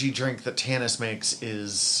energy drink that Tannis makes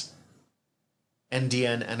is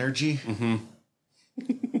NDN Energy.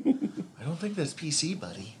 I don't think that's PC,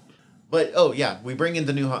 buddy. But, oh yeah, we bring in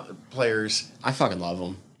the new players. I fucking love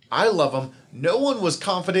them. I love them. No one was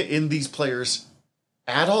confident in these players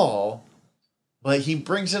at all, but he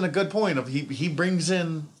brings in a good point of he brings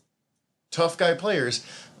in tough guy players,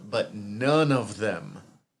 but none of them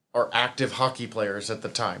are active hockey players at the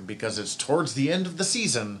time because it's towards the end of the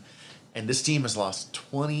season and this team has lost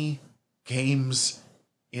 20 games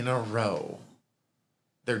in a row.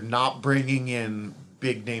 They're not bringing in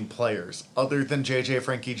big name players other than JJ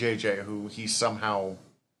Frankie JJ, who he somehow...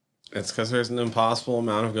 It's because there's an impossible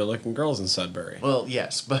amount of good-looking girls in Sudbury. Well,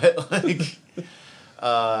 yes, but like...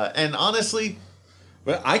 and honestly...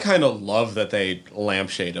 But I kind of love that they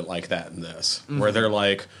lampshade it like that in this, where they're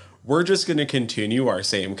like, we're just going to continue our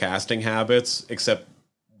same casting habits, except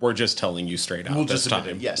we're just telling you straight out We'll this just admit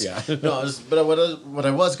time. it, yes. Yeah. No, but what I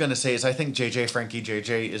was going to say is I think JJ Frankie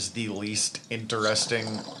JJ is the least interesting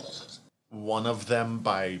one of them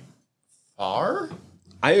by far.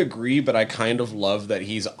 I agree, but I kind of love that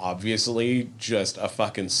he's obviously just a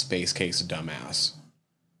fucking space case dumbass.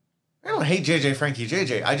 I don't hate JJ Frankie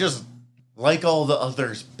JJ. I just like all the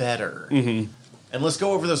others better. And let's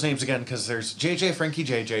go over those names again, because there's JJ Frankie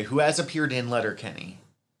JJ, who has appeared in Letterkenny,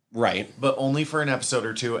 Right. but only for an episode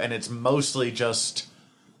or two, and it's mostly just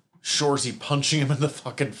Shorzy punching him in the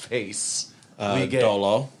fucking face. We get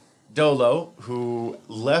Dolo. who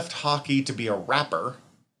left hockey to be a rapper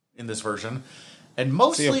in this version, and Is he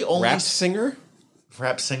mostly a only rap singer?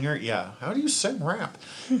 rap singer. Yeah, how do you sing rap?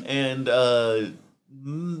 And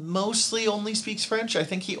mostly only speaks French. I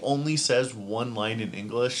think he only says one line in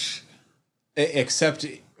English. Except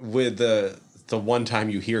with the one time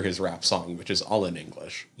you hear his rap song, which is all in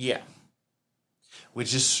English. Yeah,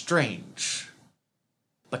 which is strange.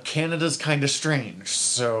 But Canada's kind of strange,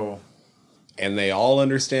 so And they all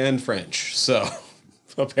understand French, so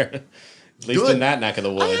apparently, at least Good. in that neck of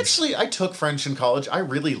the woods. I took French in college. I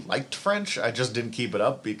really liked French. I just didn't keep it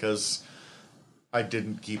up because I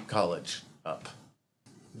didn't keep college up.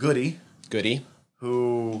 Goody, Goody.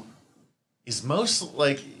 who is most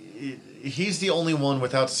like he's the only one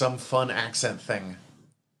without some fun accent thing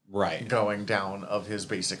Right. going down of his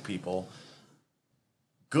basic people.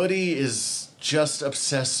 Goody is just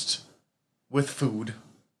obsessed with food,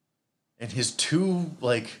 and his two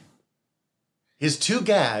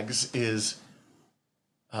gags is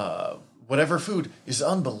whatever food is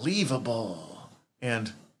unbelievable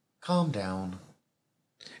and calm down.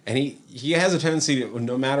 And he has a tendency to,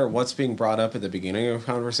 no matter what's being brought up at the beginning of a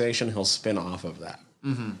conversation, he'll spin off of that.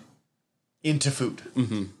 Into food.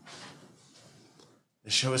 The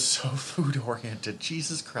show is so food oriented.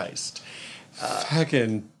 Jesus Christ.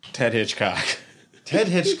 Fucking Ted Hitchcock. Ted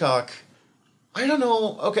Hitchcock. I don't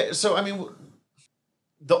know. Okay, so I mean,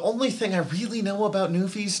 the only thing I really know about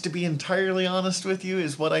Newfies, to be entirely honest with you,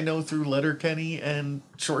 is what I know through Letterkenny and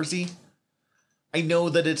Shorzy. I know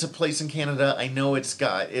that it's a place in Canada. I know it's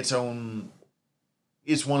got its own...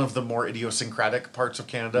 It's one of the more idiosyncratic parts of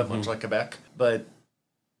Canada, much like Quebec. But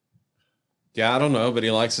Yeah, I don't know, but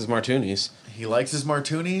he likes his martinis. he likes his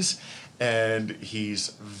martinis, and he's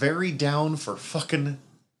very down for fucking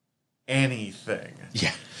anything.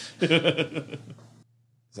 Yeah.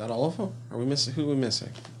 Is that all of them? Are we missing? Who are we missing?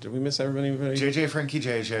 Did we miss everybody? JJ Frankie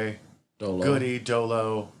JJ, Dolo. Goody,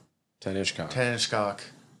 Dolo, Ted Hitchcock. Ted Hitchcock,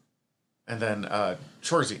 and then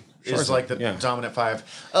Shorzy is Shorzy, like the yeah. dominant five.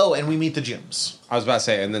 Oh, and we meet the Jims. I was about to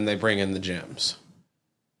say, and then they bring in the gyms.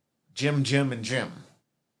 Jim, and Jim.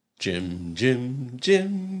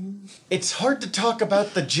 Jim. It's hard to talk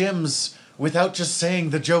about the Jims without just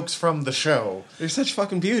saying the jokes from the show. They're such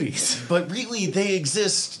fucking beauties. But really, they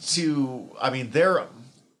exist to... I mean, they're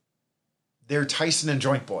Tyson and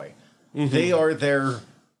Joint Boy. They are there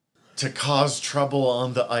to cause trouble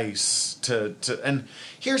on the ice. And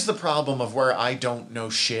here's the problem of where I don't know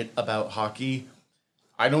shit about hockey.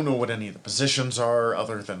 I don't know what any of the positions are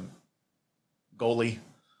other than goalie.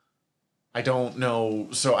 I don't know,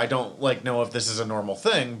 so I don't like know if this is a normal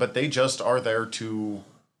thing, but they just are there to.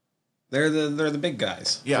 They're the big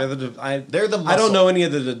guys. Yeah, they're the. I don't know any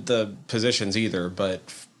of the positions either, but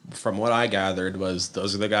from what I gathered was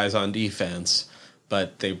those are the guys on defense.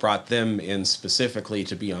 But they brought them in specifically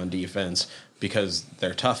to be on defense because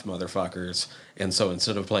they're tough motherfuckers, and so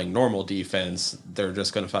instead of playing normal defense, they're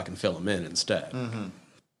just going to fucking fill them in instead. Mm-hmm.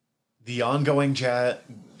 The ongoing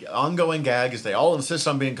gag is they all insist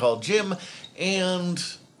on being called Jim, and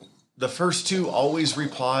the first two always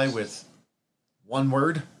reply with one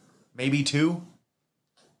word, maybe two,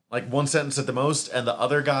 like one sentence at the most, and the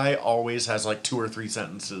other guy always has like 2 or 3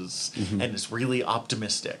 sentences and is really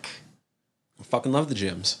optimistic. I fucking love the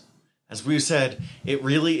Jims. As we said, it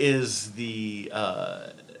really is the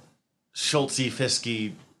Schultzy,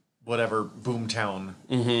 Fiske, whatever, Boomtown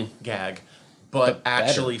gag, but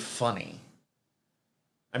actually funny.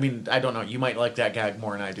 I mean, I don't know. You might like that gag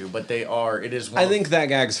more than I do, but it is one. I think that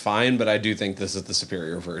gag's fine, but I do think this is the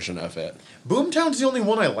superior version of it. Boomtown's the only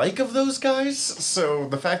one I like of those guys, so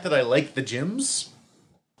the fact that I like the Jims.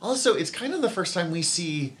 Also, it's kind of the first time we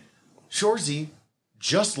see Shorzy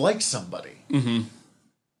just like somebody. Mm-hmm.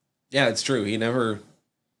 Yeah, it's true. He never...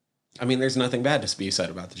 I mean, there's nothing bad to be said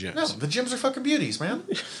about the Jims. No, the Jims are fucking beauties, man.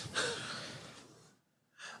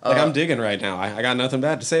 I'm digging right now. I got nothing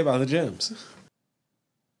bad to say about the Jims.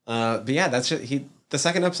 But yeah, that's just, the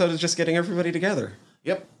second episode is just getting everybody together.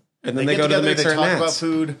 Yep. And then they go together, to the mixer they talk and about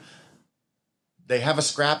food. They have a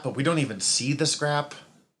scrap, but we don't even see the scrap.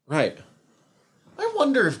 Right. I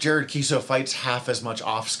wonder if Jared Kiso fights half as much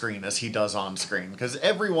off-screen as he does on-screen, because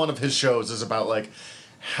every one of his shows is about, like,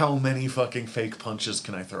 how many fucking fake punches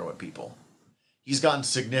can I throw at people? He's gotten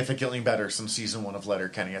significantly better since season 1 of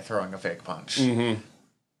Letterkenny at throwing a fake punch. Mm-hmm.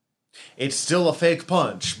 It's still a fake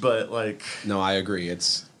punch, but, like... No, I agree.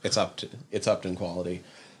 It's upped in quality.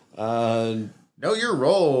 Know Your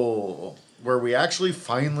Role, where we actually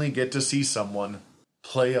finally get to see someone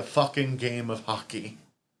play a fucking game of hockey.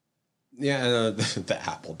 Yeah, the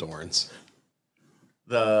Appledorns.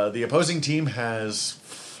 The opposing team has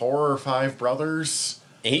 4 or 5 brothers.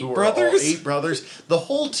 8 brothers? 8 brothers. The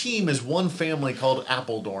whole team is one family called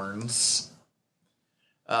Appledorns.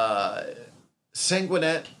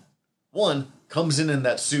 Sanguinet, one, comes in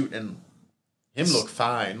that suit and him look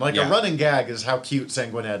fine. Like, a running gag is how cute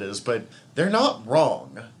Sanguinet is, but they're not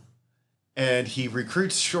wrong. And he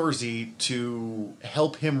recruits Shorzy to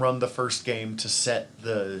help him run the first game to set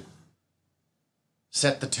the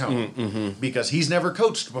tone. Because he's never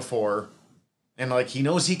coached before. And, like, he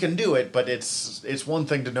knows he can do it, but it's one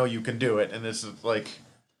thing to know you can do it, and it's like,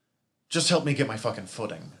 just help me get my fucking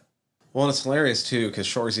footing. Well, it's hilarious, too, because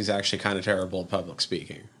Shorzy's actually kind of terrible at public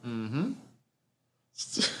speaking. Mm-hmm.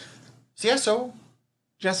 Sieso.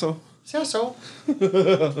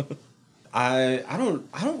 I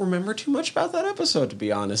don't remember too much about that episode, to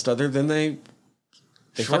be honest, other than they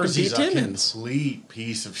fucking beat Timmins. A complete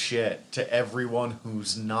piece of shit to everyone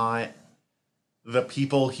who's not the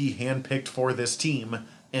people he handpicked for this team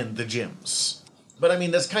and the Jims. But I mean,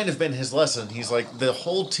 that's kind of been his lesson. He's like, the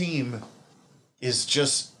whole team is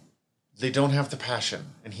just, they don't have the passion,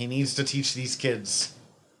 and he needs to teach these kids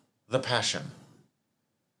the passion.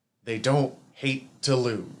 They don't hate to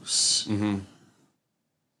lose. Mm-hmm.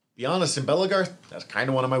 Be honest, in Bellegarde, that's kind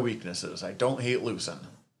of one of my weaknesses. I don't hate losing.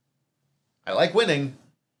 I like winning,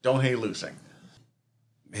 don't hate losing.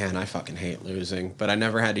 Man, I fucking hate losing, but I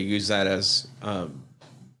never had to use that as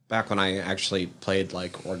back when I actually played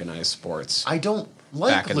like organized sports. I don't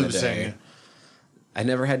like back in losing. The day. I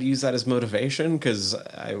never had to use that as motivation because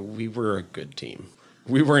we were a good team.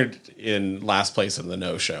 We weren't in last place in the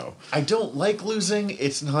no-show. I don't like losing.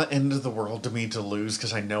 It's not end of the world to me to lose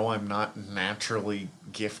because I know I'm not naturally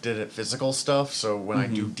gifted at physical stuff. So when I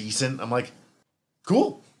do decent, I'm like,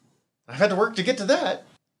 cool. I had to work to get to that.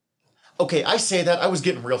 Okay, I say that. I was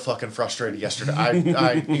getting real fucking frustrated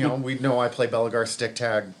yesterday. We know I play Bellegarde, stick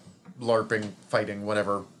tag, LARPing, fighting,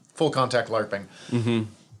 whatever. Full contact LARPing. Mm-hmm.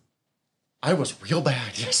 I was real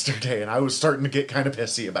bad yesterday, and I was starting to get kind of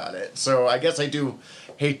pissy about it. So I guess I do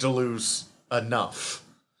hate to lose enough.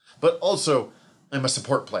 But also, I'm a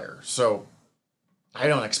support player, so I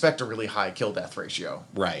don't expect a really high kill-death ratio.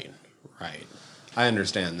 Right. I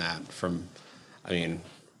understand that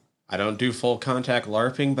I don't do full contact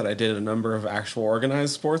LARPing, but I did a number of actual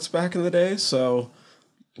organized sports back in the day. So,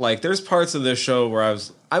 like, there's parts of this show where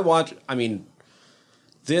I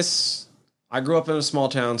grew up in a small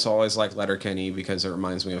town, so I always like Letterkenny because it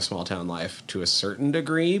reminds me of small town life to a certain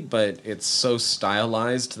degree, but it's so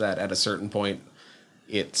stylized that at a certain point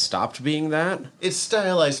it stopped being that. It's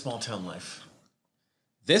stylized small town life.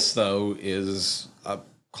 This, though, is a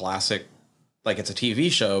classic, like it's a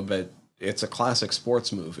TV show, but it's a classic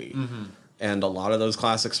sports movie. Mm-hmm. And a lot of those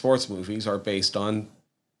classic sports movies are based on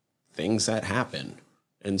things that happen.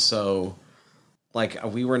 And so, like,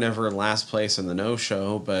 we were never last place in the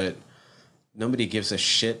no-show, but nobody gives a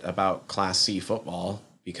shit about Class C football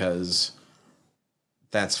because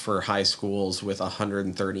that's for high schools with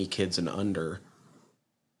 130 kids and under.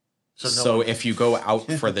 So if you go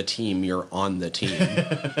out for the team, you're on the team.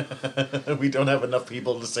 We don't have enough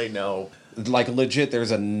people to say no. Like, legit, there's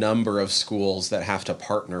a number of schools that have to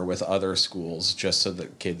partner with other schools just so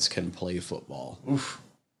that kids can play football. Oof.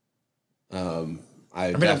 I'm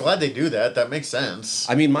glad they do that. That makes sense.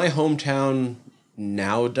 I mean, my hometown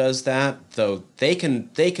now does that, though they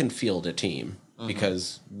can field a team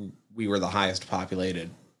because we were the highest populated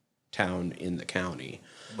town in the county.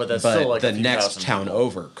 But that's still like the next town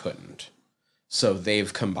over couldn't. So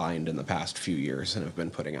they've combined in the past few years and have been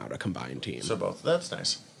putting out a combined team. So both. That's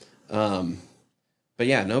nice. But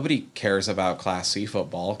yeah, nobody cares about Class C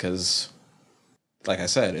football because, like I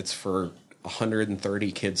said, it's for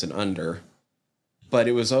 130 kids and under. But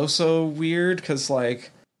it was also weird because,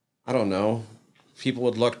 like, I don't know, people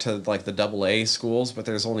would look to, like, the AA schools, but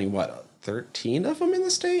there's only, 13 of them in the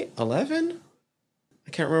state? 11? I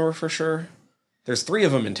can't remember for sure. There's 3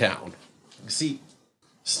 of them in town. See,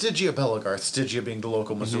 Stygia Bellegarth, Stygia being the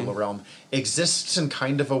local Missoula realm, exists in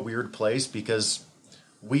kind of a weird place because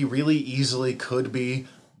we really easily could be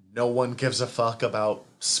no one gives a fuck about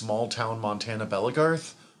small town Montana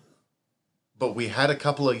Bellegarth. But we had a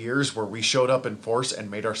couple of years where we showed up in force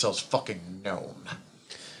and made ourselves fucking known.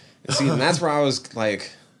 See, and that's where I was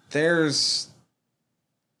like, there's,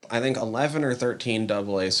 I think, 11 or 13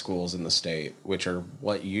 AA schools in the state, which are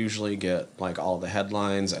what usually get, like, all the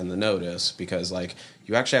headlines and the notice, because, like,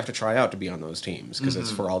 you actually have to try out to be on those teams, because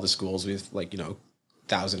it's for all the schools with, like,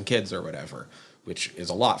 1,000 kids or whatever, which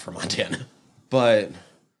is a lot for Montana. But,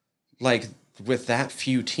 like, with that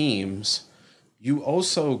few teams, you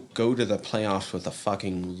also go to the playoffs with a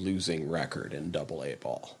fucking losing record in AA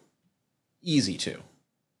ball. Easy to.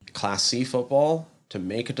 Class C football, to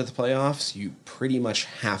make it to the playoffs, you pretty much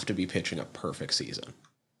have to be pitching a perfect season.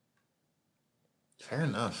 Fair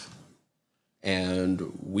enough.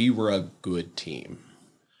 And we were a good team.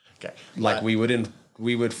 Okay. Like, we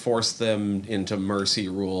would force them into mercy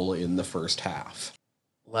rule in the first half.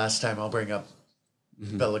 Last time I'll bring up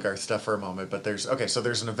Bellegarth stuff for a moment, but there's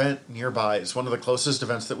an event nearby. It's one of the closest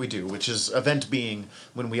events that we do, which is event being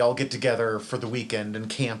when we all get together for the weekend and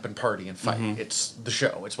camp and party and fight. It's the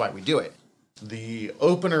show. It's why we do it. The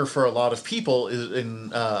opener for a lot of people is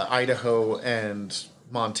in Idaho and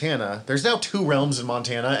Montana. There's now 2 realms in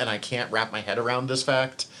Montana, and I can't wrap my head around this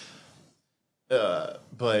fact.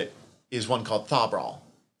 But is one called Thobral.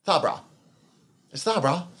 It's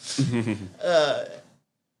Thobral.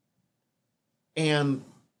 And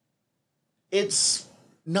it's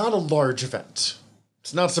not a large event.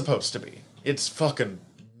 It's not supposed to be. It's fucking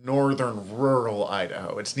northern rural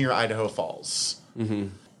Idaho. It's near Idaho Falls.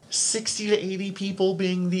 60 to 80 people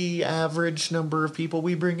being the average number of people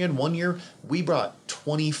we bring in. One year, we brought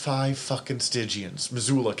 25 fucking Stygians,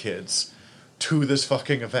 Missoula kids, to this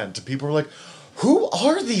fucking event. And people were like, who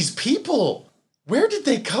are these people? Where did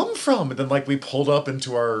they come from? And then, like, we pulled up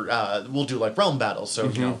into our, we'll do, like, realm battles.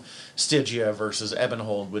 So, Stygia versus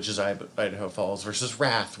Ebenhold, which is Idaho Falls, versus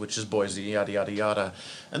Wrath, which is Boise, yada, yada, yada.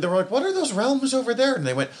 And they were like, what are those realms over there? And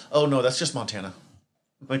they went, oh, no, that's just Montana.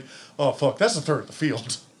 I'm like, oh, fuck, that's a third of the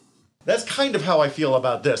field. That's kind of how I feel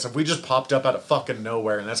about this. If we just popped up out of fucking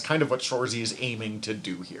nowhere, and that's kind of what Shoresy is aiming to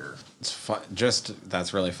do here. It's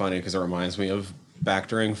that's really funny, because it reminds me of back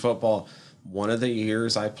during football. One of the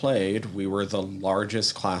years I played, we were the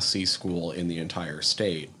largest Class C school in the entire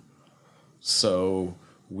state. So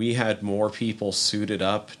we had more people suited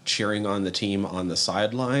up cheering on the team on the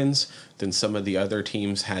sidelines than some of the other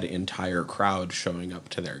teams had entire crowds showing up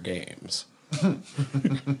to their games.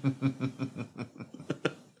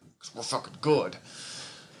 We're fucking good.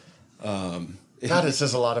 It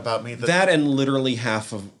says a lot about me. That and literally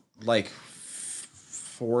half of, like,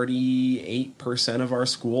 48% of our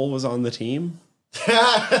school was on the team.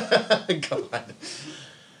 God.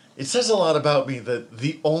 It says a lot about me that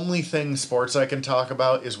the only thing sports I can talk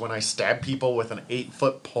about is when I stab people with an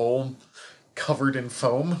 8-foot pole covered in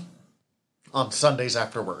foam on Sundays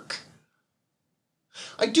after work.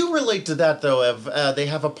 I do relate to that, though. Of they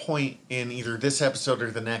have a point in either this episode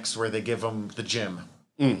or the next where they give them the gym.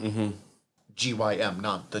 GYM,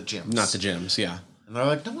 not the gyms. Not the gyms, yeah. And they're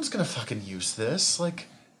like, no one's going to fucking use this. Like,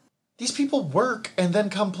 these people work and then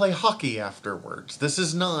come play hockey afterwards. This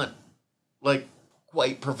is not, like,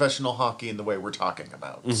 quite professional hockey in the way we're talking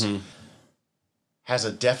about. Has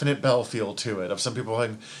a definite bell feel to it. Of some people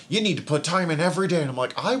like, you need to put time in every day. And I'm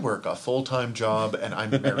like, I work a full-time job and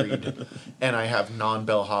I'm married and I have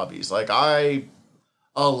non-Bell hobbies. Like, a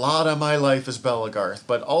lot of my life is Bellagarth,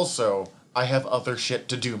 but also I have other shit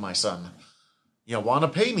to do, my son. You want to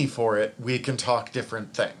pay me for it, we can talk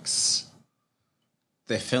different things.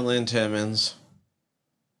 They fill in Timmins.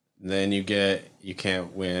 Then you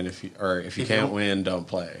can't win if you can't win, don't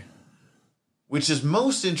play. Which is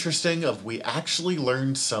most interesting of we actually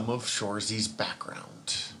learned some of Shorzy's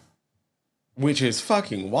background. Which is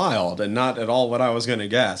fucking wild and not at all what I was going to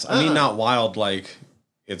guess. I mean, not wild like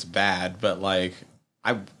it's bad, but like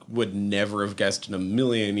I would never have guessed in a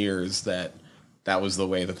million years that was the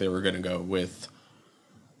way that they were going to go with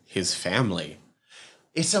his family.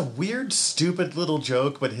 It's a weird, stupid little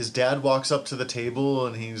joke, but his dad walks up to the table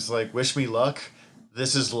and he's like, wish me luck.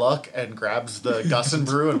 This is luck, and grabs the Gus and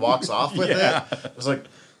Brew and walks off with it. I was like,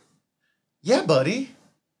 yeah, buddy.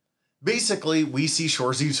 Basically, we see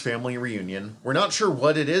Shorzy's family reunion. We're not sure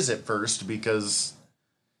what it is at first because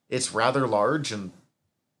it's rather large and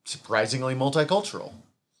surprisingly multicultural.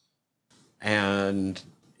 And,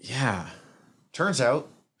 yeah. Turns out,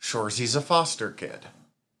 Shorzy's a foster kid.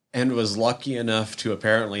 And was lucky enough to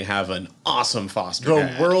apparently have an awesome foster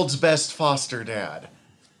dad. The world's best foster dad.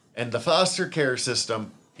 And the foster care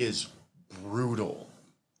system is brutal.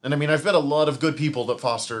 And I mean, I've met a lot of good people that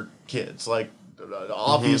foster kids. Like,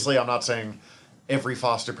 obviously, I'm not saying every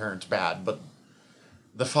foster parent's bad, but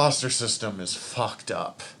the foster system is fucked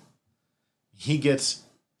up. He gets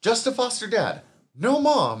just a foster dad, no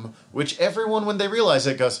mom, which everyone, when they realize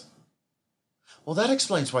it, goes, well, that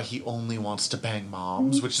explains why he only wants to bang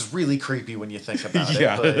moms, which is really creepy when you think about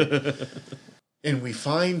it. But, and we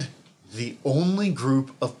find the only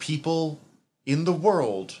group of people in the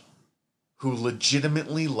world who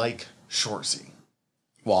legitimately like Shorzy.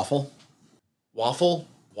 Waffle?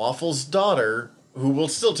 Waffle's daughter, who will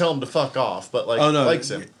still tell him to fuck off, but likes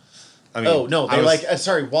him. I mean,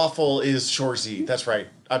 sorry, Waffle is Shorzy. That's right.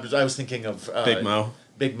 I was thinking of Big Mo.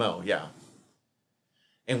 Big Mo, yeah.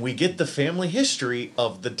 And we get the family history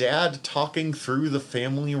of the dad talking through the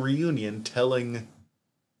family reunion, telling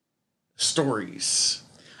stories.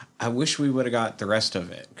 I wish we would have got the rest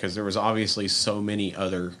of it, because there was obviously so many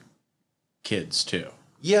other kids, too.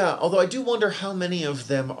 Yeah, although I do wonder how many of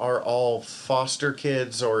them are all foster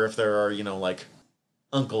kids, or if there are, like,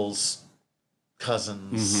 uncles,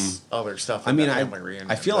 cousins, other stuff. I mean,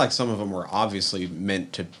 I feel like some of them were obviously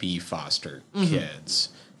meant to be foster kids,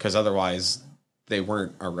 because otherwise they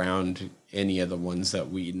weren't around any of the ones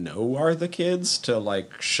that we know are the kids to,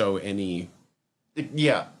 like, show any...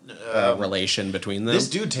 Yeah. relation between them. This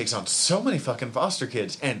dude takes on so many fucking foster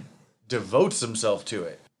kids and devotes himself to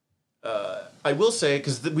it. I will say,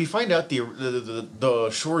 because we find out the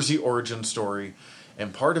Shorzy origin story,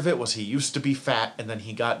 and part of it was he used to be fat, and then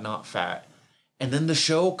he got not fat. And then the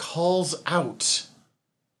show calls out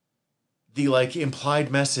the, like,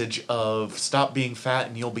 implied message of stop being fat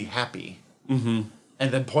and you'll be happy. And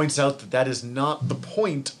then points out that is not the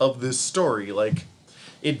point of this story. Like,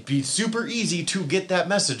 it'd be super easy to get that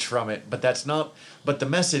message from it, but that's not... But the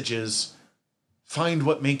message is, find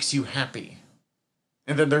what makes you happy.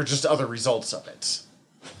 And then there are just other results of it.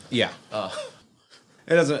 Yeah.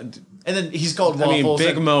 It doesn't... And then he's called Waffles. I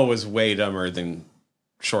mean, Big Mo was way dumber than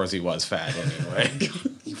Shorzy was fat anyway.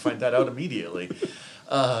 You find that out immediately.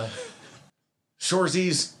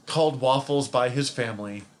 Shorzy's called Waffles by his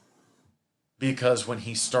family because when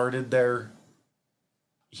he started there,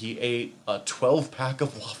 he ate a 12-pack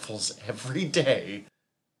of waffles every day.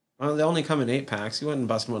 Well, they only come in 8-packs. You wouldn't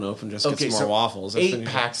bust one open just get some more waffles. 8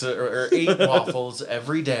 packs or 8 waffles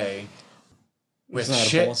every day with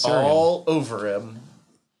shit all over him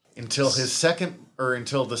until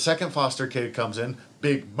the second foster kid comes in,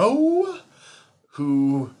 Big Mo,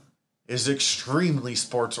 who is extremely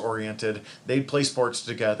sports oriented. They'd play sports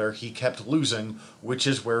together. He kept losing, which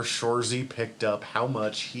is where Shorzy picked up how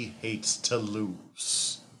much he hates to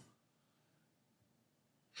lose.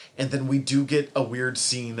 And then we do get a weird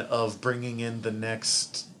scene of bringing in the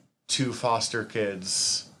next 2 foster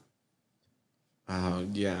kids.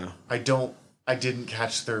 Yeah. I didn't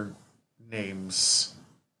catch their names.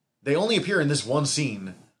 They only appear in this one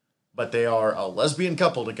scene, but they are a lesbian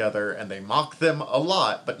couple together, and they mock them a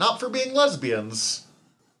lot, but not for being lesbians,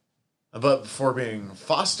 but for being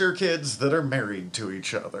foster kids that are married to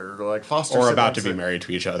each other. Like foster or about to be married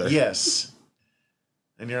to each other. Yes.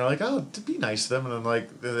 And you're like, oh, to be nice to them. And then,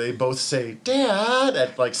 like, they both say, Dad,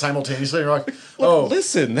 at, like, simultaneously. And you're like, well,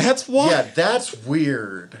 listen, that's why. Yeah, that's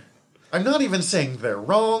weird. I'm not even saying they're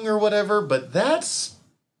wrong or whatever, but that's...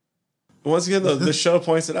 Once again, the show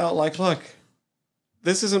points it out like, look,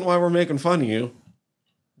 this isn't why we're making fun of you.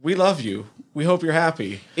 We love you. We hope you're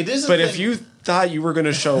happy. It is But if you thought you were going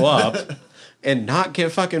to show up and not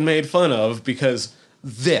get fucking made fun of because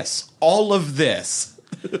all of this...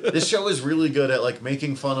 This show is really good at, like,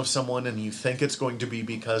 making fun of someone and you think it's going to be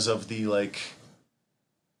because of the, like,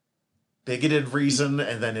 bigoted reason,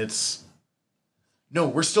 and then it's... No,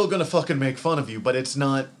 we're still going to fucking make fun of you, but it's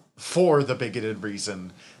not for the bigoted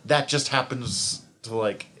reason. That just happens to,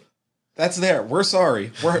 like... That's there. We're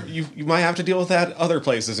sorry. You might have to deal with that other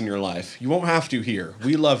places in your life. You won't have to here.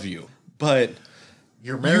 We love you. But...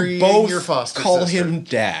 You're marrying your foster call sister. him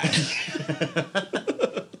Dad.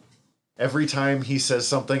 Every time he says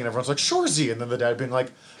something and everyone's like, Shorzy, and then the dad being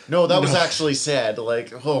like, no, that was actually said.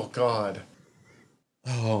 Like, oh, God.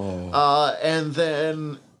 Oh. And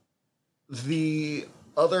then the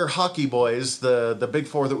other hockey boys, the big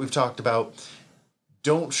four that we've talked about,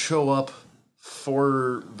 don't show up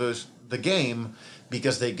for the game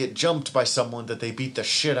because they get jumped by someone that they beat the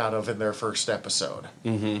shit out of in their first episode.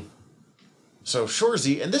 Mm-hmm. So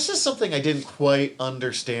Shorzy, and this is something I didn't quite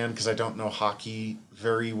understand because I don't know hockey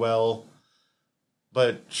very well,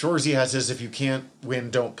 but Shorzy has his if you can't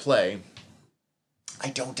win, don't play. I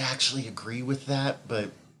don't actually agree with that,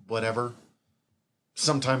 but whatever.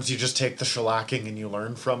 Sometimes you just take the shellacking and you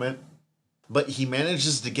learn from it. But he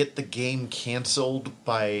manages to get the game canceled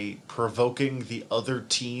by provoking the other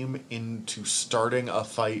team into starting a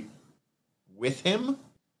fight with him,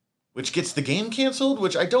 which gets the game canceled,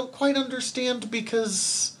 which I don't quite understand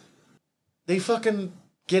because they fucking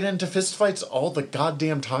get into fistfights all the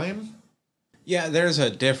goddamn time. Yeah, there's a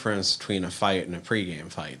difference between a fight and a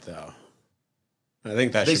pregame fight, though. I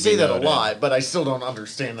think that they should be say that noted. a lot, but I still don't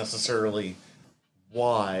understand necessarily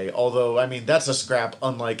why. Although, I mean, that's a scrap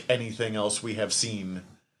unlike anything else we have seen,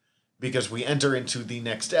 because we enter into the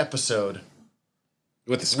next episode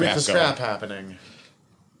with the scrap, happening.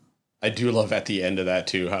 I do love at the end of that,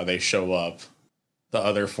 too, how they show up. The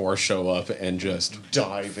other four show up and just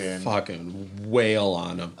dive in. Fucking wail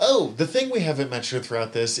on them. Oh, the thing we haven't mentioned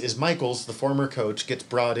throughout this is Michaels, the former coach, gets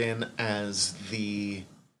brought in as the...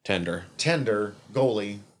 Tender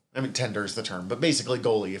goalie. I mean, tender is the term, but basically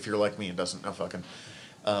goalie, if you're like me and doesn't know fucking...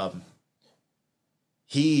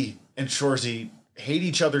 he and Shorzy hate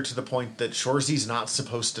each other to the point that Shorzy's not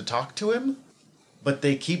supposed to talk to him, but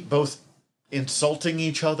they keep both insulting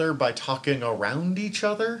each other by talking around each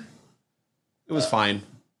other. It was fine.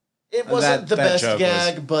 It wasn't the best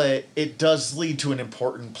gag, but it does lead to an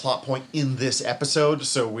important plot point in this episode,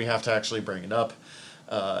 so we have to actually bring it up.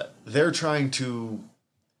 They're trying to...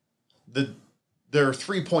 There are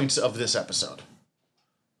 3 points of this episode.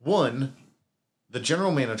 One, the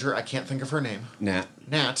general manager, I can't think of her name.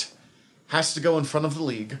 Nat, has to go in front of the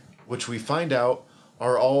league, which we find out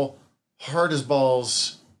are all hard as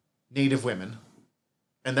balls native women.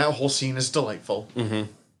 And that whole scene is delightful. Mm-hmm.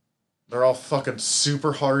 They're all fucking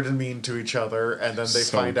super hard and mean to each other, and then they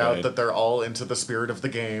find out that they're all into the spirit of the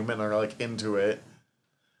game and are, like, into it.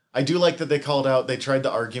 I do like that they called out, they tried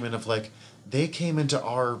the argument of, like, they came into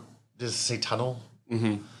our, does it say tunnel?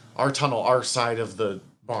 Mm-hmm. Our tunnel, our side of the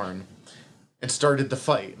barn, and started the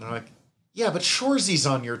fight. And I'm like, yeah, but Shorzy's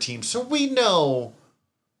on your team, so we know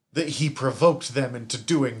that he provoked them into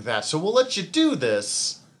doing that, so we'll let you do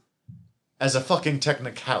this as a fucking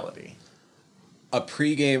technicality. A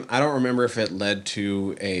pregame, I don't remember if it led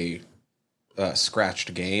to a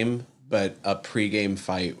scratched game, but a pregame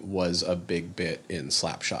fight was a big bit in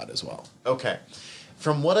Slapshot as well. Okay.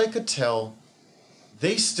 From what I could tell,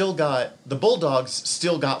 the Bulldogs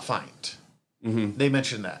still got fined. Mm-hmm. They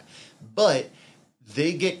mentioned that. But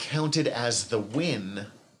they get counted as the win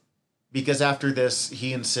because after this,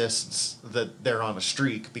 he insists that they're on a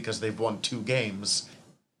streak because they've won 2 games.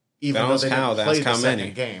 Even though they didn't play the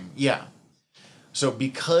second game. Yeah. So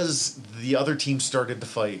because the other team started the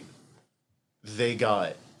fight, they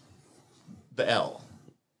got the L.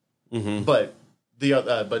 Mm-hmm. But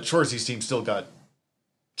but Shorzy's team still got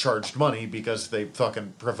charged money because they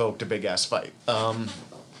fucking provoked a big ass fight.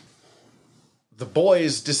 The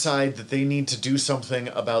boys decide that they need to do something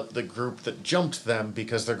about the group that jumped them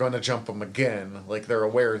because they're going to jump them again. Like, they're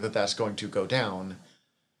aware that that's going to go down.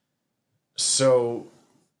 So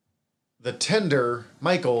the tender,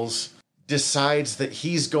 Michaels, decides that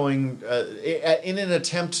he's going, in an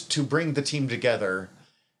attempt to bring the team together.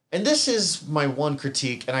 And this is my one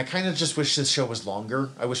critique, and I kind of just wish this show was longer.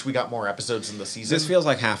 I wish we got more episodes in the season. This feels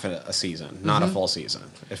like half a season, not a full season.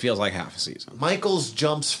 It feels like half a season. Michaels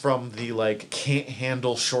jumps from the, like, can't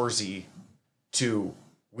handle Shorzy to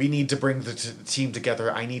we need to bring the team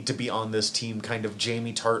together. I need to be on this team, kind of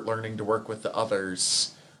Jamie Tart learning to work with the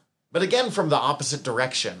others. But again, from the opposite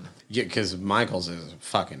direction. Yeah, because Michaels is a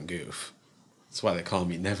fucking goof. That's why they call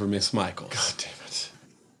me Never Miss Michaels. God damn it.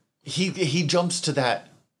 He jumps to that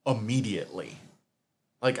immediately.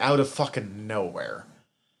 Like, out of fucking nowhere.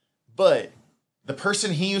 But the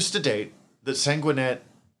person he used to date, that Sanguinet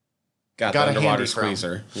got a the underwater handy from,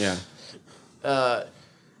 squeezer. Yeah.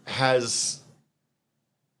 has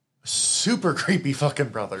super creepy fucking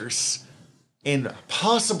brothers in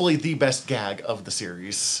possibly the best gag of the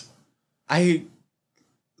series. I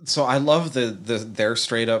love their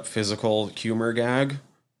straight up physical humor gag,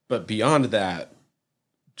 but beyond that,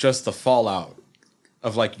 just the fallout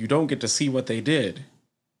of like, you don't get to see what they did,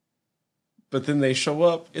 but then they show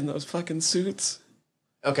up in those fucking suits.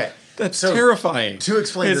 Okay, that's terrifying. To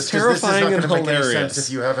explain it's this, because this is not terrifying going and to make any hilarious. sense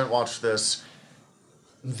if you haven't watched this.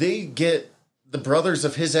 They get the brothers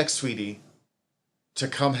of his ex-sweetie to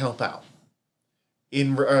come help out,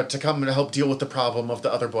 to come and help deal with the problem of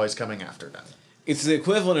the other boys coming after them. It's the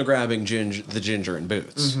equivalent of grabbing the Ginger in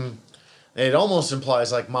Boots. Mm-hmm. It almost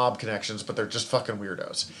implies like mob connections, but they're just fucking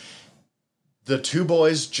weirdos. The two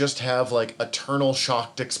boys just have like eternal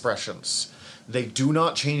shocked expressions. They do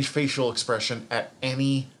not change facial expression at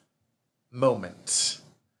any moment.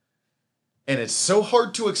 And it's so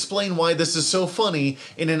hard to explain why this is so funny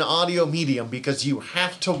in an audio medium because you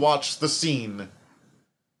have to watch the scene.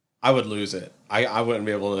 I would lose it. I wouldn't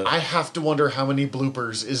be able to. I have to wonder how many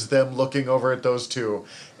bloopers is them looking over at those two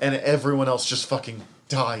and everyone else just fucking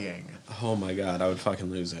dying. Oh my god, I would fucking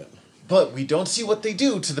lose it. But we don't see what they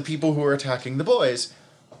do to the people who are attacking the boys.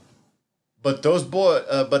 But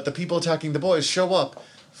the people attacking the boys show up,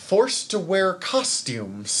 forced to wear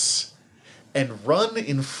costumes, and run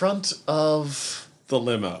in front of the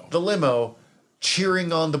limo,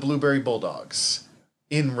 cheering on the Blueberry Bulldogs.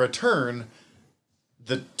 In return,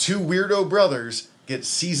 the two weirdo brothers get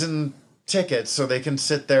season tickets so they can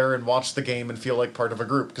sit there and watch the game and feel like part of a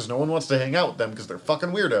group, because no one wants to hang out with them because they're fucking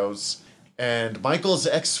weirdos. And Michael's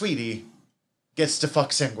ex-sweetie gets to fuck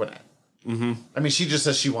Sanguinet. Mm-hmm. I mean, she just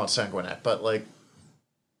says she wants Sanguinet, but, like,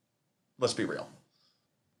 let's be real.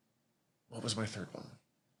 What was my third one?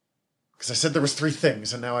 Because I said there was three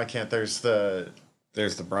things, and now I can't. There's the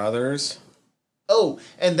brothers. Oh,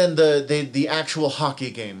 and then the actual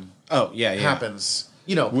hockey game. Oh, yeah. Happens.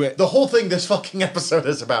 You know, the whole thing this fucking episode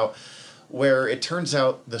is about, where it turns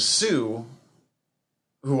out the Sioux,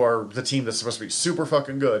 who are the team that's supposed to be super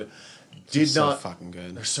fucking good, They're so fucking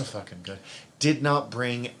good. Did not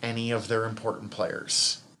bring any of their important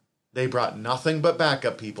players. They brought nothing but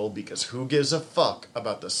backup people because who gives a fuck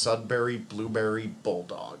about the Sudbury Blueberry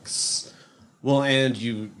Bulldogs? Well, and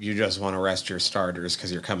you just want to rest your starters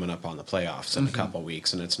because you're coming up on the playoffs in a couple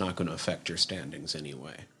weeks, and it's not going to affect your standings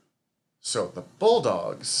anyway. So the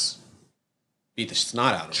Bulldogs beat the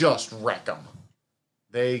snot out of them. Just wreck them.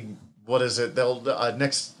 They'll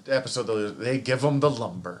next episode they give them the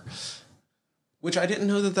lumber. Which I didn't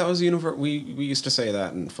know that was we used to say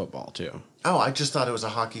that in football too. Oh, I just thought it was a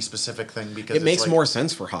hockey specific thing because it makes more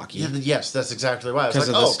sense for hockey. Yeah, yes, that's exactly why. I was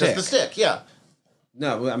like, because the stick, yeah.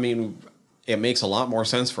 No, I mean, it makes a lot more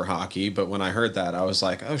sense for hockey, but when I heard that, I was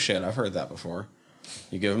like, oh shit, I've heard that before.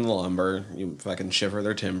 You give them the lumber, you fucking shiver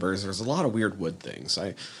their timbers. There's a lot of weird wood things.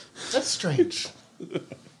 That's strange.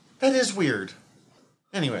 That is weird.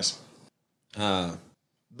 Anyways.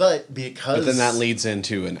 But then that leads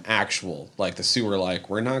into an actual, like, the Sioux were like,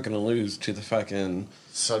 we're not going to lose to the fucking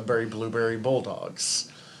Sudbury Blueberry Bulldogs.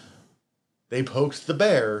 They poked the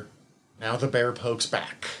bear. Now the bear pokes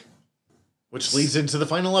back. Which leads into the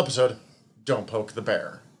final episode. Don't poke the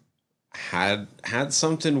bear. Had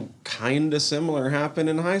something kind of similar happen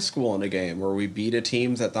in high school in a game where we beat a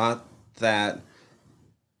team that thought that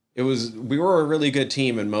we were a really good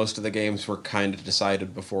team, and most of the games were kind of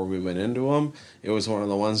decided before we went into them. It was one of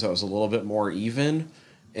the ones that was a little bit more even,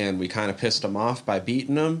 and we kind of pissed them off by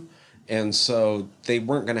beating them. And so they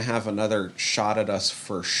weren't going to have another shot at us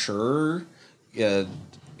for sure,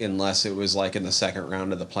 unless it was like in the second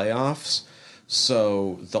round of the playoffs.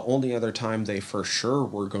 So the only other time they for sure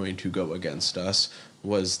were going to go against us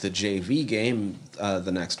was the JV game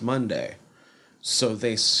the next Monday. So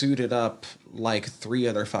they suited up like 3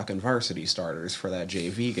 other fucking varsity starters for that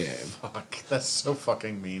JV game. Fuck, that's so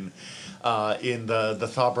fucking mean. In the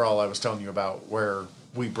Thaw Brawl I was telling you about, where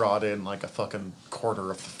we brought in like a fucking quarter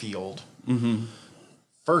of the field. Mm-hmm.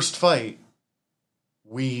 First fight,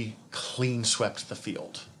 we clean swept the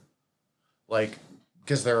field. Like,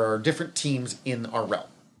 because there are different teams in our realm.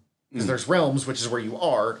 Because there's realms, which is where you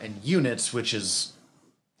are, and units, which is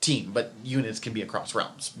team. But units can be across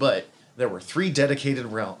realms. But there were 3 dedicated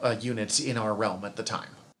units in our realm at the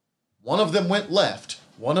time. One of them went left,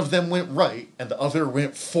 one of them went right, and the other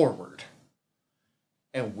went forward.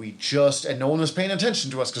 And and no one was paying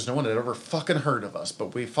attention to us because no one had ever fucking heard of us,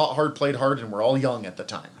 but we fought hard, played hard, and we're all young at the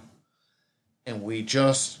time. And we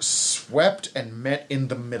just swept and met in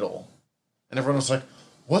the middle. And everyone was like,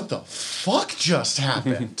 what the fuck just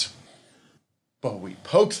happened? But we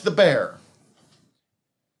poked the bear.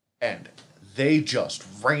 And they just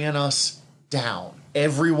ran us down.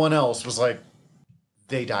 Everyone else was like,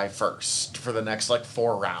 they die first for the next,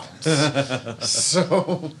 4 rounds.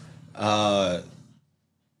 So...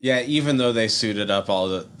 Yeah, even though they suited up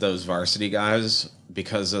all those varsity guys,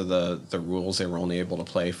 because of the rules, they were only able to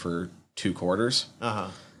play for 2 quarters. Uh-huh.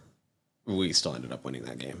 We still ended up winning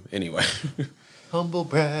that game. Anyway. Humble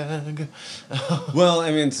brag. Well, I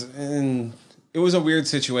mean, it was a weird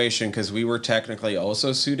situation because we were technically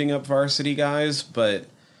also suiting up varsity guys, but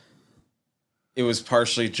it was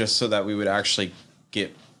partially just so that we would actually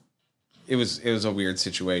get... It was a weird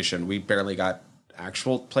situation. We barely got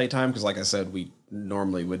actual playtime because, like I said, we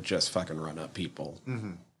normally would just fucking run up people.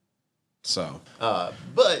 Mm-hmm. So.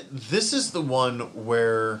 But this is the one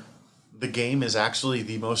where the game is actually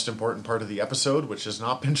the most important part of the episode, which has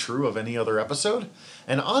not been true of any other episode.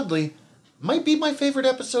 And oddly, might be my favorite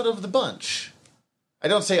episode of the bunch. I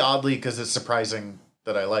don't say oddly because it's surprising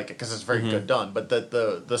that I like it, because it's very good done. But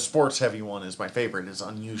the sports heavy one is my favorite. It's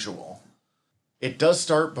unusual. It does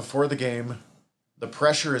start before the game. The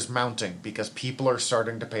pressure is mounting because people are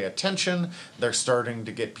starting to pay attention. They're starting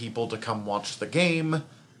to get people to come watch the game.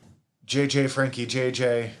 Frankie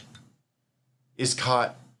JJ is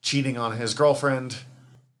caught cheating on his girlfriend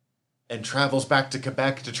and travels back to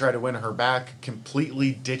Quebec to try to win her back,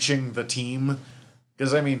 completely ditching the team.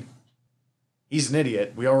 Because, I mean, he's an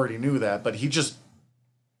idiot. We already knew that, but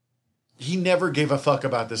he never gave a fuck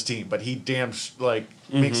about this team, but he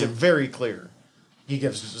makes it very clear. He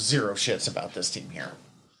gives 0 shits about this team here.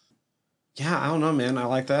 Yeah, I don't know, man. I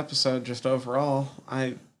like the episode just overall.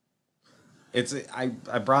 I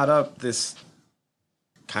brought up this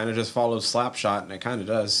kind of just follows Slapshot, and it kind of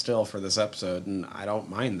does still for this episode, and I don't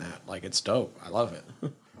mind that. Like, it's dope. I love it.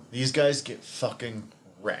 These guys get fucking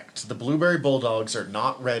wrecked. The Blueberry Bulldogs are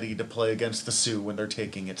not ready to play against the Sioux when they're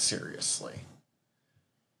taking it seriously.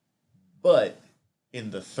 But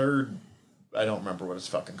in the third, I don't remember what it's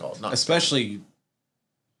fucking called. Especially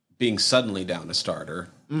being suddenly down a starter,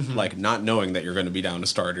 like not knowing that you're going to be down a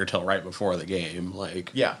starter till right before the game.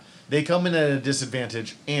 Yeah, they come in at a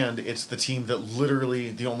disadvantage, and it's the team that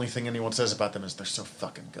literally the only thing anyone says about them is they're so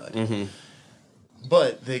fucking good.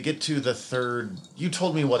 But they get to the third. You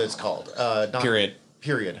told me what it's called.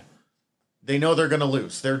 Period. They know they're going to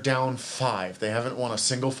lose. They're down 5. They haven't won a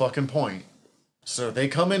single fucking point. So they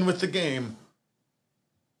come in with the game.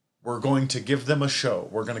 We're going to give them a show.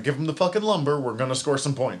 We're going to give them the fucking lumber. We're going to score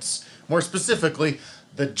some points. More specifically,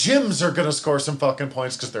 the gyms are going to score some fucking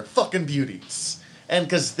points because they're fucking beauties. And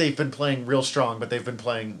because they've been playing real strong, but they've been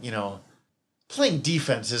playing, playing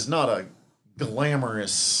defense is not a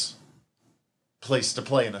glamorous place to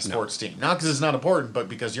play in a sports team. Not because it's not important, but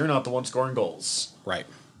because you're not the one scoring goals. Right.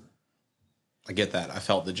 I get that. I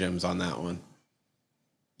felt the gyms on that one.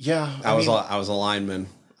 Yeah. I was a lineman.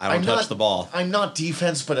 I don't touch the ball. I'm not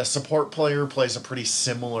defense, but a support player plays a pretty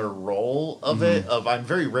similar role of it. I'm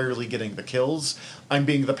very rarely getting the kills. I'm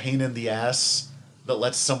being the pain in the ass that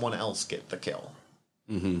lets someone else get the kill.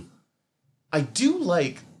 I do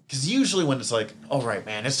like, because usually when it's like, all right,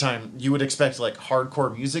 man, it's time, you would expect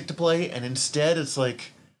hardcore music to play, and instead it's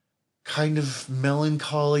kind of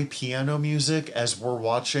melancholy piano music as we're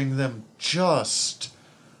watching them just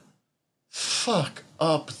fuck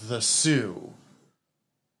up the Sioux.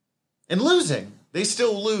 And losing. They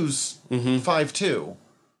still lose 5-2.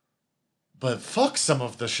 But fuck some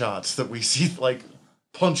of the shots that we see,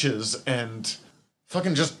 punches and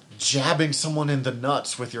fucking just jabbing someone in the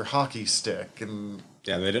nuts with your hockey stick. And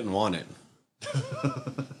yeah, they didn't want it.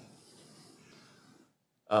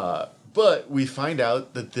 But we find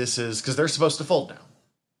out that this is... Because they're supposed to fold now.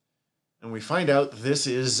 And we find out this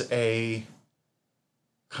is a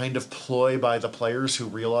kind of ploy by the players who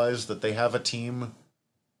realize that they have a team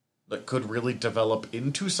that could really develop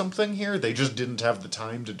into something here. They just didn't have the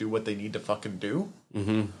time to do what they need to fucking do.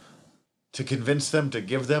 To convince them to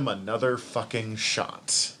give them another fucking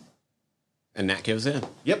shot. And Nat gives in.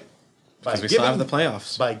 Yep. Because we still have the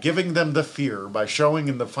playoffs. By giving them the fear, by showing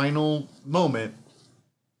in the final moment,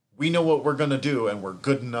 we know what we're going to do, and we're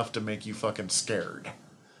good enough to make you fucking scared.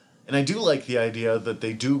 And I do like the idea that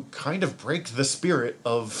they do kind of break the spirit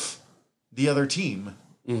of the other team.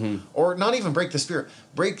 Or not even break the spirit,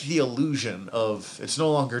 break the illusion of it's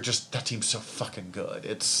no longer just that team's so fucking good.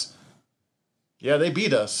 It's, yeah, they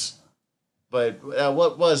beat us. But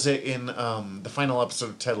what was it in the final episode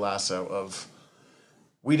of Ted Lasso of,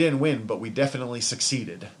 we didn't win, but we definitely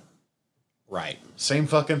succeeded. Right. Same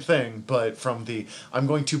fucking thing, but from the, I'm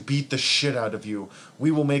going to beat the shit out of you.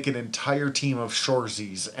 We will make an entire team of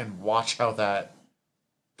Shoresies and watch how that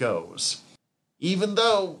goes. Even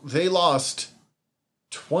though they lost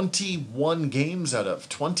 21 games out of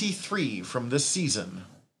 23 from this season.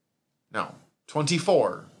 No,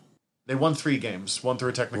 24. They won 3 games, one through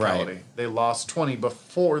a technicality. Right. They lost 20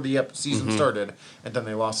 before the season started, and then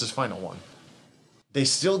they lost his final one. They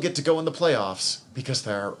still get to go in the playoffs because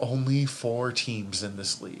there are only 4 teams in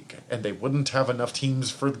this league, and they wouldn't have enough teams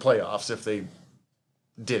for the playoffs if they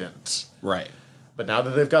didn't. Right. But now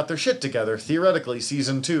that they've got their shit together, theoretically,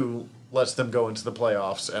 season 2 lets them go into the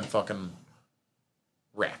playoffs and fucking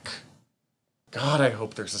wreck. God, I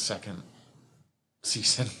hope there's a second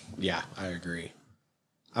season. Yeah, I agree.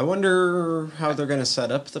 I wonder how they're going to set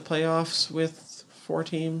up the playoffs with 4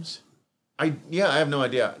 teams. I have no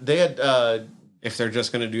idea. They had If they're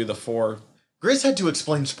just going to do the 4. Grizz had to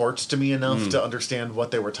explain sports to me enough to understand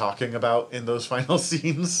what they were talking about in those final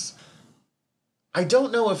scenes. I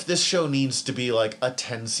don't know if this show needs to be like a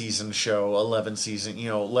 10-season show, 11-season,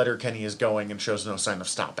 Letterkenny is going and shows no sign of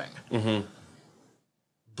stopping. Mm-hmm.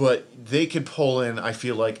 But they could pull in, I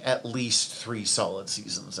feel like, at least 3 solid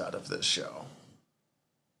seasons out of this show.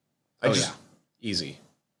 Easy.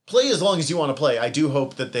 Play as long as you want to play. I do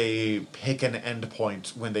hope that they pick an end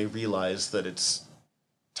point when they realize that it's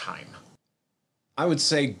time. I would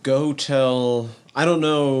say go till... I don't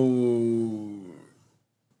know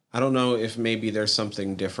if maybe there's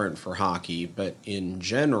something different for hockey, but in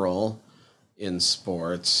general, in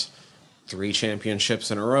sports, 3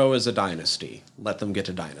 championships in a row is a dynasty. Let them get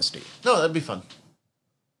to dynasty. No, that'd be fun.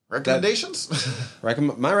 Recommendations?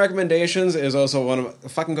 My recommendations is also one of...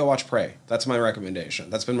 Fucking go watch Prey. That's my recommendation.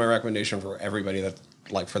 That's been my recommendation for everybody that,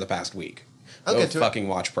 for the past week. Go fucking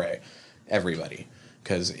watch Prey. Everybody.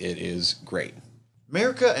 Because it is great.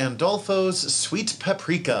 America Andolfo's Sweet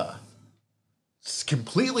Paprika. It's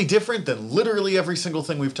completely different than literally every single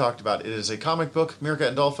thing we've talked about. It is a comic book. America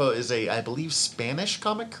Andolfo is a, I believe, Spanish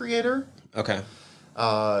comic creator. Okay.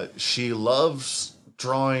 She loves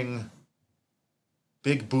drawing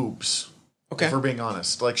big boobs. Okay. If we're being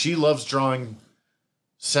honest. She loves drawing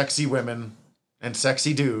sexy women and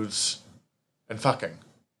sexy dudes and fucking.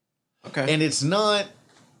 Okay. And it's not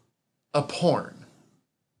a porn.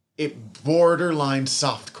 It borderline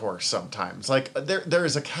softcore sometimes. There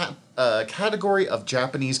is a category of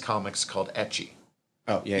Japanese comics called ecchi.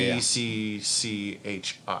 Oh, yeah.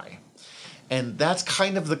 ECCHI. And that's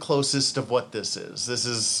kind of the closest of what this is. This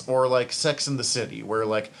is, or Sex in the City, where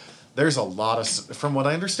there's a lot of, from what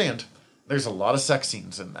I understand, there's a lot of sex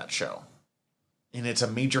scenes in that show. And it's a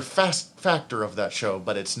major factor of that show,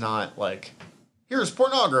 but it's not here's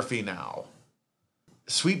pornography now.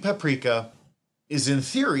 Sweet Paprika is in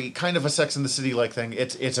theory kind of a Sex in the City-like thing.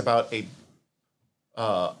 It's about a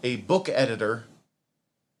book editor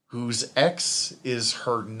whose ex is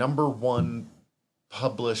her number one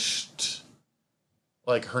published,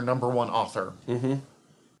 her number one author,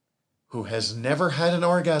 who has never had an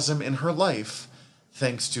orgasm in her life,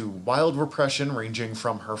 thanks to wild repression ranging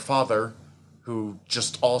from her father, who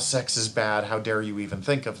just all sex is bad, how dare you even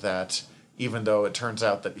think of that, even though it turns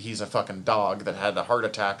out that he's a fucking dog that had a heart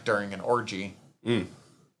attack during an orgy.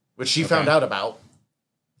 Which she found out about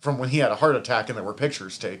from when he had a heart attack and there were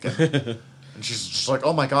pictures taken. And she's just like,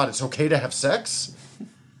 oh my god, it's okay to have sex?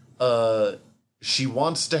 She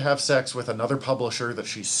wants to have sex with another publisher that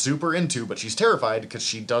she's super into, but she's terrified because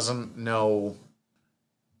she doesn't know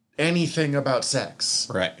anything about sex.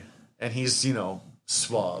 Right. And he's,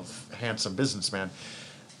 suave, handsome businessman.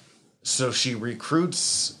 So she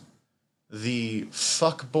recruits the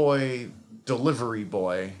fuckboy delivery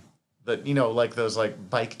boy that, those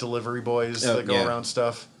bike delivery boys that go around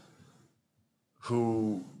stuff,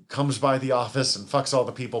 who comes by the office and fucks all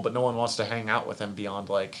the people, but no one wants to hang out with him beyond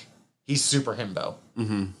he's super himbo.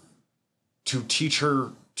 Mm-hmm. To teach her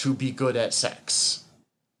to be good at sex.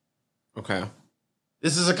 Okay.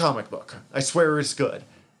 This is a comic book. I swear it's good.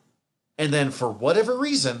 And then for whatever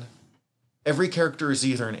reason, every character is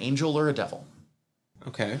either an angel or a devil.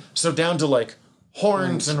 Okay. So down to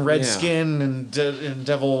horns and red skin and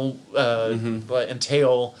devil and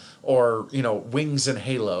tail, or wings and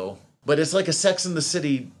halo. But it's like a Sex in the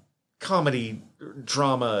City comedy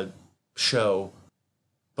drama show,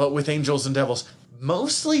 but with angels and devils.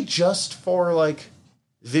 Mostly just for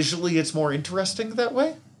visually it's more interesting that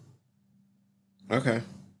way. Okay.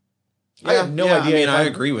 I have no idea. I mean, if I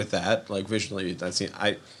agree with that. Like visually,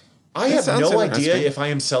 I have sounds no idea interesting. if I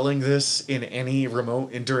am selling this in any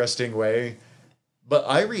remote, interesting way. But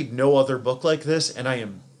I read no other book like this, and I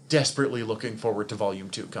am desperately looking forward to Volume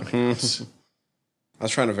 2 coming out. I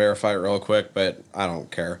was trying to verify it real quick, but I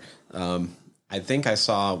don't care. I think I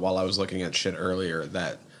saw while I was looking at shit earlier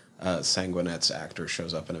that Sanguinet's actor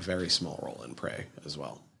shows up in a very small role in Prey as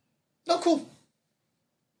well. Oh, cool.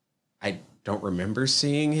 I don't remember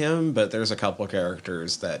seeing him, but there's a couple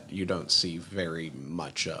characters that you don't see very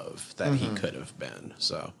much of that he could have been.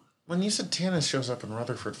 So When you said Tannis shows up in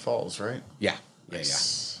Rutherford Falls, right? yeah.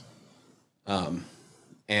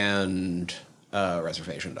 And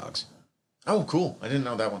Reservation Dogs. Oh, cool. I didn't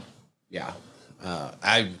know that one. Yeah.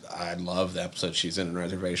 I love the episode she's in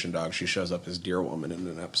Reservation Dogs. She shows up as Deer Woman in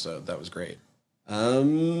an episode. That was great.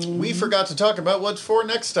 We forgot to talk about what's for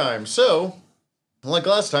next time. So, like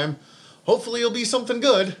last time, hopefully it'll be something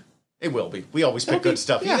good. It will be. We always pick good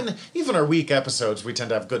stuff. Yeah. Even our week episodes, we tend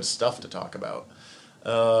to have good stuff to talk about.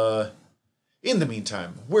 In the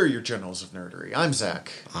meantime, we're your generals of nerdery. I'm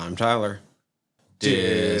Zach. I'm Tyler.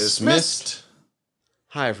 Dismissed.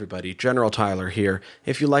 Hi, everybody. General Tyler here.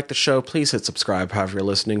 If you like the show, please hit subscribe however you're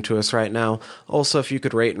listening to us right now. Also, if you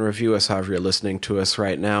could rate and review us however you're listening to us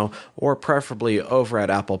right now, or preferably over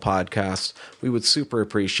at Apple Podcasts, we would super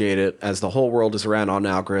appreciate it, as the whole world is ran on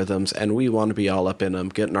algorithms, and we want to be all up in them,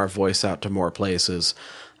 getting our voice out to more places.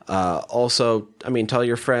 Also, tell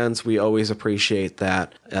your friends. We always appreciate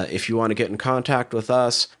that. If you want to get in contact with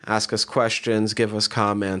us, ask us questions, give us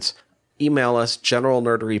comments, email us,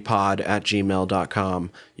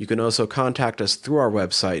 generalnerderypod@gmail.com. You can also contact us through our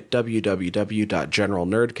website,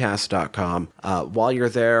 www.generalnerdcast.com. While you're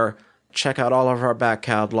there, check out all of our back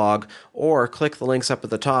catalog, or click the links up at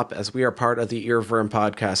the top, as we are part of the Earworm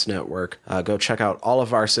Podcast Network. Go check out all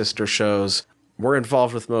of our sister shows. We're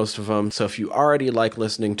involved with most of them, so if you already like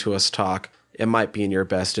listening to us talk, it might be in your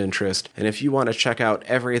best interest. And if you want to check out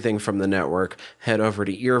everything from the network, head over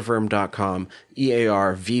to earworm.com,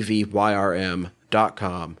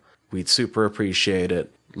 EARVVYRM.com. We'd super appreciate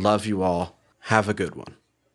it. Love you all. Have a good one.